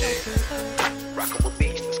G. Rockin' with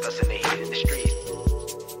beats.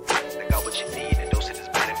 what you need, a dose of this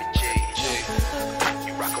vitamin J.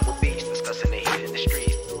 You rockin' with beats, discussing the heat in the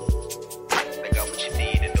streets. They got what you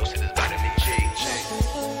need, a dose of this vitamin J.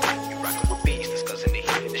 You rockin' with beats, discussing the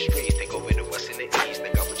heat in the streets. They go over the west and the east.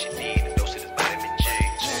 They got what you need, a dose of this vitamin J.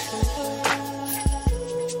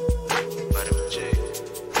 Vitamin J.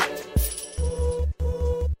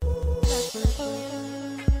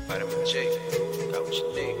 Vitamin J. Got what you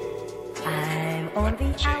need. I'm on the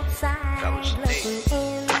outside looking in.